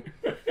anything.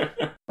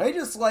 I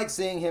just like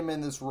seeing him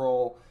in this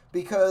role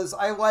because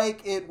I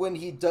like it when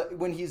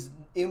he's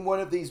in one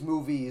of these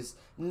movies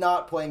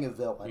not playing a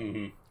villain.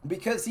 Mm-hmm.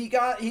 Because he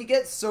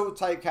gets so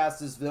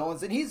typecast as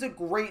villains, and he's a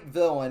great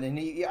villain, and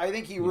I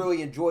think he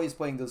really enjoys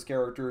playing those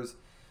characters.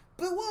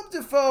 But Willem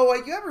Dafoe,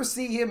 like, you ever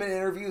see him in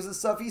interviews and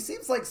stuff, he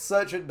seems like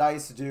such a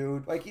nice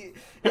dude. Like,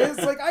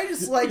 it's like, I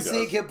just like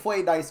seeing him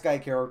play nice guy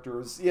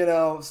characters, you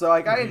know? So,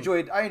 like, I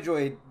enjoyed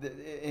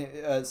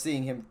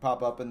seeing him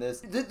pop up in this.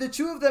 The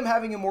two of them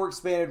having a more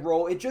expanded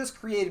role, it just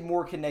created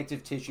more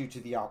connective tissue to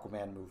the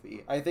Aquaman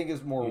movie. I think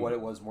is more what it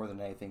was more than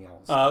anything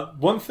else.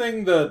 One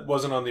thing that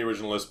wasn't on the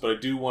original list, but I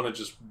do want to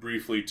just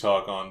briefly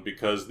talk on,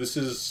 because this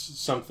is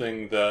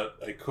something that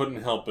I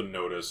couldn't help but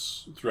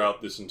notice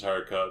throughout this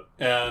entire cut.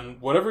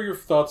 And whatever your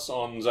thoughts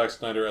on Zack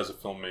Snyder as a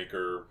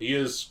filmmaker, he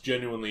is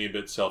genuinely a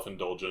bit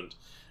self-indulgent.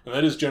 And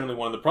that is generally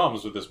one of the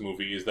problems with this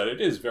movie, is that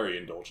it is very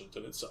indulgent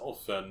in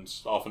itself, and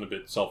often a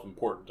bit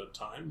self-important at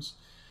times.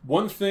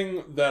 One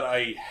thing that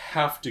I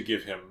have to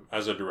give him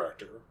as a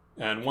director,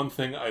 and one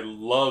thing I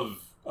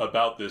love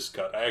about this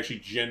cut, I actually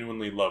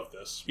genuinely love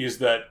this, is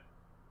that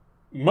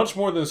much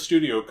more than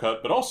studio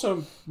cut, but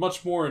also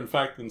much more, in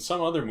fact, than some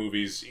other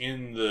movies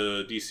in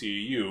the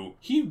DCEU,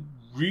 he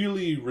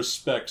really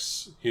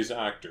respects his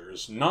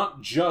actors,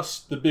 not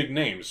just the big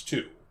names,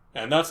 too.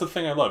 And that's the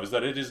thing I love, is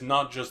that it is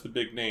not just the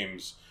big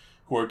names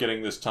who are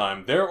getting this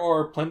time, there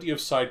are plenty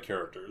of side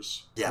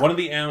characters. Yeah. One of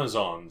the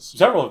Amazons,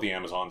 several of the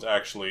Amazons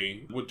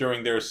actually,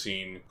 during their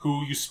scene,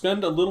 who you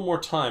spend a little more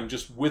time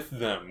just with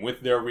them,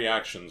 with their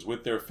reactions,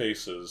 with their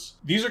faces.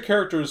 These are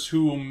characters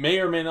who may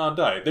or may not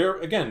die. They're,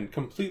 again,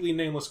 completely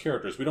nameless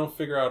characters. We don't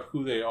figure out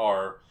who they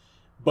are,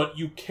 but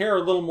you care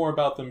a little more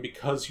about them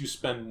because you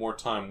spend more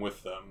time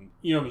with them.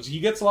 You know, he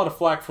gets a lot of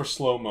flack for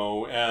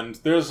slow-mo, and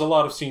there's a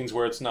lot of scenes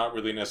where it's not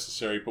really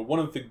necessary, but one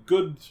of the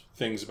good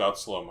things about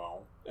slow-mo,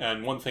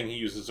 and one thing he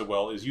uses it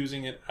well, is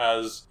using it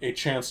as a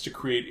chance to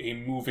create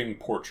a moving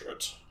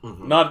portrait.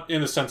 Mm-hmm. Not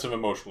in the sense of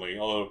emotionally,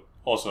 although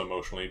also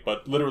emotionally,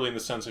 but literally in the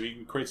sense of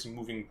he creates a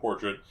moving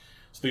portrait,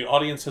 so the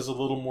audience has a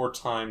little more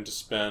time to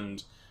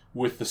spend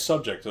with the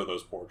subject of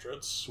those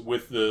portraits,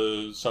 with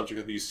the subject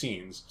of these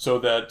scenes, so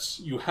that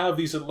you have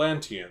these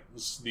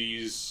Atlanteans,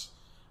 these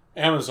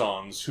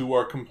Amazons, who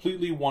are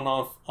completely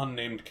one-off,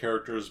 unnamed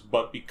characters,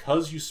 but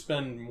because you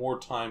spend more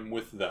time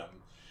with them,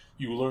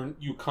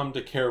 you come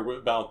to care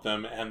about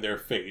them and their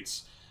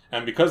fates.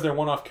 And because they're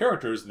one-off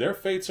characters, their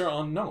fates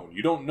are unknown.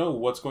 You don't know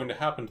what's going to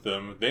happen to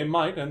them. They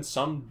might, and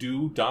some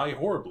do, die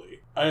horribly.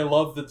 I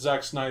love that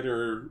Zack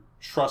Snyder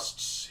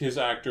trusts his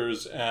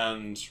actors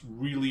and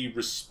really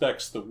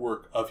respects the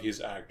work of his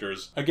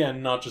actors.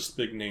 Again, not just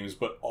big names,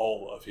 but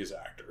all of his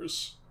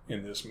actors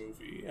in this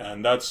movie.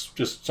 And that's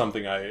just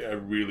something I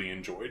really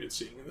enjoyed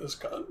seeing in this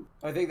cut.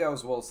 I think that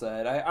was well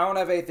said. I don't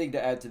have anything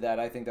to add to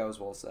that. I think that was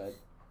well said.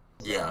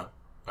 Yeah,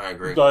 I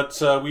agree.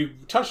 But we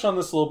touched on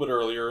this a little bit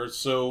earlier,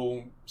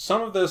 so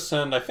some of this,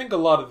 and I think a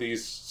lot of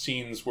these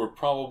scenes were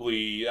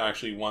probably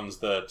actually ones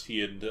that he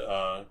had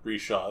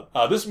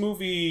reshot. This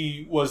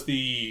movie was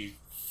the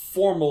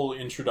formal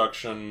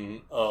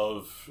introduction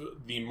of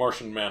the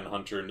Martian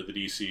Manhunter into the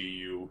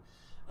DCEU.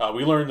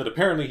 We learned that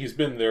apparently he's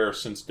been there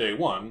since day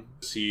one.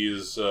 He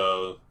is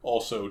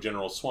also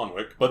General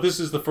Swanwick. But this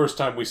is the first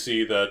time we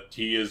see that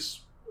he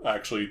is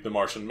actually the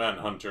Martian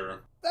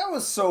Manhunter. That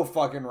was so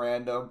fucking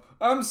random.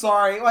 I'm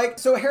sorry.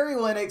 So Harry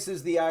Lennox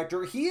is the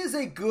actor. He is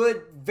a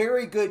good,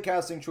 very good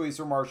casting choice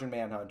for Martian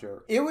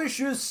Manhunter. It was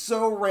just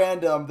so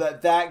random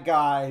that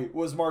guy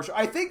was Martian.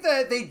 I think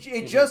that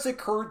it just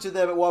occurred to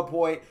them at one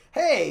point,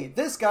 hey,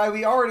 this guy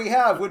we already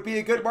have would be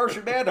a good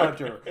Martian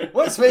Manhunter.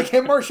 Let's make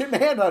him Martian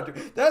Manhunter.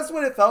 That's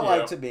what it felt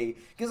like to me.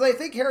 Because I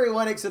think Harry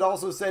Lennox had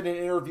also said in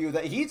an interview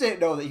that he didn't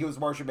know that he was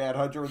Martian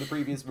Manhunter in the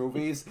previous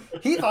movies.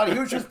 He thought he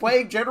was just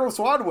playing General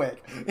Swanwick.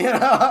 You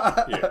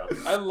know? Yeah.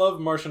 I love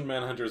Martian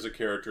Manhunter as a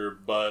character,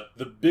 but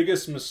the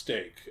biggest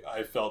mistake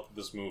I felt that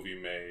this movie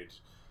made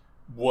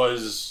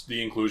was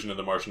the inclusion of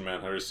the Martian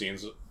Manhunter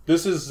scenes.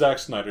 This is Zack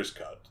Snyder's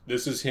cut.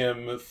 This is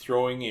him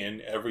throwing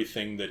in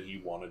everything that he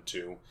wanted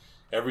to,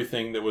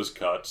 everything that was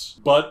cut.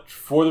 But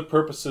for the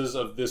purposes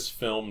of this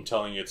film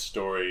telling its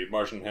story,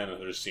 Martian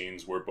Manhunter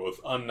scenes were both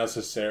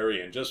unnecessary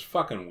and just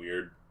fucking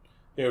weird.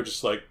 They were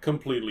just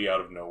completely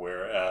out of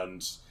nowhere,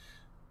 and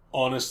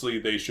honestly,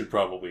 they should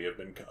probably have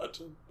been cut.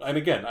 And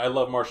again, I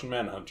love Martian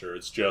Manhunter.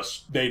 It's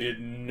just they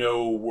did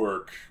no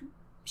work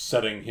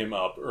setting him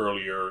up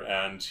earlier,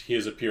 and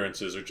his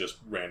appearances are just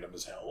random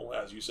as hell,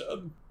 as you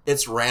said.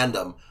 It's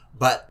random,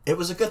 but it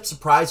was a good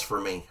surprise for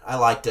me. I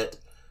liked it.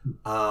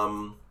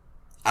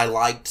 I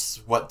liked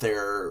what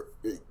they're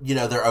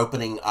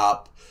opening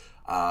up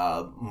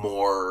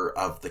more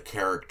of the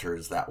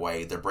characters that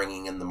way. They're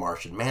bringing in the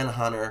Martian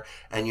Manhunter,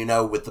 and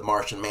with the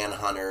Martian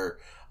Manhunter,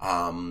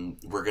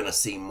 we're gonna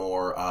see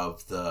more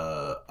of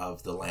the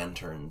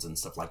lanterns and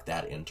stuff like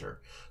that enter.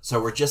 So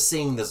we're just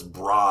seeing this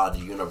broad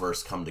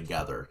universe come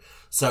together.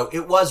 So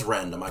it was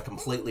random. I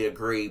completely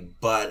agree,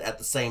 but at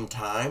the same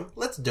time,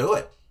 let's do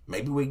it.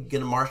 Maybe we can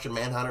get a Martian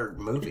Manhunter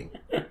movie.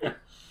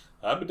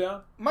 I'd be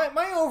down.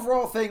 My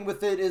overall thing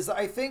with it is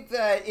I think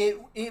that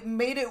it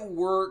made it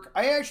work.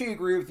 I actually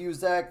agree with you,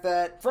 Zach,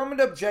 that from an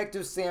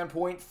objective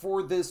standpoint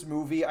for this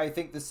movie, I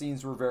think the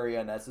scenes were very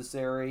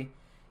unnecessary.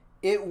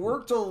 It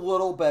worked a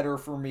little better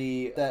for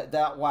me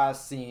that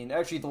last scene,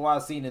 actually the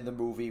last scene in the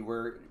movie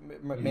where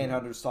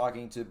Manhunter's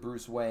talking to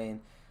Bruce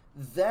Wayne,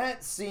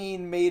 that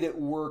scene made it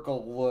work a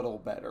little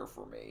better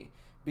for me.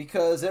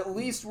 Because at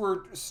least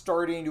we're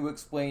starting to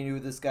explain who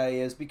this guy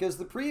is. Because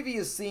the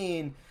previous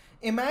scene,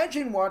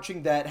 imagine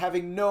watching that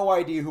having no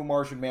idea who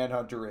Martian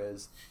Manhunter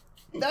is.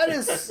 That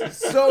is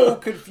so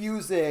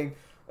confusing.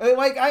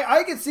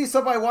 I could see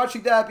somebody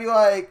watching that be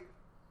like,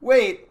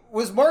 wait,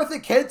 was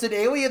Martha Kent an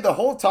alien the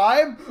whole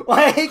time?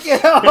 I'm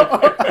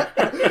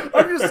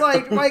just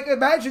like,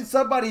 imagine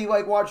somebody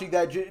watching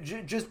that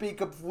just be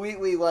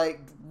completely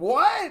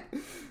what?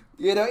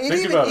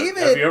 Think about it.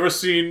 Have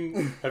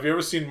you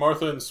ever seen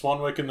Martha and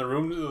Swanwick in the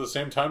room at the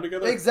same time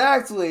together?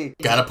 Exactly.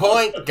 Got a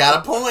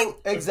point.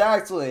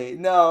 Exactly.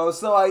 No,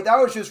 so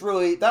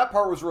that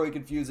part was really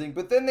confusing.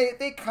 But then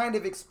they kind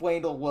of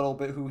explained a little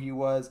bit who he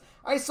was.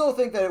 I still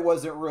think that it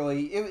wasn't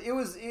really.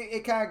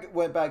 It kind of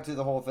went back to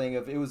the whole thing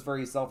of it was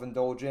very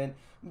self-indulgent.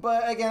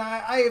 But again,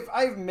 I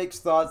have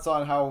mixed thoughts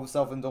on how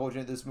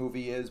self-indulgent this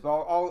movie is. But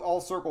I'll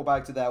circle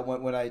back to that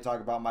when I talk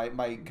about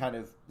my kind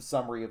of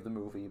summary of the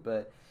movie.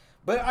 But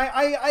But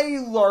I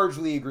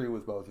largely agree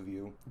with both of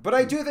you. But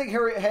I do think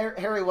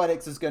Harry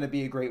Lennox is going to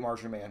be a great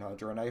Martian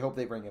Manhunter, and I hope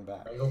they bring him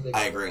back.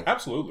 I agree.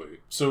 Absolutely.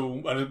 So,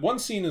 one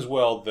scene as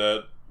well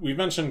that we've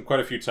mentioned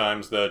quite a few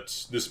times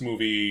that this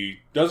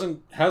movie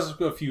has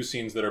a few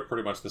scenes that are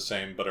pretty much the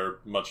same, but are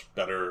much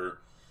better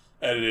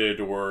edited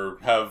or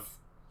have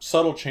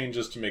subtle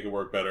changes to make it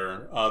work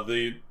better.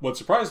 What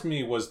surprised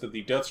me was that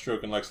the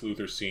Deathstroke and Lex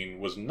Luthor scene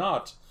was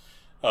not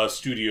a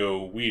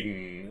Studio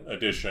Whedon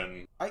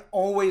edition. I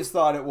always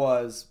thought it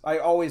was. I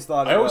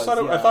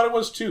thought it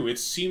was too. It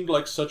seemed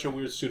like such a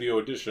weird studio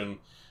edition,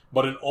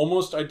 but an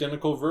almost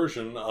identical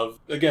version of,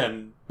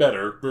 again,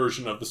 better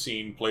version of the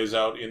scene plays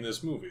out in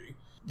this movie.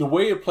 The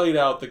way it played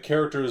out, the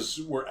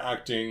characters were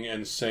acting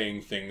and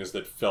saying things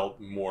that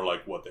felt more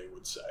like what they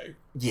would say.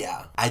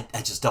 Yeah, I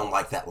just don't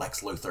like that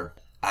Lex Luthor.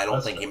 I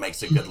don't think he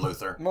makes a good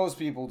Luthor. Most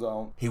people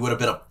don't. He would have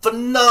been a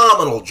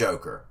phenomenal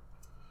Joker,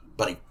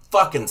 but he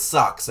fucking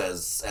sucks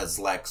as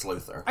Lex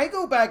Luthor. I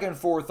go back and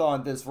forth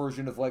on this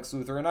version of Lex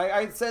Luthor, and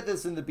I said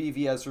this in the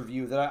BVS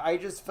review, that I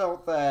just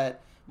felt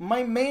that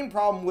my main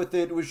problem with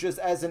it was just,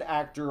 as an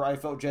actor, I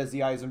felt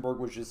Jesse Eisenberg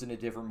was just in a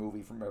different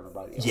movie from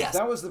everybody else. Yes.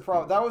 That was the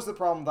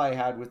problem that I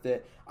had with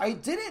it. I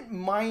didn't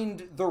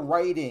mind the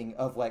writing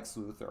of Lex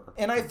Luthor.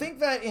 And I think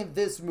that in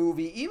this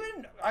movie,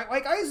 even,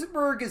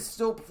 Eisenberg is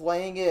still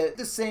playing it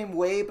the same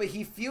way, but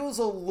he feels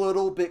a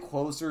little bit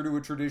closer to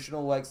a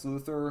traditional Lex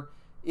Luthor.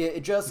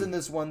 Just in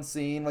this one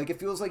scene. Like, it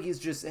feels like he's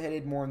just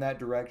headed more in that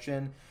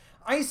direction.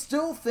 I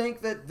still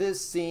think that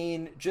this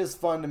scene just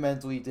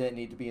fundamentally didn't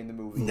need to be in the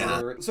movie.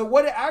 Nah. So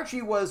what it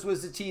actually was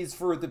a tease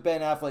for the Ben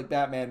Affleck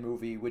Batman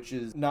movie, which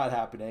is not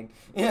happening.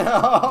 You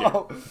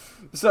know? Yeah.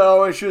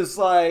 So it's just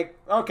like,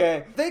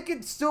 okay, they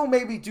could still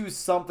maybe do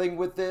something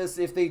with this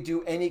if they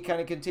do any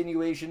kind of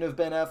continuation of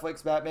Ben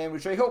Affleck's Batman,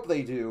 which I hope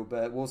they do,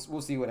 but we'll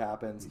see what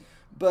happens.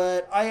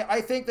 But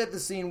I think that the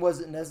scene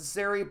wasn't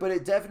necessary, but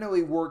it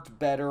definitely worked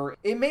better.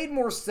 It made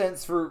more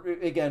sense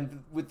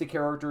again, with the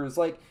characters.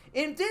 Like,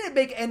 it didn't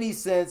make any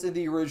sense in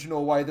the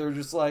original why they're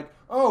just like,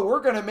 oh, we're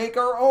going to make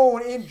our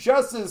own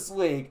Injustice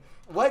League.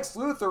 Lex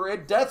Luthor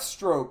and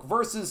Deathstroke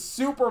versus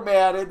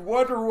Superman and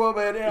Wonder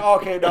Woman.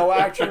 Okay, no,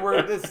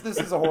 actually, this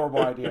is a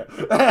horrible idea.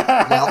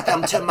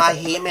 Welcome to my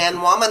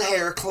He-Man Woman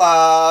Hair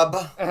Club.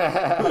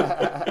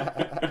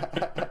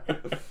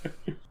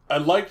 I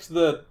liked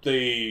that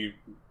they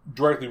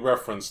directly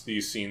referenced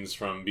these scenes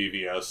from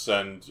BVS,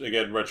 and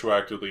again,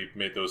 retroactively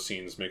made those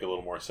scenes make a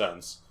little more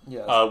sense.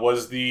 Yes.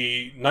 Was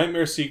the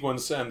nightmare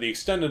sequence and the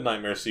extended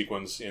nightmare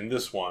sequence in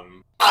this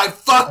one. I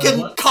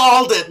fucking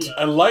called it!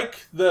 I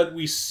like that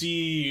we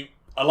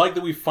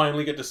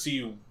finally get to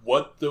see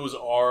what those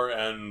are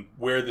and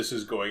where this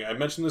is going. I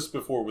mentioned this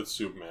before with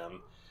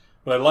Superman,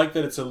 but I like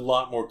that it's a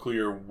lot more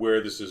clear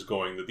where this is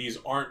going, that these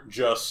aren't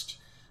just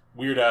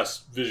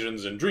weird-ass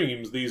visions and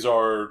dreams. These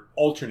are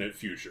alternate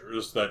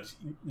futures, that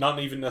not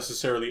even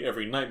necessarily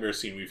every nightmare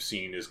scene we've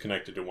seen is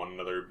connected to one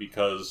another,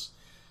 because,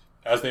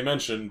 as they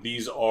mentioned,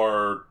 these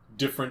are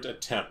different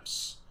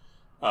attempts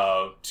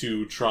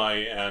to try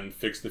and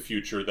fix the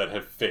future that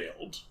have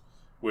failed,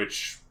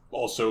 which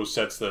also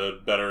sets the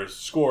better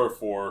score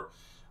for,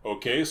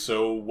 okay,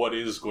 so what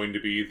is going to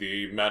be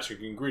the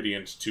magic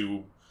ingredient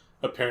to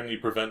apparently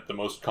prevent the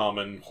most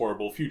common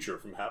horrible future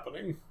from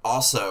happening?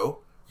 Also,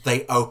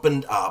 they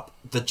opened up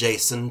the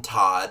Jason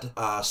Todd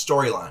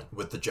storyline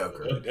with the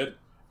Joker. Yeah, they did.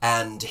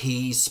 And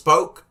he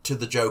spoke to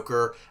the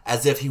Joker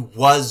as if he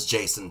was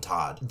Jason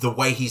Todd. The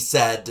way he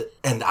said,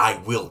 "and I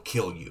will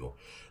kill you."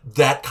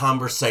 That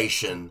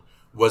conversation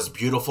was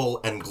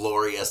beautiful and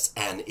glorious,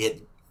 and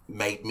it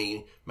made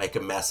me make a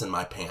mess in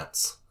my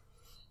pants.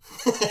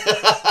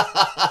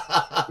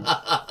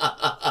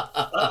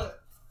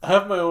 I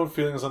have my own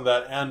feelings on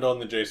that and on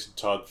the Jason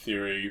Todd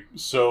theory.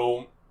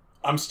 So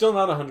I'm still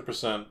not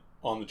 100%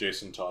 on the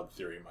Jason Todd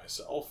theory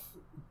myself.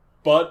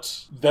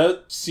 But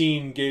that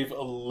scene gave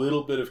a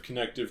little bit of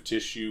connective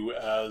tissue,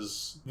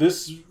 as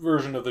this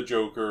version of the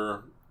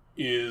Joker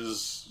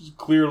is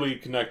clearly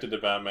connected to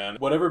Batman.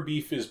 Whatever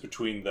beef is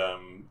between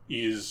them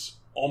is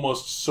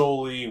almost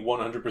solely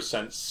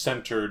 100%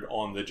 centered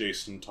on the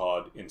Jason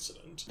Todd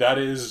incident. That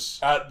is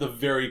at the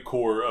very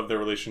core of their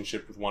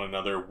relationship with one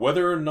another.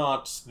 Whether or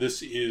not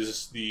this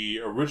is the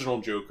original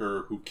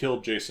Joker who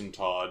killed Jason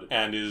Todd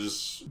and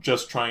is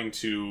just trying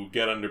to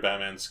get under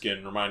Batman's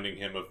skin, reminding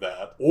him of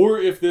that, or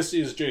if this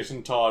is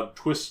Jason Todd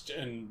twisted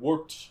and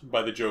warped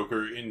by the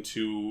Joker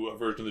into a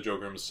version of the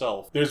Joker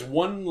himself. There's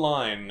one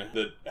line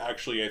that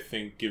actually I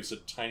think gives a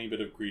tiny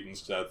bit of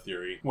credence to that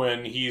theory.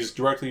 When he's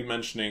directly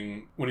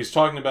mentioning, when he's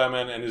talking to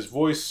Batman and his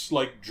voice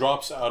like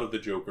drops out of the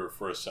Joker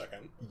for a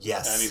second.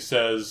 Yes. And he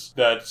says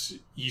that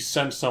he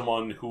sent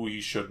someone who he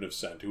shouldn't have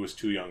sent, who was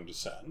too young to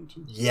send.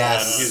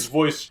 Yes. And his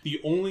voice, the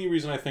only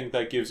reason I think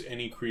that gives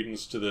any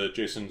credence to the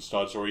Jason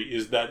Todd story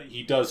is that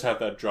he does have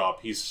that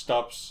drop. He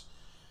stops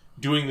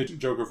doing the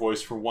Joker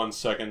voice for 1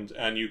 second,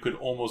 and you could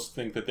almost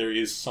think that there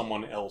is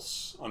someone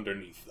else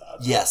underneath that.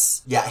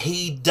 Yes. Yeah,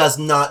 he does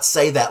not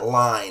say that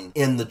line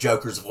in the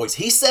Joker's voice.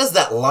 He says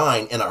that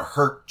line in a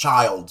hurt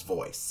child's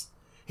voice.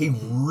 He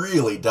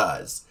really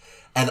does.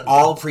 and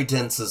all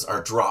pretenses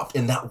are dropped.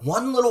 In that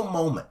one little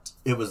moment,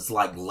 it was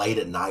like late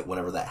at night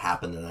whenever that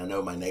happened, and I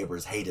know my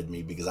neighbors hated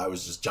me because I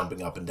was just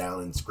jumping up and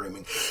down and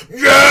screaming,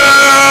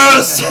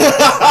 "Yes!"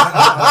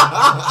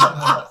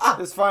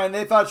 It's fine.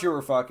 They thought you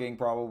were fucking,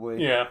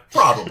 probably. Yeah.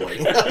 Probably.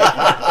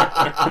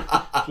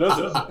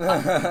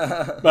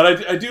 But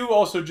I do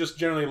also just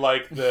generally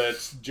like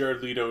that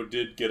Jared Leto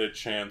did get a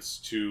chance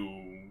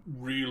to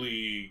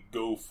really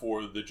go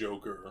for the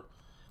Joker.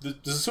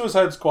 The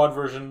Suicide Squad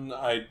version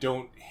I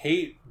don't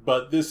hate,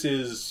 but this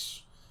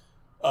is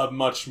a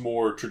much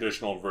more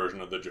traditional version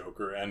of the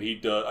Joker, and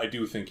I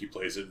do think he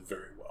plays it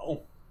very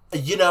well.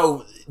 You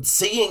know,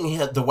 seeing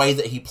the way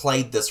that he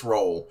played this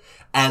role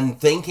and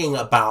thinking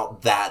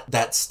about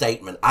that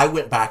statement, I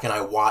went back and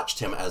I watched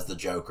him as the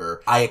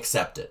Joker. I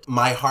accept it.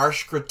 My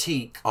harsh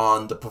critique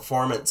on the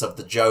performance of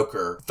the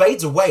Joker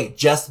fades away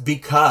just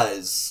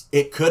because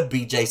it could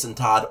be Jason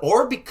Todd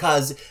or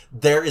because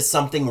there is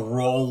something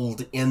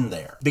rolled in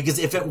there. Because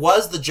if it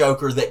was the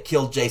Joker that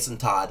killed Jason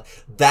Todd,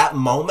 that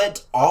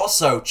moment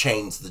also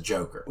changed the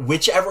Joker.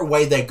 Whichever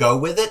way they go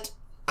with it,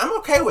 I'm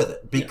okay with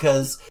it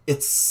because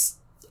it's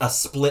a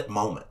split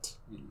moment,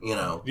 you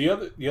know. The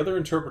other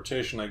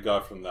interpretation I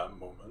got from that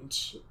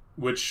moment,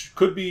 which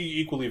could be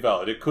equally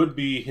valid, it could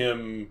be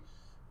him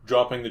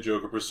dropping the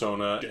Joker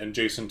persona and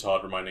Jason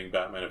Todd reminding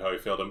Batman of how he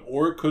failed him,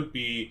 or it could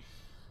be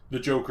the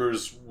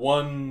Joker's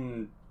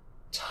one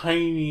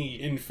tiny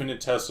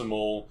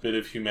infinitesimal bit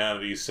of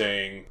humanity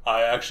saying,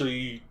 I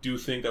actually do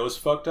think that was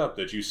fucked up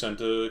that you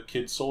sent a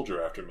kid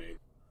soldier after me.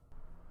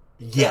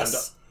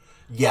 Yes.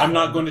 Yeah. I'm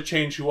not going to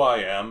change who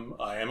I am.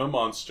 I am a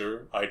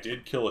monster. I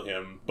did kill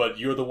him, but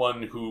you're the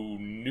one who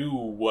knew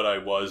what I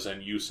was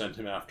and you sent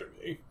him after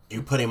me.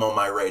 You put him on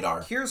my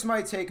radar. Here's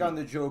my take on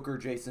the Joker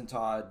Jason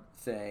Todd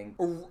thing.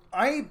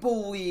 I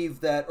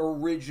believe that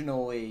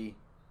originally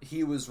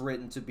he was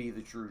written to be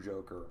the true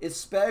Joker,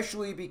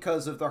 especially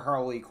because of the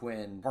Harley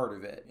Quinn part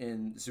of it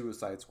in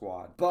Suicide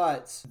Squad.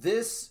 But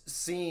this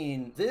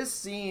scene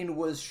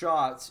was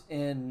shot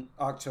in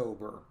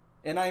October.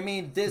 And I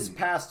mean this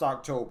past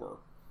October.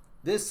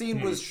 This scene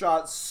was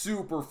shot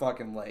super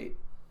fucking late.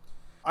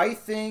 I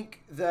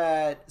think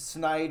that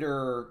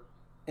Snyder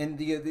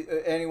and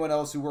anyone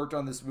else who worked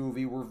on this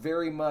movie were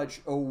very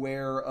much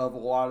aware of a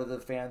lot of the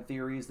fan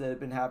theories that have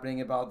been happening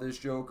about this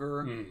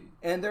Joker.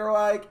 And they're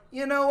like,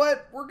 you know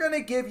what? We're going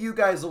to give you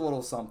guys a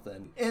little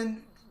something.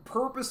 And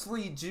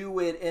purposely do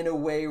it in a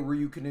way where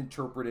you can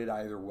interpret it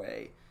either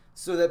way.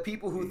 So that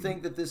people who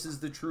think that this is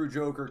the true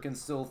Joker can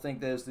still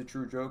think that it's the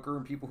true Joker.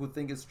 And people who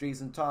think it's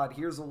Jason Todd,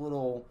 here's a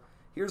little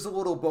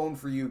bone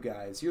for you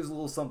guys. Here's a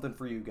little something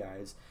for you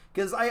guys.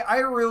 Because I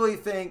really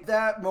think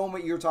that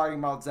moment you're talking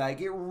about,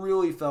 Zach, it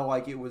really felt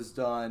like it was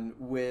done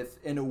with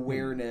an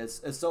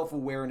awareness, a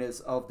self-awareness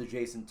of the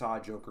Jason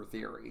Todd Joker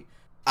theory.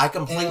 I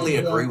completely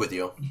agree with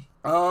you.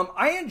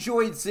 I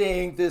enjoyed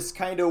seeing this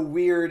kind of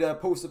weird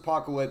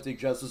post-apocalyptic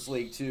Justice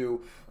League 2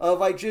 of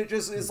like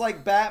just it's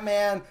like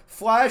Batman,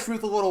 Flash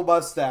with a little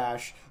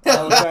mustache, which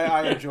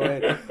I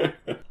enjoyed.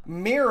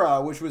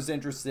 Mira, which was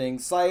interesting,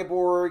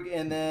 Cyborg,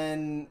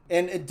 and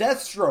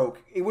Deathstroke,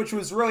 which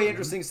was really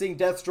interesting seeing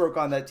Deathstroke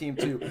on that team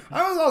too.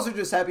 I was also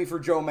just happy for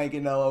Joe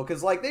Manganiello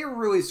because like they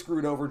really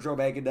screwed over Joe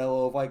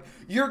Manganiello of like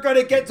you're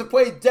gonna get to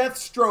play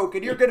Deathstroke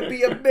and you're gonna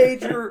be a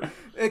major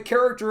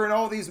character in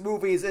all these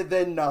movies and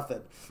then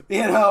nothing.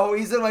 You know,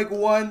 he's in like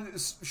one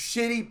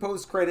shitty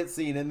post-credit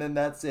scene and then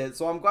that's it.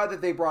 So I'm glad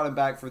that they brought him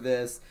back for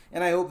this,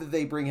 and I hope that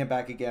they bring him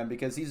back again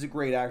because he's a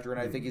great actor and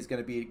I think he's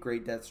going to be a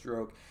great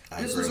Deathstroke.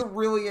 This was a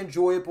really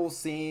enjoyable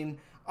scene.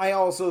 I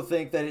also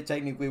think that it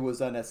technically was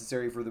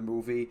unnecessary for the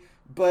movie,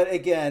 but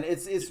again,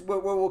 it's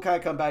what we'll kind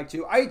of come back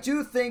to. I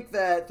do think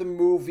that the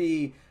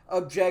movie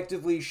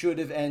objectively should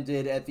have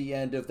ended at the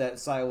end of that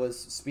Silas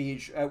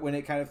speech when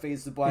it kind of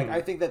fades to black.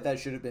 I think that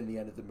should have been the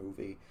end of the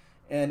movie.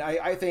 And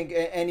I think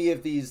any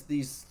of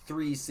these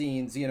three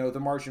scenes, you know,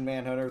 the Martian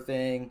Manhunter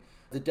thing,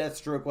 the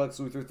Deathstroke Lex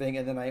Luthor thing,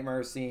 and the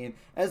Nightmare scene,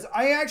 as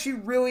I actually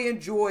really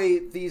enjoy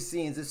these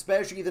scenes,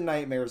 especially the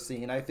Nightmare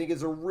scene. I think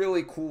it's a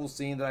really cool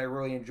scene that I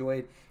really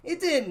enjoyed. It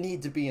didn't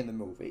need to be in the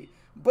movie.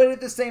 But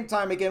at the same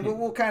time, again,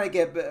 we'll kind of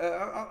get...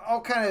 I'll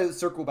kind of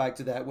circle back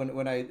to that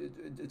when I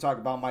talk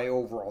about my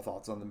overall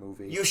thoughts on the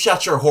movie. You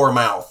shut your whore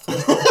mouth.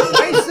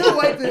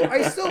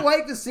 I still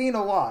like the scene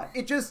a lot.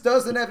 It just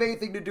doesn't have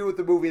anything to do with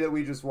the movie that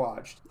we just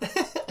watched.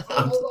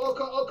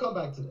 I'll come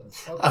back to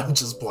this. I'm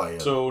just playing.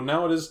 So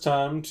now it is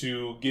time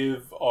to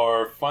give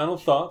our final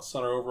thoughts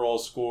on our overall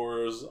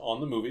scores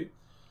on the movie.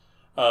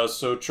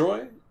 So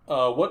Troy,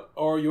 what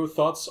are your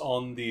thoughts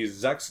on the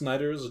Zack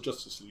Snyder's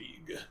Justice League?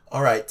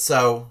 All right,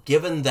 so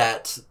given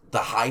that the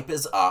hype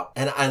is up,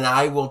 and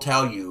I will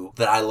tell you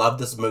that I love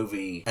this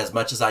movie as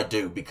much as I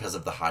do because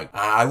of the hype.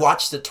 I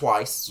watched it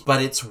twice,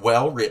 but it's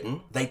well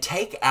written. They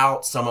take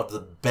out some of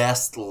the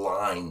best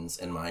lines,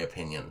 in my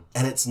opinion.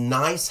 And it's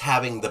nice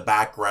having the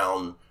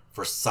background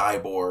for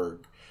Cyborg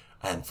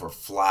and for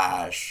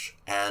Flash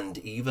and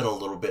even a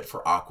little bit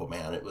for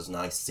Aquaman. It was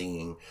nice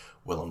seeing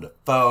Willem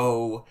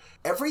Dafoe.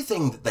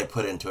 Everything that they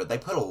put into it, they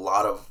put a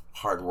lot of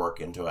hard work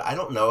into it. I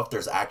don't know if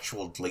there's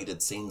actual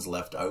deleted scenes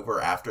left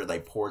over after they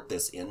poured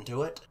this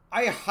into it.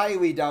 I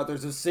highly doubt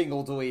there's a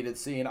single deleted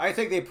scene. I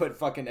think they put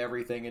fucking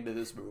everything into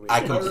this movie.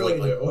 I do.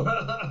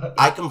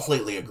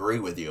 completely agree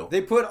with you.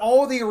 They put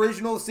all the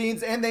original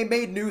scenes and they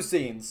made new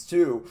scenes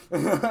too.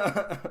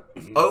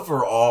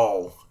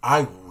 Overall,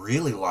 I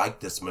really like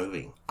this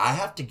movie. I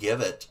have to give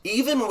it,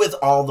 even with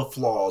all the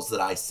flaws that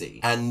I see.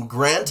 And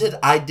granted,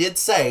 I did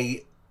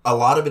say a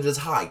lot of it is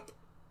hype.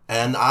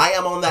 And I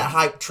am on that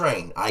hype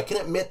train. I can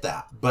admit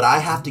that. But I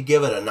have to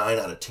give it a 9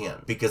 out of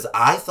 10. Because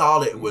I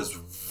thought it was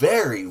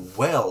very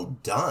well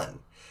done.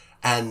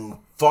 And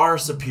far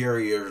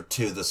superior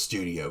to the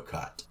studio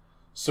cut.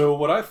 So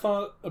what I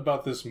thought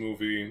about this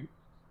movie,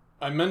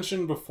 I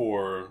mentioned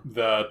before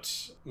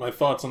that my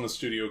thoughts on the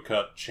studio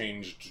cut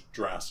changed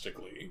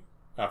drastically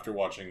after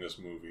watching this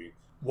movie.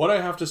 What I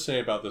have to say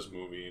about this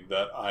movie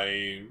that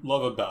I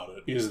love about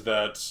it is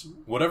that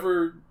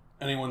whatever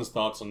anyone's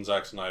thoughts on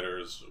Zack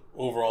Snyder's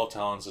overall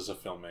talents as a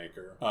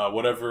filmmaker,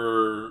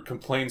 whatever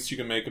complaints you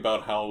can make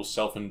about how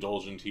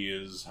self-indulgent he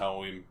is,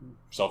 how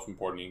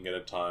self-important he can get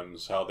at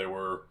times, how there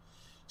were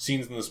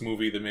scenes in this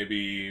movie that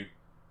maybe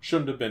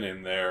shouldn't have been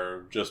in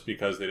there just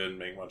because they didn't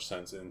make much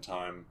sense in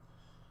time.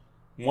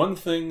 One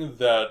thing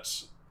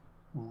that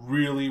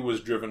really was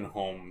driven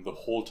home the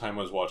whole time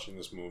I was watching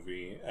this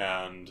movie,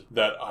 and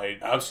that I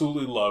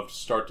absolutely loved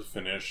start to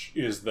finish,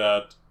 is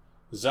that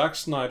Zack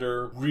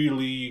Snyder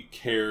really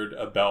cared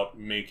about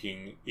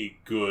making a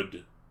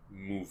good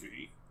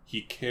movie.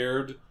 He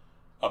cared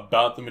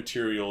about the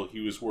material he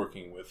was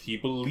working with. He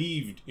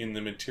believed in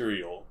the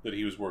material that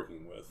he was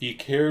working with. He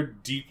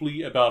cared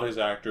deeply about his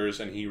actors,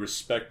 and he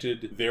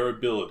respected their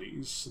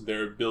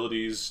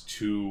abilities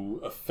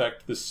to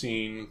affect the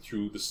scene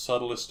through the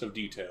subtlest of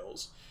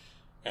details.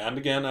 And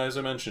again, as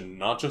I mentioned,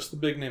 not just the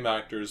big-name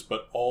actors,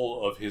 but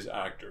all of his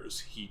actors.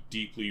 He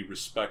deeply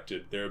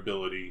respected their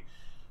ability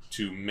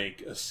to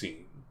make a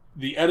scene.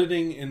 The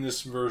editing in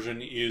this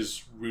version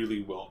is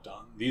really well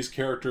done. These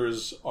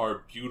characters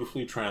are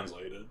beautifully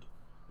translated.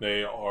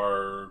 They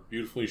are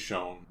beautifully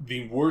shown.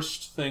 The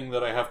worst thing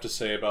that I have to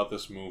say about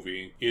this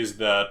movie is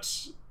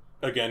that,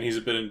 again, he's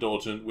a bit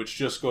indulgent, which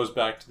just goes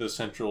back to the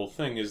central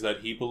thing, is that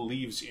he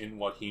believes in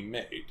what he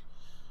made.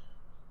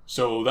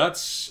 So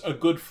that's a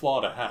good flaw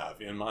to have,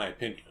 in my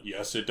opinion.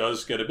 Yes, it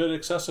does get a bit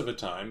excessive at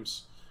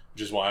times,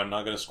 which is why I'm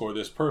not going to score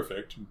this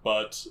perfect,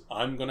 but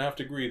I'm going to have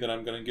to agree that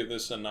I'm going to give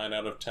this a 9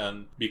 out of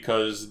 10,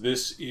 because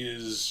this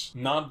is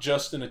not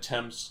just an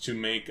attempt to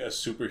make a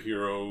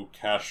superhero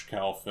cash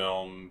cow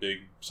film, big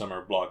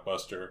summer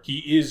blockbuster.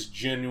 He is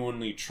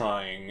genuinely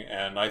trying,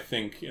 and I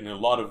think in a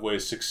lot of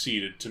ways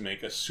succeeded to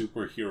make a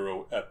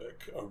superhero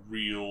epic, a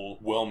real,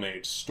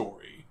 well-made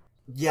story.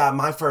 Yeah,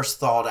 my first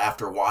thought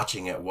after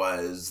watching it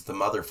was the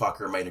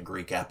motherfucker made a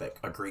Greek epic,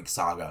 a Greek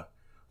saga.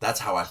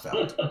 That's how I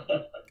felt.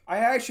 I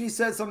actually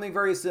said something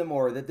very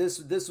similar, that this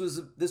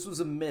was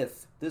a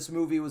myth. This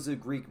movie was a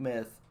Greek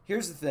myth.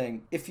 Here's the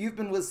thing. If you've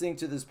been listening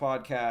to this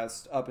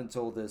podcast up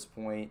until this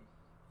point,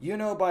 you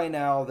know by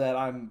now that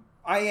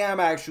I am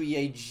actually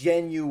a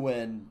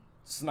genuine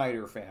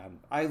Snyder fan.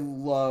 I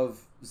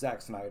love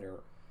Zack Snyder.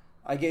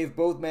 I gave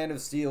both Man of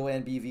Steel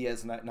and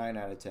BVS 9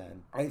 out of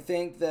 10. I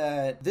think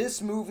that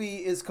this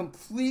movie is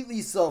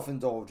completely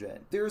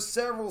self-indulgent. There are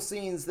several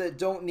scenes that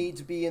don't need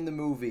to be in the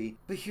movie,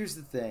 but here's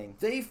the thing.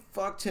 They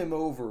fucked him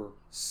over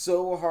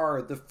so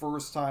hard the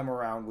first time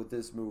around with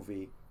this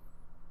movie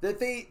that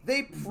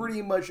they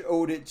pretty much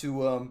owed it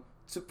to him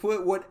to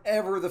put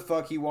whatever the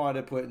fuck he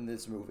wanted to put in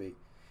this movie.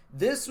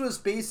 This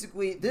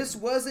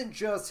wasn't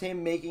just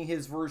him making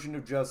his version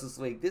of Justice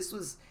League. This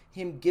was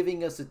him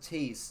giving us a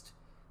taste.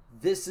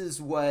 This is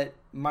what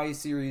my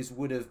series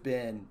would have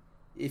been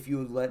if you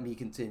would let me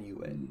continue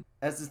it.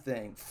 That's the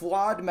thing.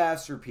 Flawed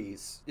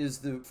masterpiece is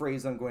the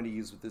phrase I'm going to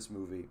use with this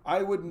movie.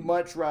 I would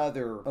much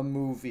rather a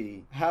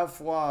movie have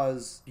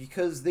flaws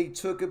because they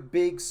took a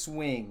big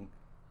swing.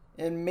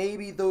 And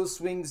maybe those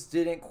swings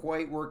didn't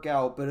quite work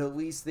out, but at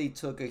least they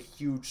took a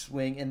huge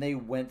swing and they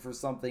went for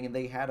something and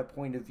they had a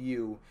point of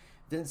view.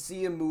 Than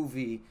see a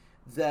movie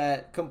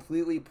that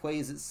completely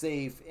plays it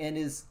safe and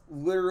is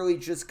literally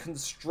just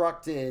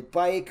constructed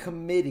by a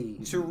committee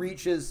to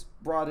reach as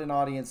broad an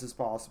audience as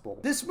possible.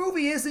 This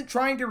movie isn't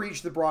trying to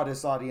reach the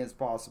broadest audience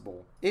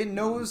possible. It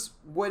knows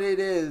what it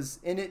is,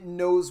 and it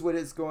knows what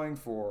it's going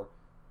for.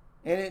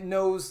 And it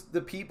knows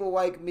the people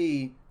like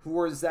me who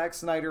are Zack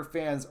Snyder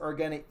fans are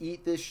gonna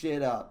eat this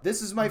shit up.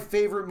 This is my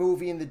favorite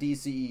movie in the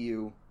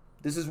DCEU.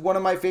 This is one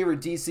of my favorite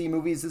DC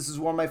movies. This is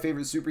one of my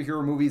favorite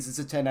superhero movies. It's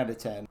a 10 out of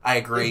 10. I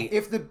agree.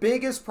 If the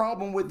biggest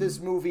problem with this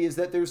movie is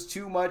that there's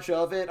too much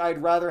of it,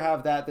 I'd rather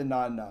have that than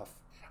not enough.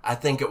 I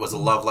think it was a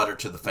love letter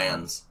to the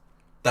fans.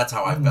 That's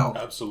how I felt.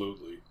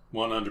 Absolutely.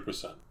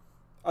 100%.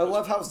 I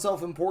love how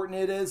self-important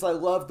it is. I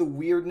love the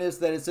weirdness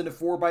that it's in a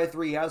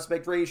 4:3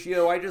 aspect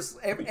ratio.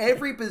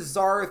 Every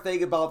bizarre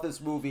thing about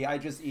this movie, I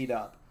just eat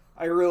up.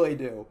 I really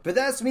do. But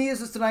that's me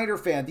as a Snyder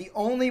fan. The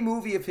only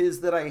movie of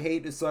his that I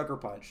hate is Sucker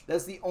Punch.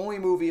 That's the only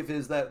movie of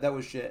his that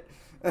was shit.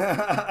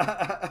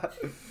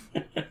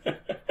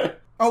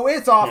 Oh,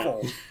 it's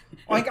awful.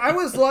 Like, I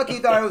was lucky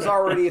that I was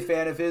already a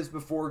fan of his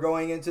before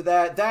going into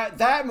that.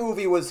 That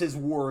movie was his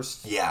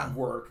worst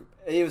work.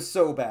 It was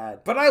so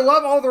bad. But I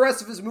love all the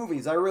rest of his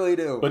movies. I really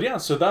do. But yeah,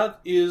 so that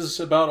is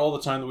about all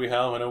the time that we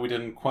have. I know we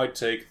didn't quite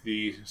take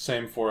the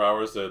same 4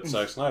 hours that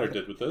Zack Snyder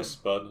did with this,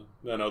 but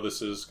I know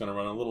this is going to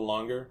run a little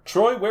longer.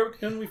 Troy, where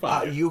can we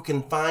find you? You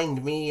can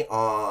find me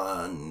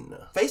on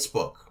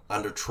Facebook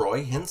under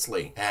Troy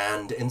Hensley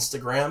and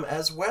Instagram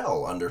as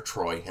well under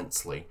Troy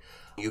Hensley.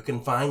 You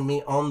can find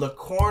me on The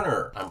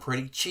Corner. I'm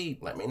pretty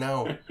cheap. Let me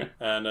know.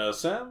 And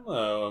Sam,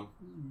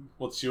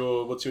 what's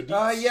your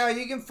deets? Yeah,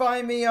 you can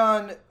find me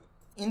on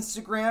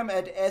Instagram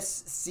at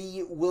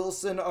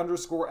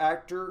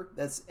scwilson_actor.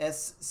 That's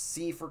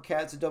SC for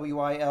cats,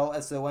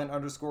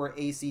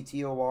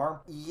 WILSON_ACTOR.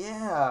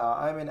 Yeah,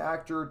 I'm an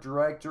actor,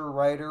 director,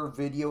 writer,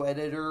 video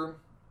editor.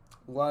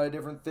 A lot of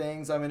different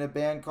things. I'm in a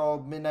band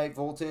called Midnight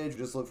Voltage.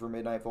 Just look for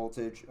Midnight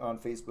Voltage on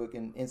Facebook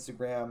and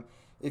Instagram.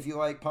 If you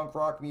like punk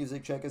rock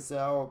music, check us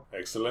out.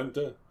 Excellent.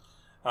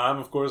 I'm,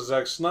 of course,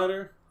 Zack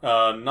Snyder.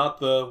 Not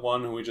the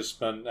one who we just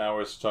spent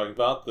hours talking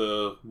about.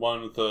 The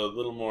one with a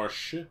little more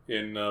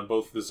in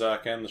both the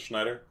Zack and the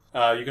Schneider.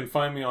 You can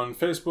find me on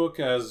Facebook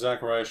as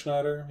Zachariah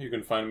Schneider. You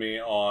can find me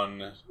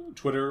on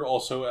Twitter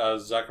also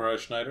as Zachariah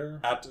Schneider.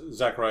 At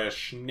Zachariah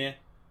Schne,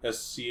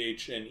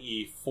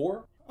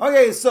 SCHNE4.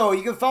 Okay, so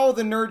you can follow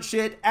the Nerd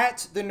Shit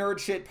at the Nerd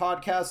Shit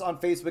Podcast on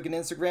Facebook and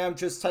Instagram.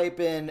 Just type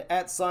in @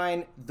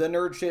 the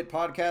Nerd Shit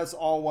Podcast,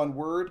 all one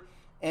word.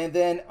 And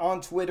then on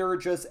Twitter,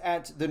 just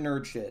 @ the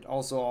Nerd Shit,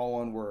 also all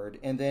one word.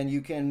 And then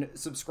you can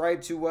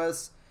subscribe to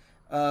us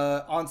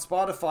on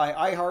Spotify,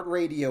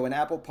 iHeartRadio, and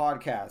Apple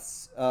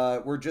Podcasts.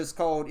 We're just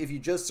called, if you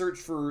just search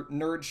for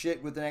Nerd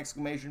Shit with an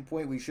exclamation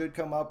point, we should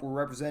come up. We're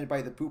represented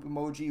by the poop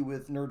emoji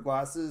with nerd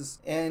glasses.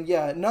 And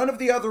yeah, none of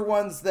the other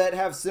ones that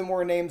have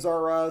similar names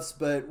are us,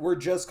 but we're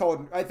just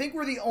called, I think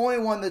we're the only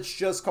one that's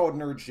just called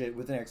Nerd Shit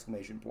with an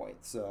exclamation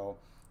point. So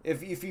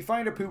if you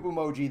find a poop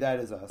emoji, that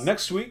is us.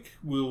 Next week,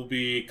 we'll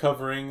be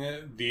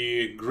covering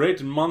the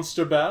Great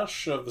Monster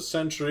Bash of the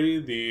century,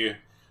 the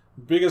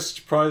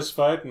biggest prize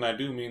fight, and I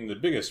do mean the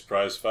biggest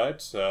prize fight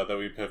that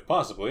we have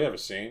possibly ever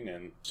seen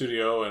in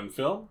studio and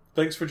film.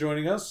 Thanks for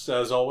joining us,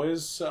 as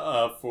always,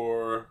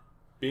 for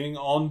being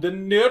on the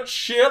Nerd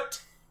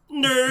Shit.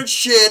 Nerd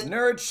Shit!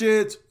 Nerd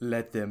Shit!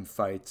 Let them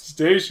fight.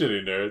 Stay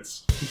shitty,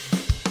 nerds.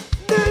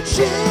 Nerd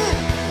shit,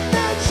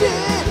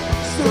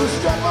 so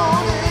strap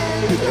on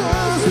in,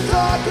 because we're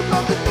talking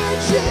about the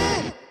nerd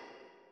shit.